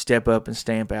community, step up and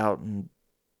stamp out and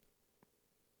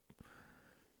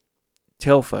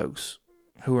tell folks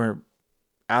who are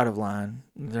out of line,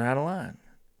 they're out of line.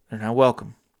 They're not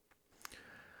welcome.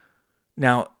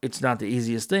 Now, it's not the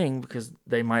easiest thing, because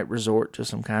they might resort to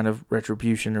some kind of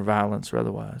retribution or violence or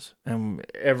otherwise. And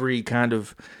every kind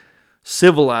of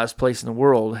civilized place in the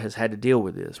world has had to deal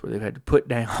with this, where they've had to put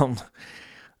down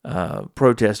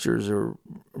protesters or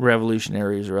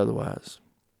revolutionaries or otherwise.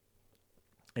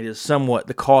 It is somewhat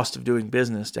the cost of doing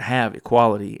business to have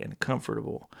equality and a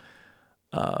comfortable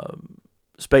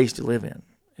space to live in,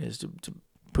 is to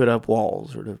put up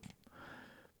walls or to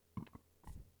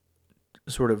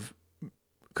sort of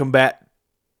combat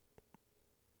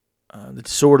the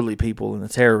disorderly people and the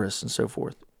terrorists and so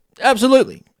forth.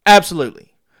 Absolutely. Absolutely.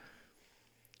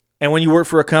 And when you work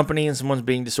for a company and someone's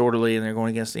being disorderly and they're going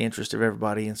against the interest of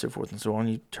everybody and so forth and so on,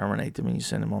 you terminate them and you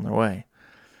send them on their way.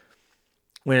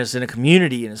 When it's in a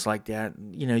community and it's like that,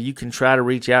 you can try to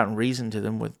reach out and reason to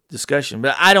them with discussion.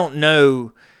 But I don't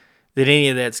know that any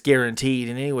of that's guaranteed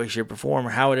in any way, shape, or form, or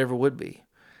how it ever would be.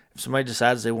 If somebody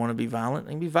decides they want to be violent,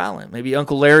 they can be violent. Maybe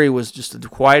Uncle Larry was just the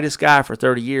quietest guy for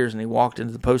 30 years, and he walked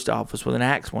into the post office with an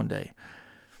axe one day.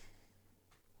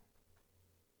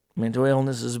 Mental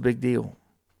illness is a big deal.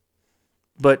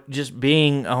 But just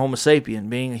being a Homo sapien,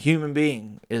 being a human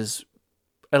being, is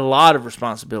a lot of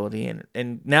responsibility.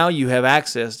 And now you have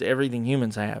access to everything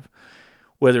humans have,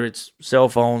 whether it's cell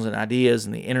phones and ideas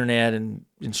and the internet and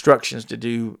instructions to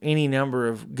do any number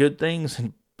of good things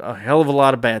and a hell of a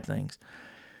lot of bad things.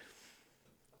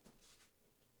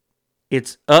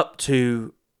 It's up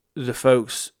to the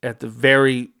folks at the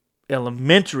very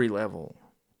elementary level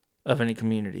of any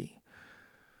community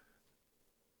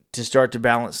to start to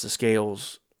balance the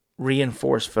scales,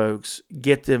 reinforce folks,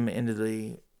 get them into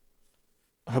the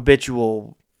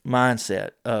habitual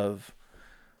mindset of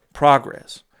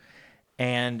progress.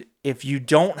 And if you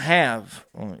don't have,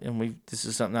 and this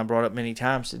is something I brought up many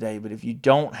times today, but if you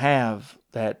don't have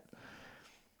that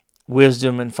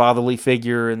wisdom and fatherly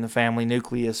figure in the family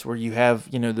nucleus, where you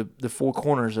have, the four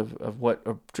corners of what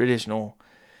a traditional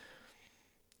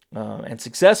and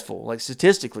successful, like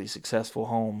statistically successful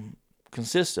home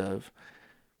consists of,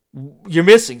 you're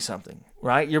missing something,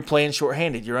 right? You're playing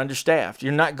shorthanded. You're understaffed.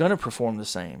 You're not going to perform the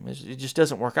same. It just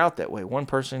doesn't work out that way. One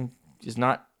person is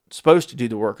not supposed to do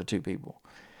the work of two people.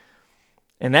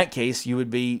 In that case, you would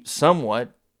be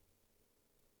somewhat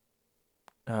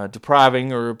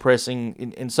depriving or oppressing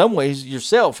in some ways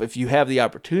yourself if you have the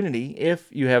opportunity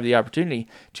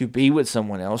to be with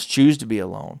someone else. Choose to be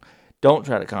alone. Don't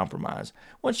try to compromise.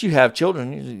 Once you have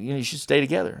children, you should stay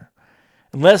together.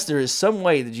 Unless there is some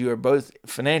way that you are both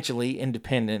financially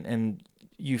independent and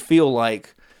you feel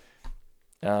like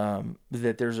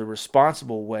that there's a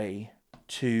responsible way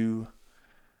to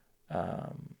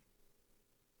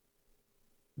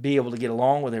be able to get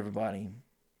along with everybody,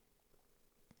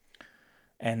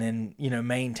 and then,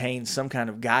 maintain some kind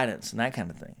of guidance and that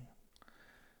kind of thing.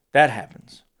 That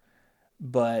happens.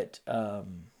 But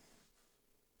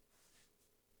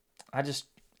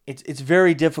it's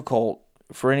very difficult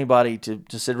for anybody to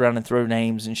sit around and throw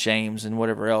names and shames and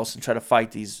whatever else and try to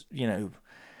fight these,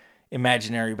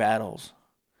 imaginary battles.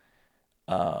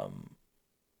 And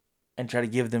try to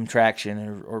give them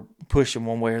traction or push them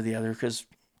one way or the other. Because,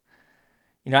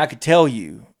 I could tell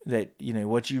you that,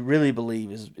 what you really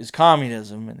believe is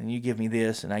communism, and then you give me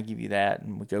this and I give you that,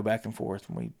 and we go back and forth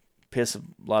and we piss a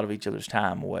lot of each other's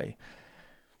time away.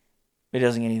 It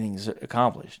doesn't get anything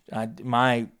accomplished.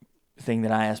 My thing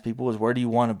that I ask people is, where do you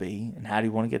want to be and how do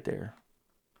you want to get there?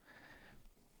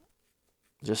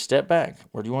 Just step back.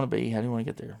 Where do you want to be? How do you want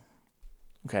to get there?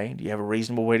 Okay. Do you have a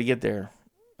reasonable way to get there?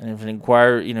 And if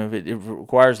it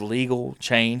requires legal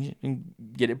change,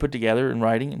 get it put together in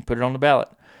writing and put it on the ballot.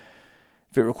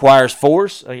 If it requires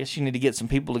force, I guess you need to get some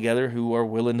people together who are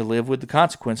willing to live with the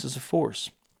consequences of force.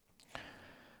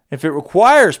 If it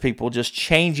requires people just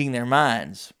changing their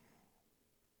minds,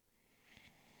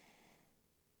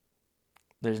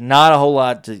 there's not a whole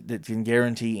lot that can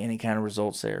guarantee any kind of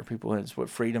results there. People, it's what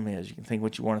freedom is. You can think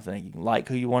what you want to think. You can like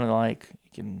who you want to like.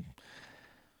 You can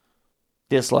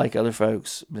dislike other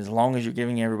folks. But as long as you're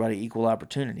giving everybody equal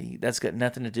opportunity, that's got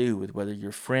nothing to do with whether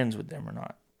you're friends with them or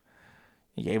not.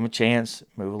 You gave them a chance,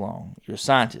 move along. You're a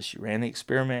scientist. You ran the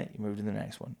experiment, you move to the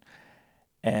next one.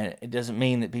 And it doesn't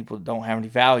mean that people don't have any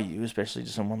value, especially to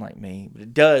someone like me. But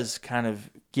it does kind of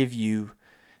give you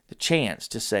the chance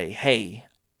to say, hey,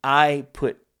 I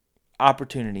put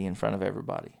opportunity in front of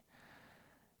everybody.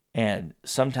 And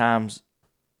sometimes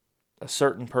a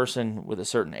certain person with a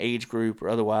certain age group or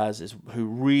otherwise is who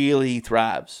really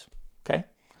thrives. Okay?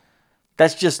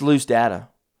 That's just loose data.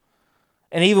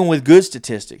 And even with good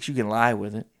statistics, you can lie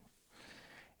with it.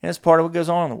 And that's part of what goes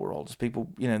on in the world. Is people,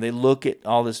 they look at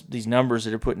all these numbers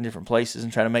that are put in different places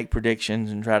and try to make predictions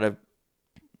and try to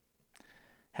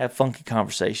have funky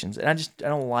conversations. And I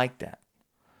don't like that.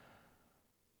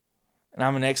 And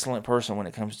I'm an excellent person when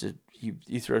it comes to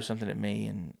you throw something at me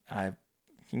and I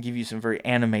can give you some very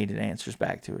animated answers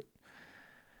back to it.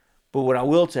 But what I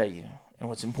will tell you, and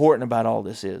what's important about all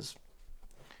this is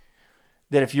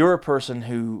that if you're a person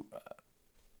who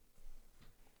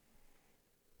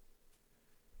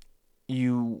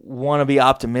you want to be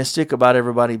optimistic about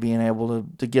everybody being able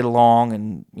to get along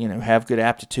and, have good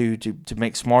aptitude to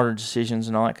make smarter decisions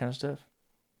and all that kind of stuff,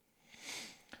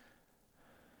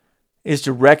 is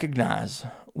to recognize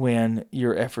when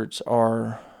your efforts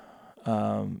are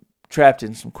trapped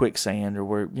in some quicksand or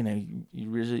where, you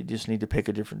really just need to pick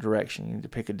a different direction. You need to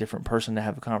pick a different person to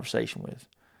have a conversation with.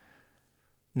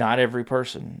 Not every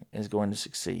person is going to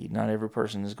succeed. Not every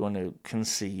person is going to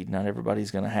concede. Not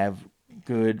everybody's going to have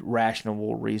good,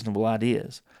 rational, reasonable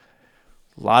ideas.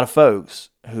 A lot of folks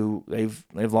who they've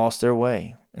lost their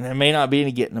way, and there may not be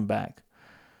any getting them back.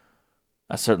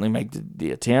 I certainly make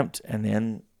the attempt, and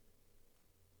then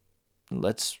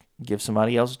let's give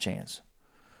somebody else a chance.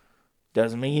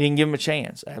 Doesn't mean you didn't give them a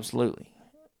chance, absolutely.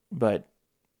 But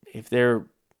if they're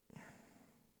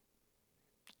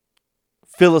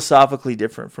philosophically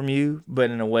different from you,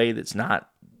 but in a way that's not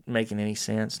making any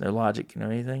sense, no logic, no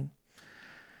anything,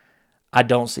 I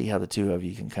don't see how the two of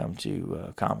you can come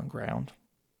to common ground.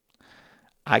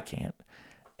 I can't.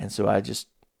 And so I just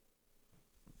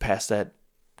pass that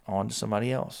on to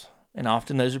somebody else. And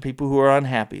often those are people who are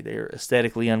unhappy. They're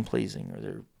aesthetically unpleasing, or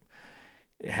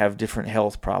they have different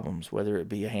health problems, whether it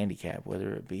be a handicap,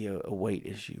 whether it be a weight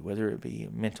issue, whether it be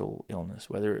a mental illness,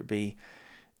 whether it be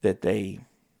that they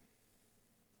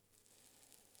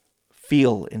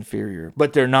feel inferior,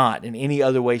 but they're not in any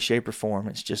other way, shape, or form.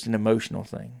 It's just an emotional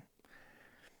thing.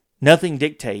 Nothing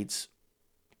dictates,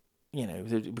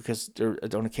 because they're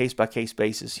on a case-by-case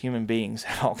basis, human beings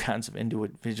have all kinds of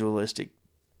individualistic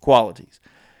qualities.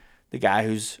 The guy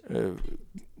whose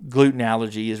gluten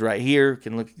allergy is right here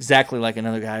can look exactly like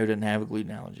another guy who doesn't have a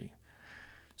gluten allergy.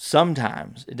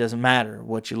 Sometimes it doesn't matter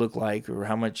what you look like or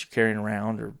how much you're carrying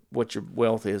around or what your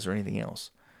wealth is or anything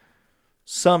else.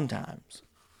 Sometimes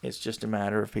it's just a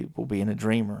matter of people being a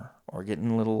dreamer or getting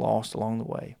a little lost along the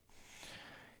way.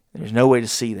 There's no way to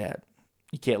see that.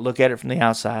 You can't look at it from the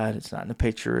outside. It's not in a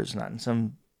picture. It's not in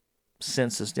some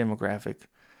census demographic.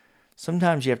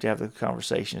 Sometimes you have to have the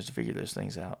conversations to figure those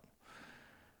things out.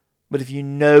 But if you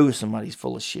know somebody's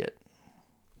full of shit,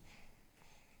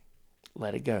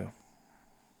 let it go.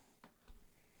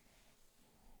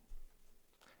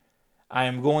 I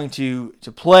am going to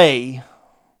play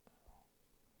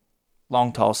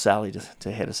Long Tall Sally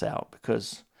to head us out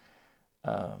because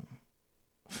I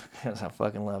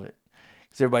fucking love it.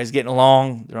 Because everybody's getting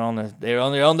along. They're on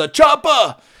the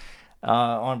chopper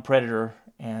on Predator,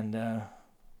 and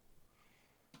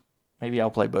maybe I'll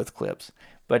play both clips.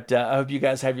 But I hope you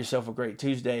guys have yourself a great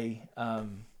Tuesday.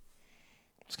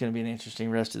 It's going to be an interesting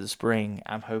rest of the spring.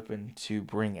 I'm hoping to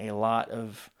bring a lot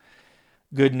of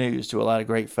good news to a lot of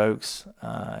great folks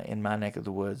in my neck of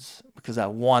the woods because I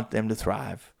want them to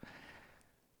thrive.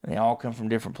 And they all come from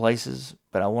different places,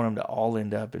 but I want them to all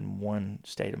end up in one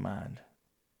state of mind.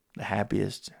 The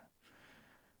happiest,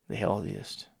 the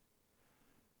healthiest,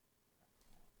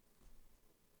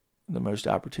 the most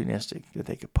opportunistic that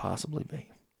they could possibly be.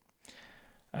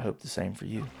 I hope the same for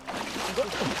you.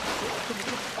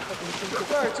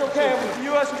 Sir, it's okay. I'm with the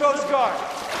U.S. Coast Guard.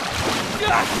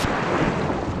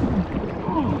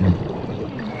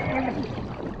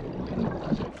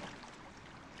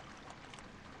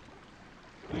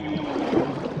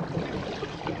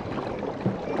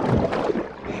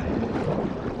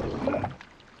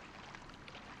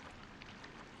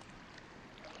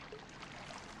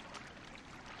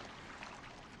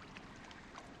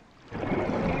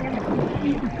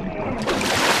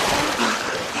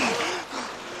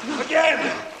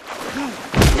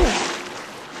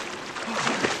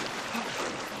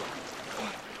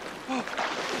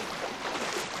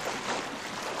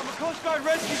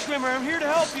 I'm here to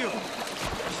help you.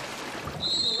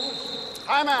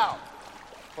 Time out.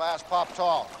 Class pop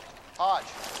tall. Hodge,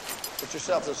 put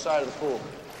yourself to the side of the pool.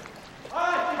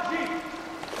 Hodge,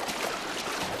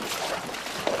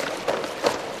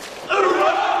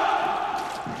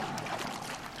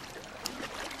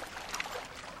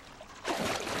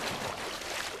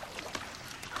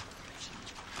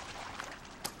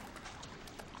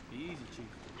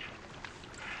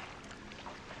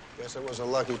 Guess it was a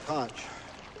lucky punch.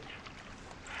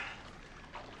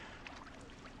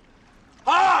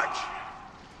 Hodge!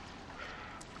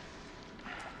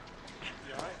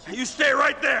 You stay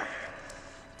right there.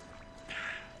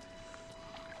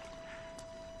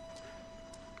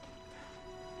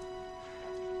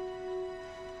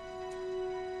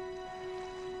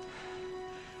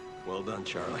 Well done,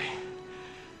 Charlie.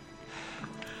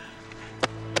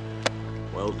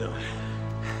 Well done.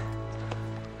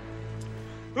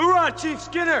 Hoorah, Chief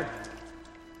Skinner!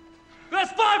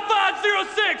 That's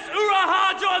 5506! Hoorah,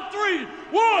 Hodge on 3!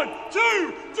 1,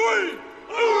 2, 3!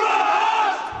 Hoorah,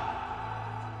 Hodge!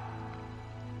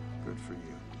 Good for you.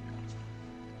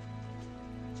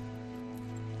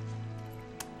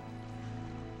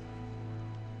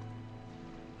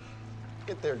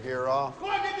 Get their gear off.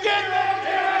 Get that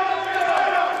gear off!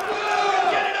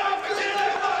 Get it off! Get it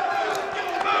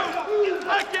off!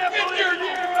 I can't believe your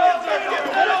gear off! Get it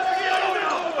off!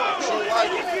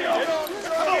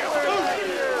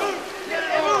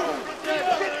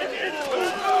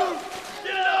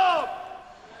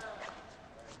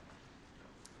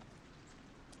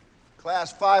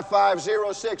 Class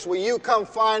 5506, will you come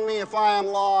find me if I am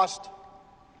lost?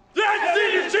 Yes,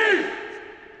 Senior Chief!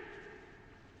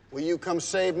 Will you come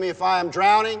save me if I am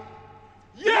drowning?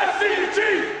 Yes, Senior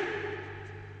Chief!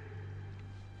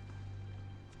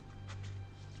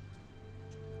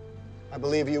 I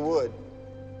believe you would.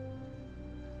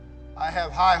 I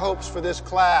have high hopes for this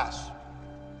class.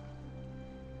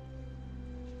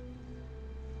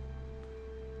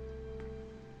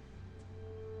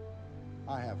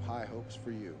 I have high hopes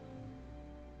for you.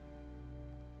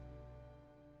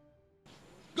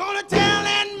 Gonna tell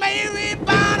Aunt Mary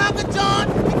about up a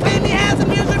joint. He claimed he has some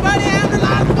music, but he having a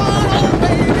lot of fun. Oh,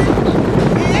 baby.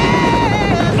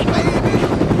 Yes, baby.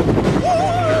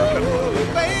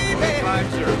 Woo, baby.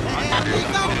 Having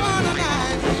some fun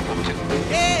tonight.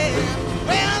 Yeah.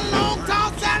 Well, long,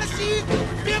 tall, Sally, she's a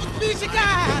beautiful piece of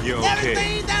guy. You okay?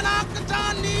 Everything that Uncle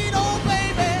John need, oh,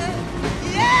 baby.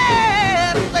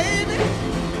 Yes, baby.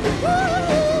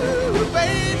 Woo,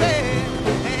 baby.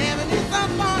 Having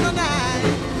some fun tonight.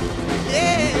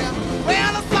 Yeah,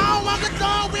 well, I saw Uncle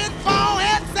John with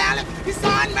forehead salad. He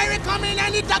saw Aunt Mary coming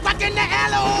and he ducked back in the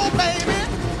alley, oh, baby.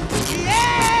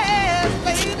 Yes,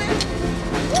 baby.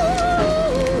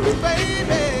 Woo,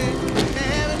 baby.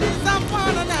 Having some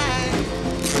fun tonight.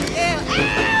 Yeah.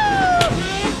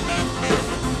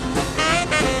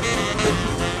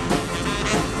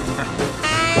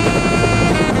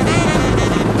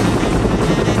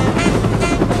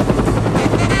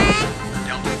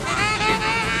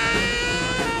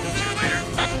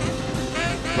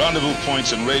 Rendezvous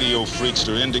points and radio freaks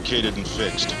are indicated and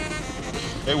fixed.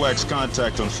 AWACS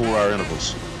contact on 4-hour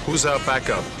intervals. Who's our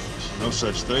backup? No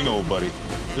such thing, old buddy.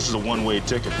 This is a one-way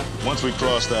ticket. Once we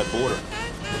cross that border,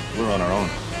 we're on our own.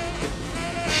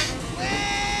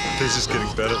 This is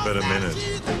getting better by the minute.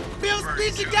 Bill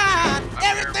Speech got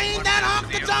everything that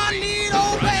Uncle John need,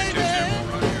 oh, baby.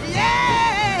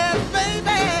 Yes,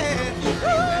 baby.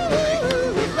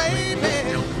 Ooh, baby.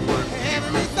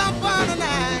 Having me some fun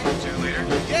tonight.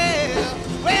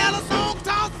 Yeah. Well, a song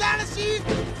tall Sally, she's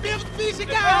Bill Speech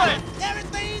got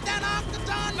everything that Uncle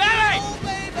John need, oh,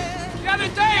 baby. The other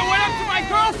day, I went up to my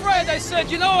girlfriend. I said,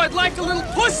 you know, I'd like a little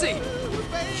pussy.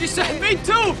 She said, me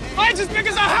too. Mine's as big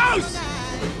as a house.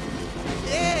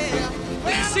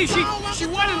 You see, she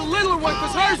wanted a littler one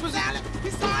because hers was as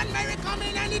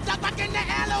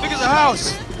big as a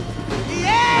house.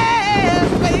 Yes,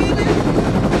 baby.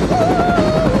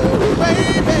 Ooh,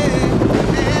 baby.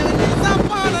 Having some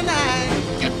fun tonight.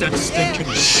 Get that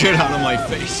stinking shit out of my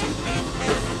face.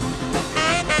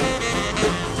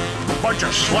 Bunch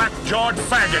of slack-jawed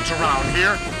faggots around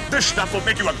here. This stuff will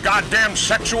make you a goddamn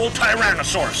sexual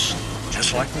tyrannosaurus.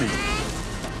 Just like me.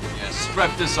 Yeah,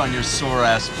 strap this on your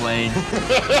sore-ass plane.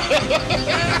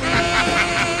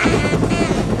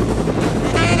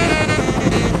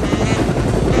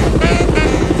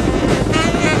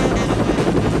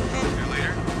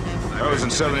 I was in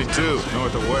 72,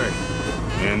 north of Way.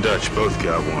 Me and Dutch both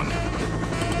got one.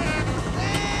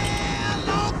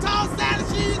 Long, tall, Sally,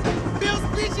 she's Bill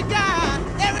Speech got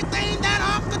everything that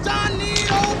Uncle John needs.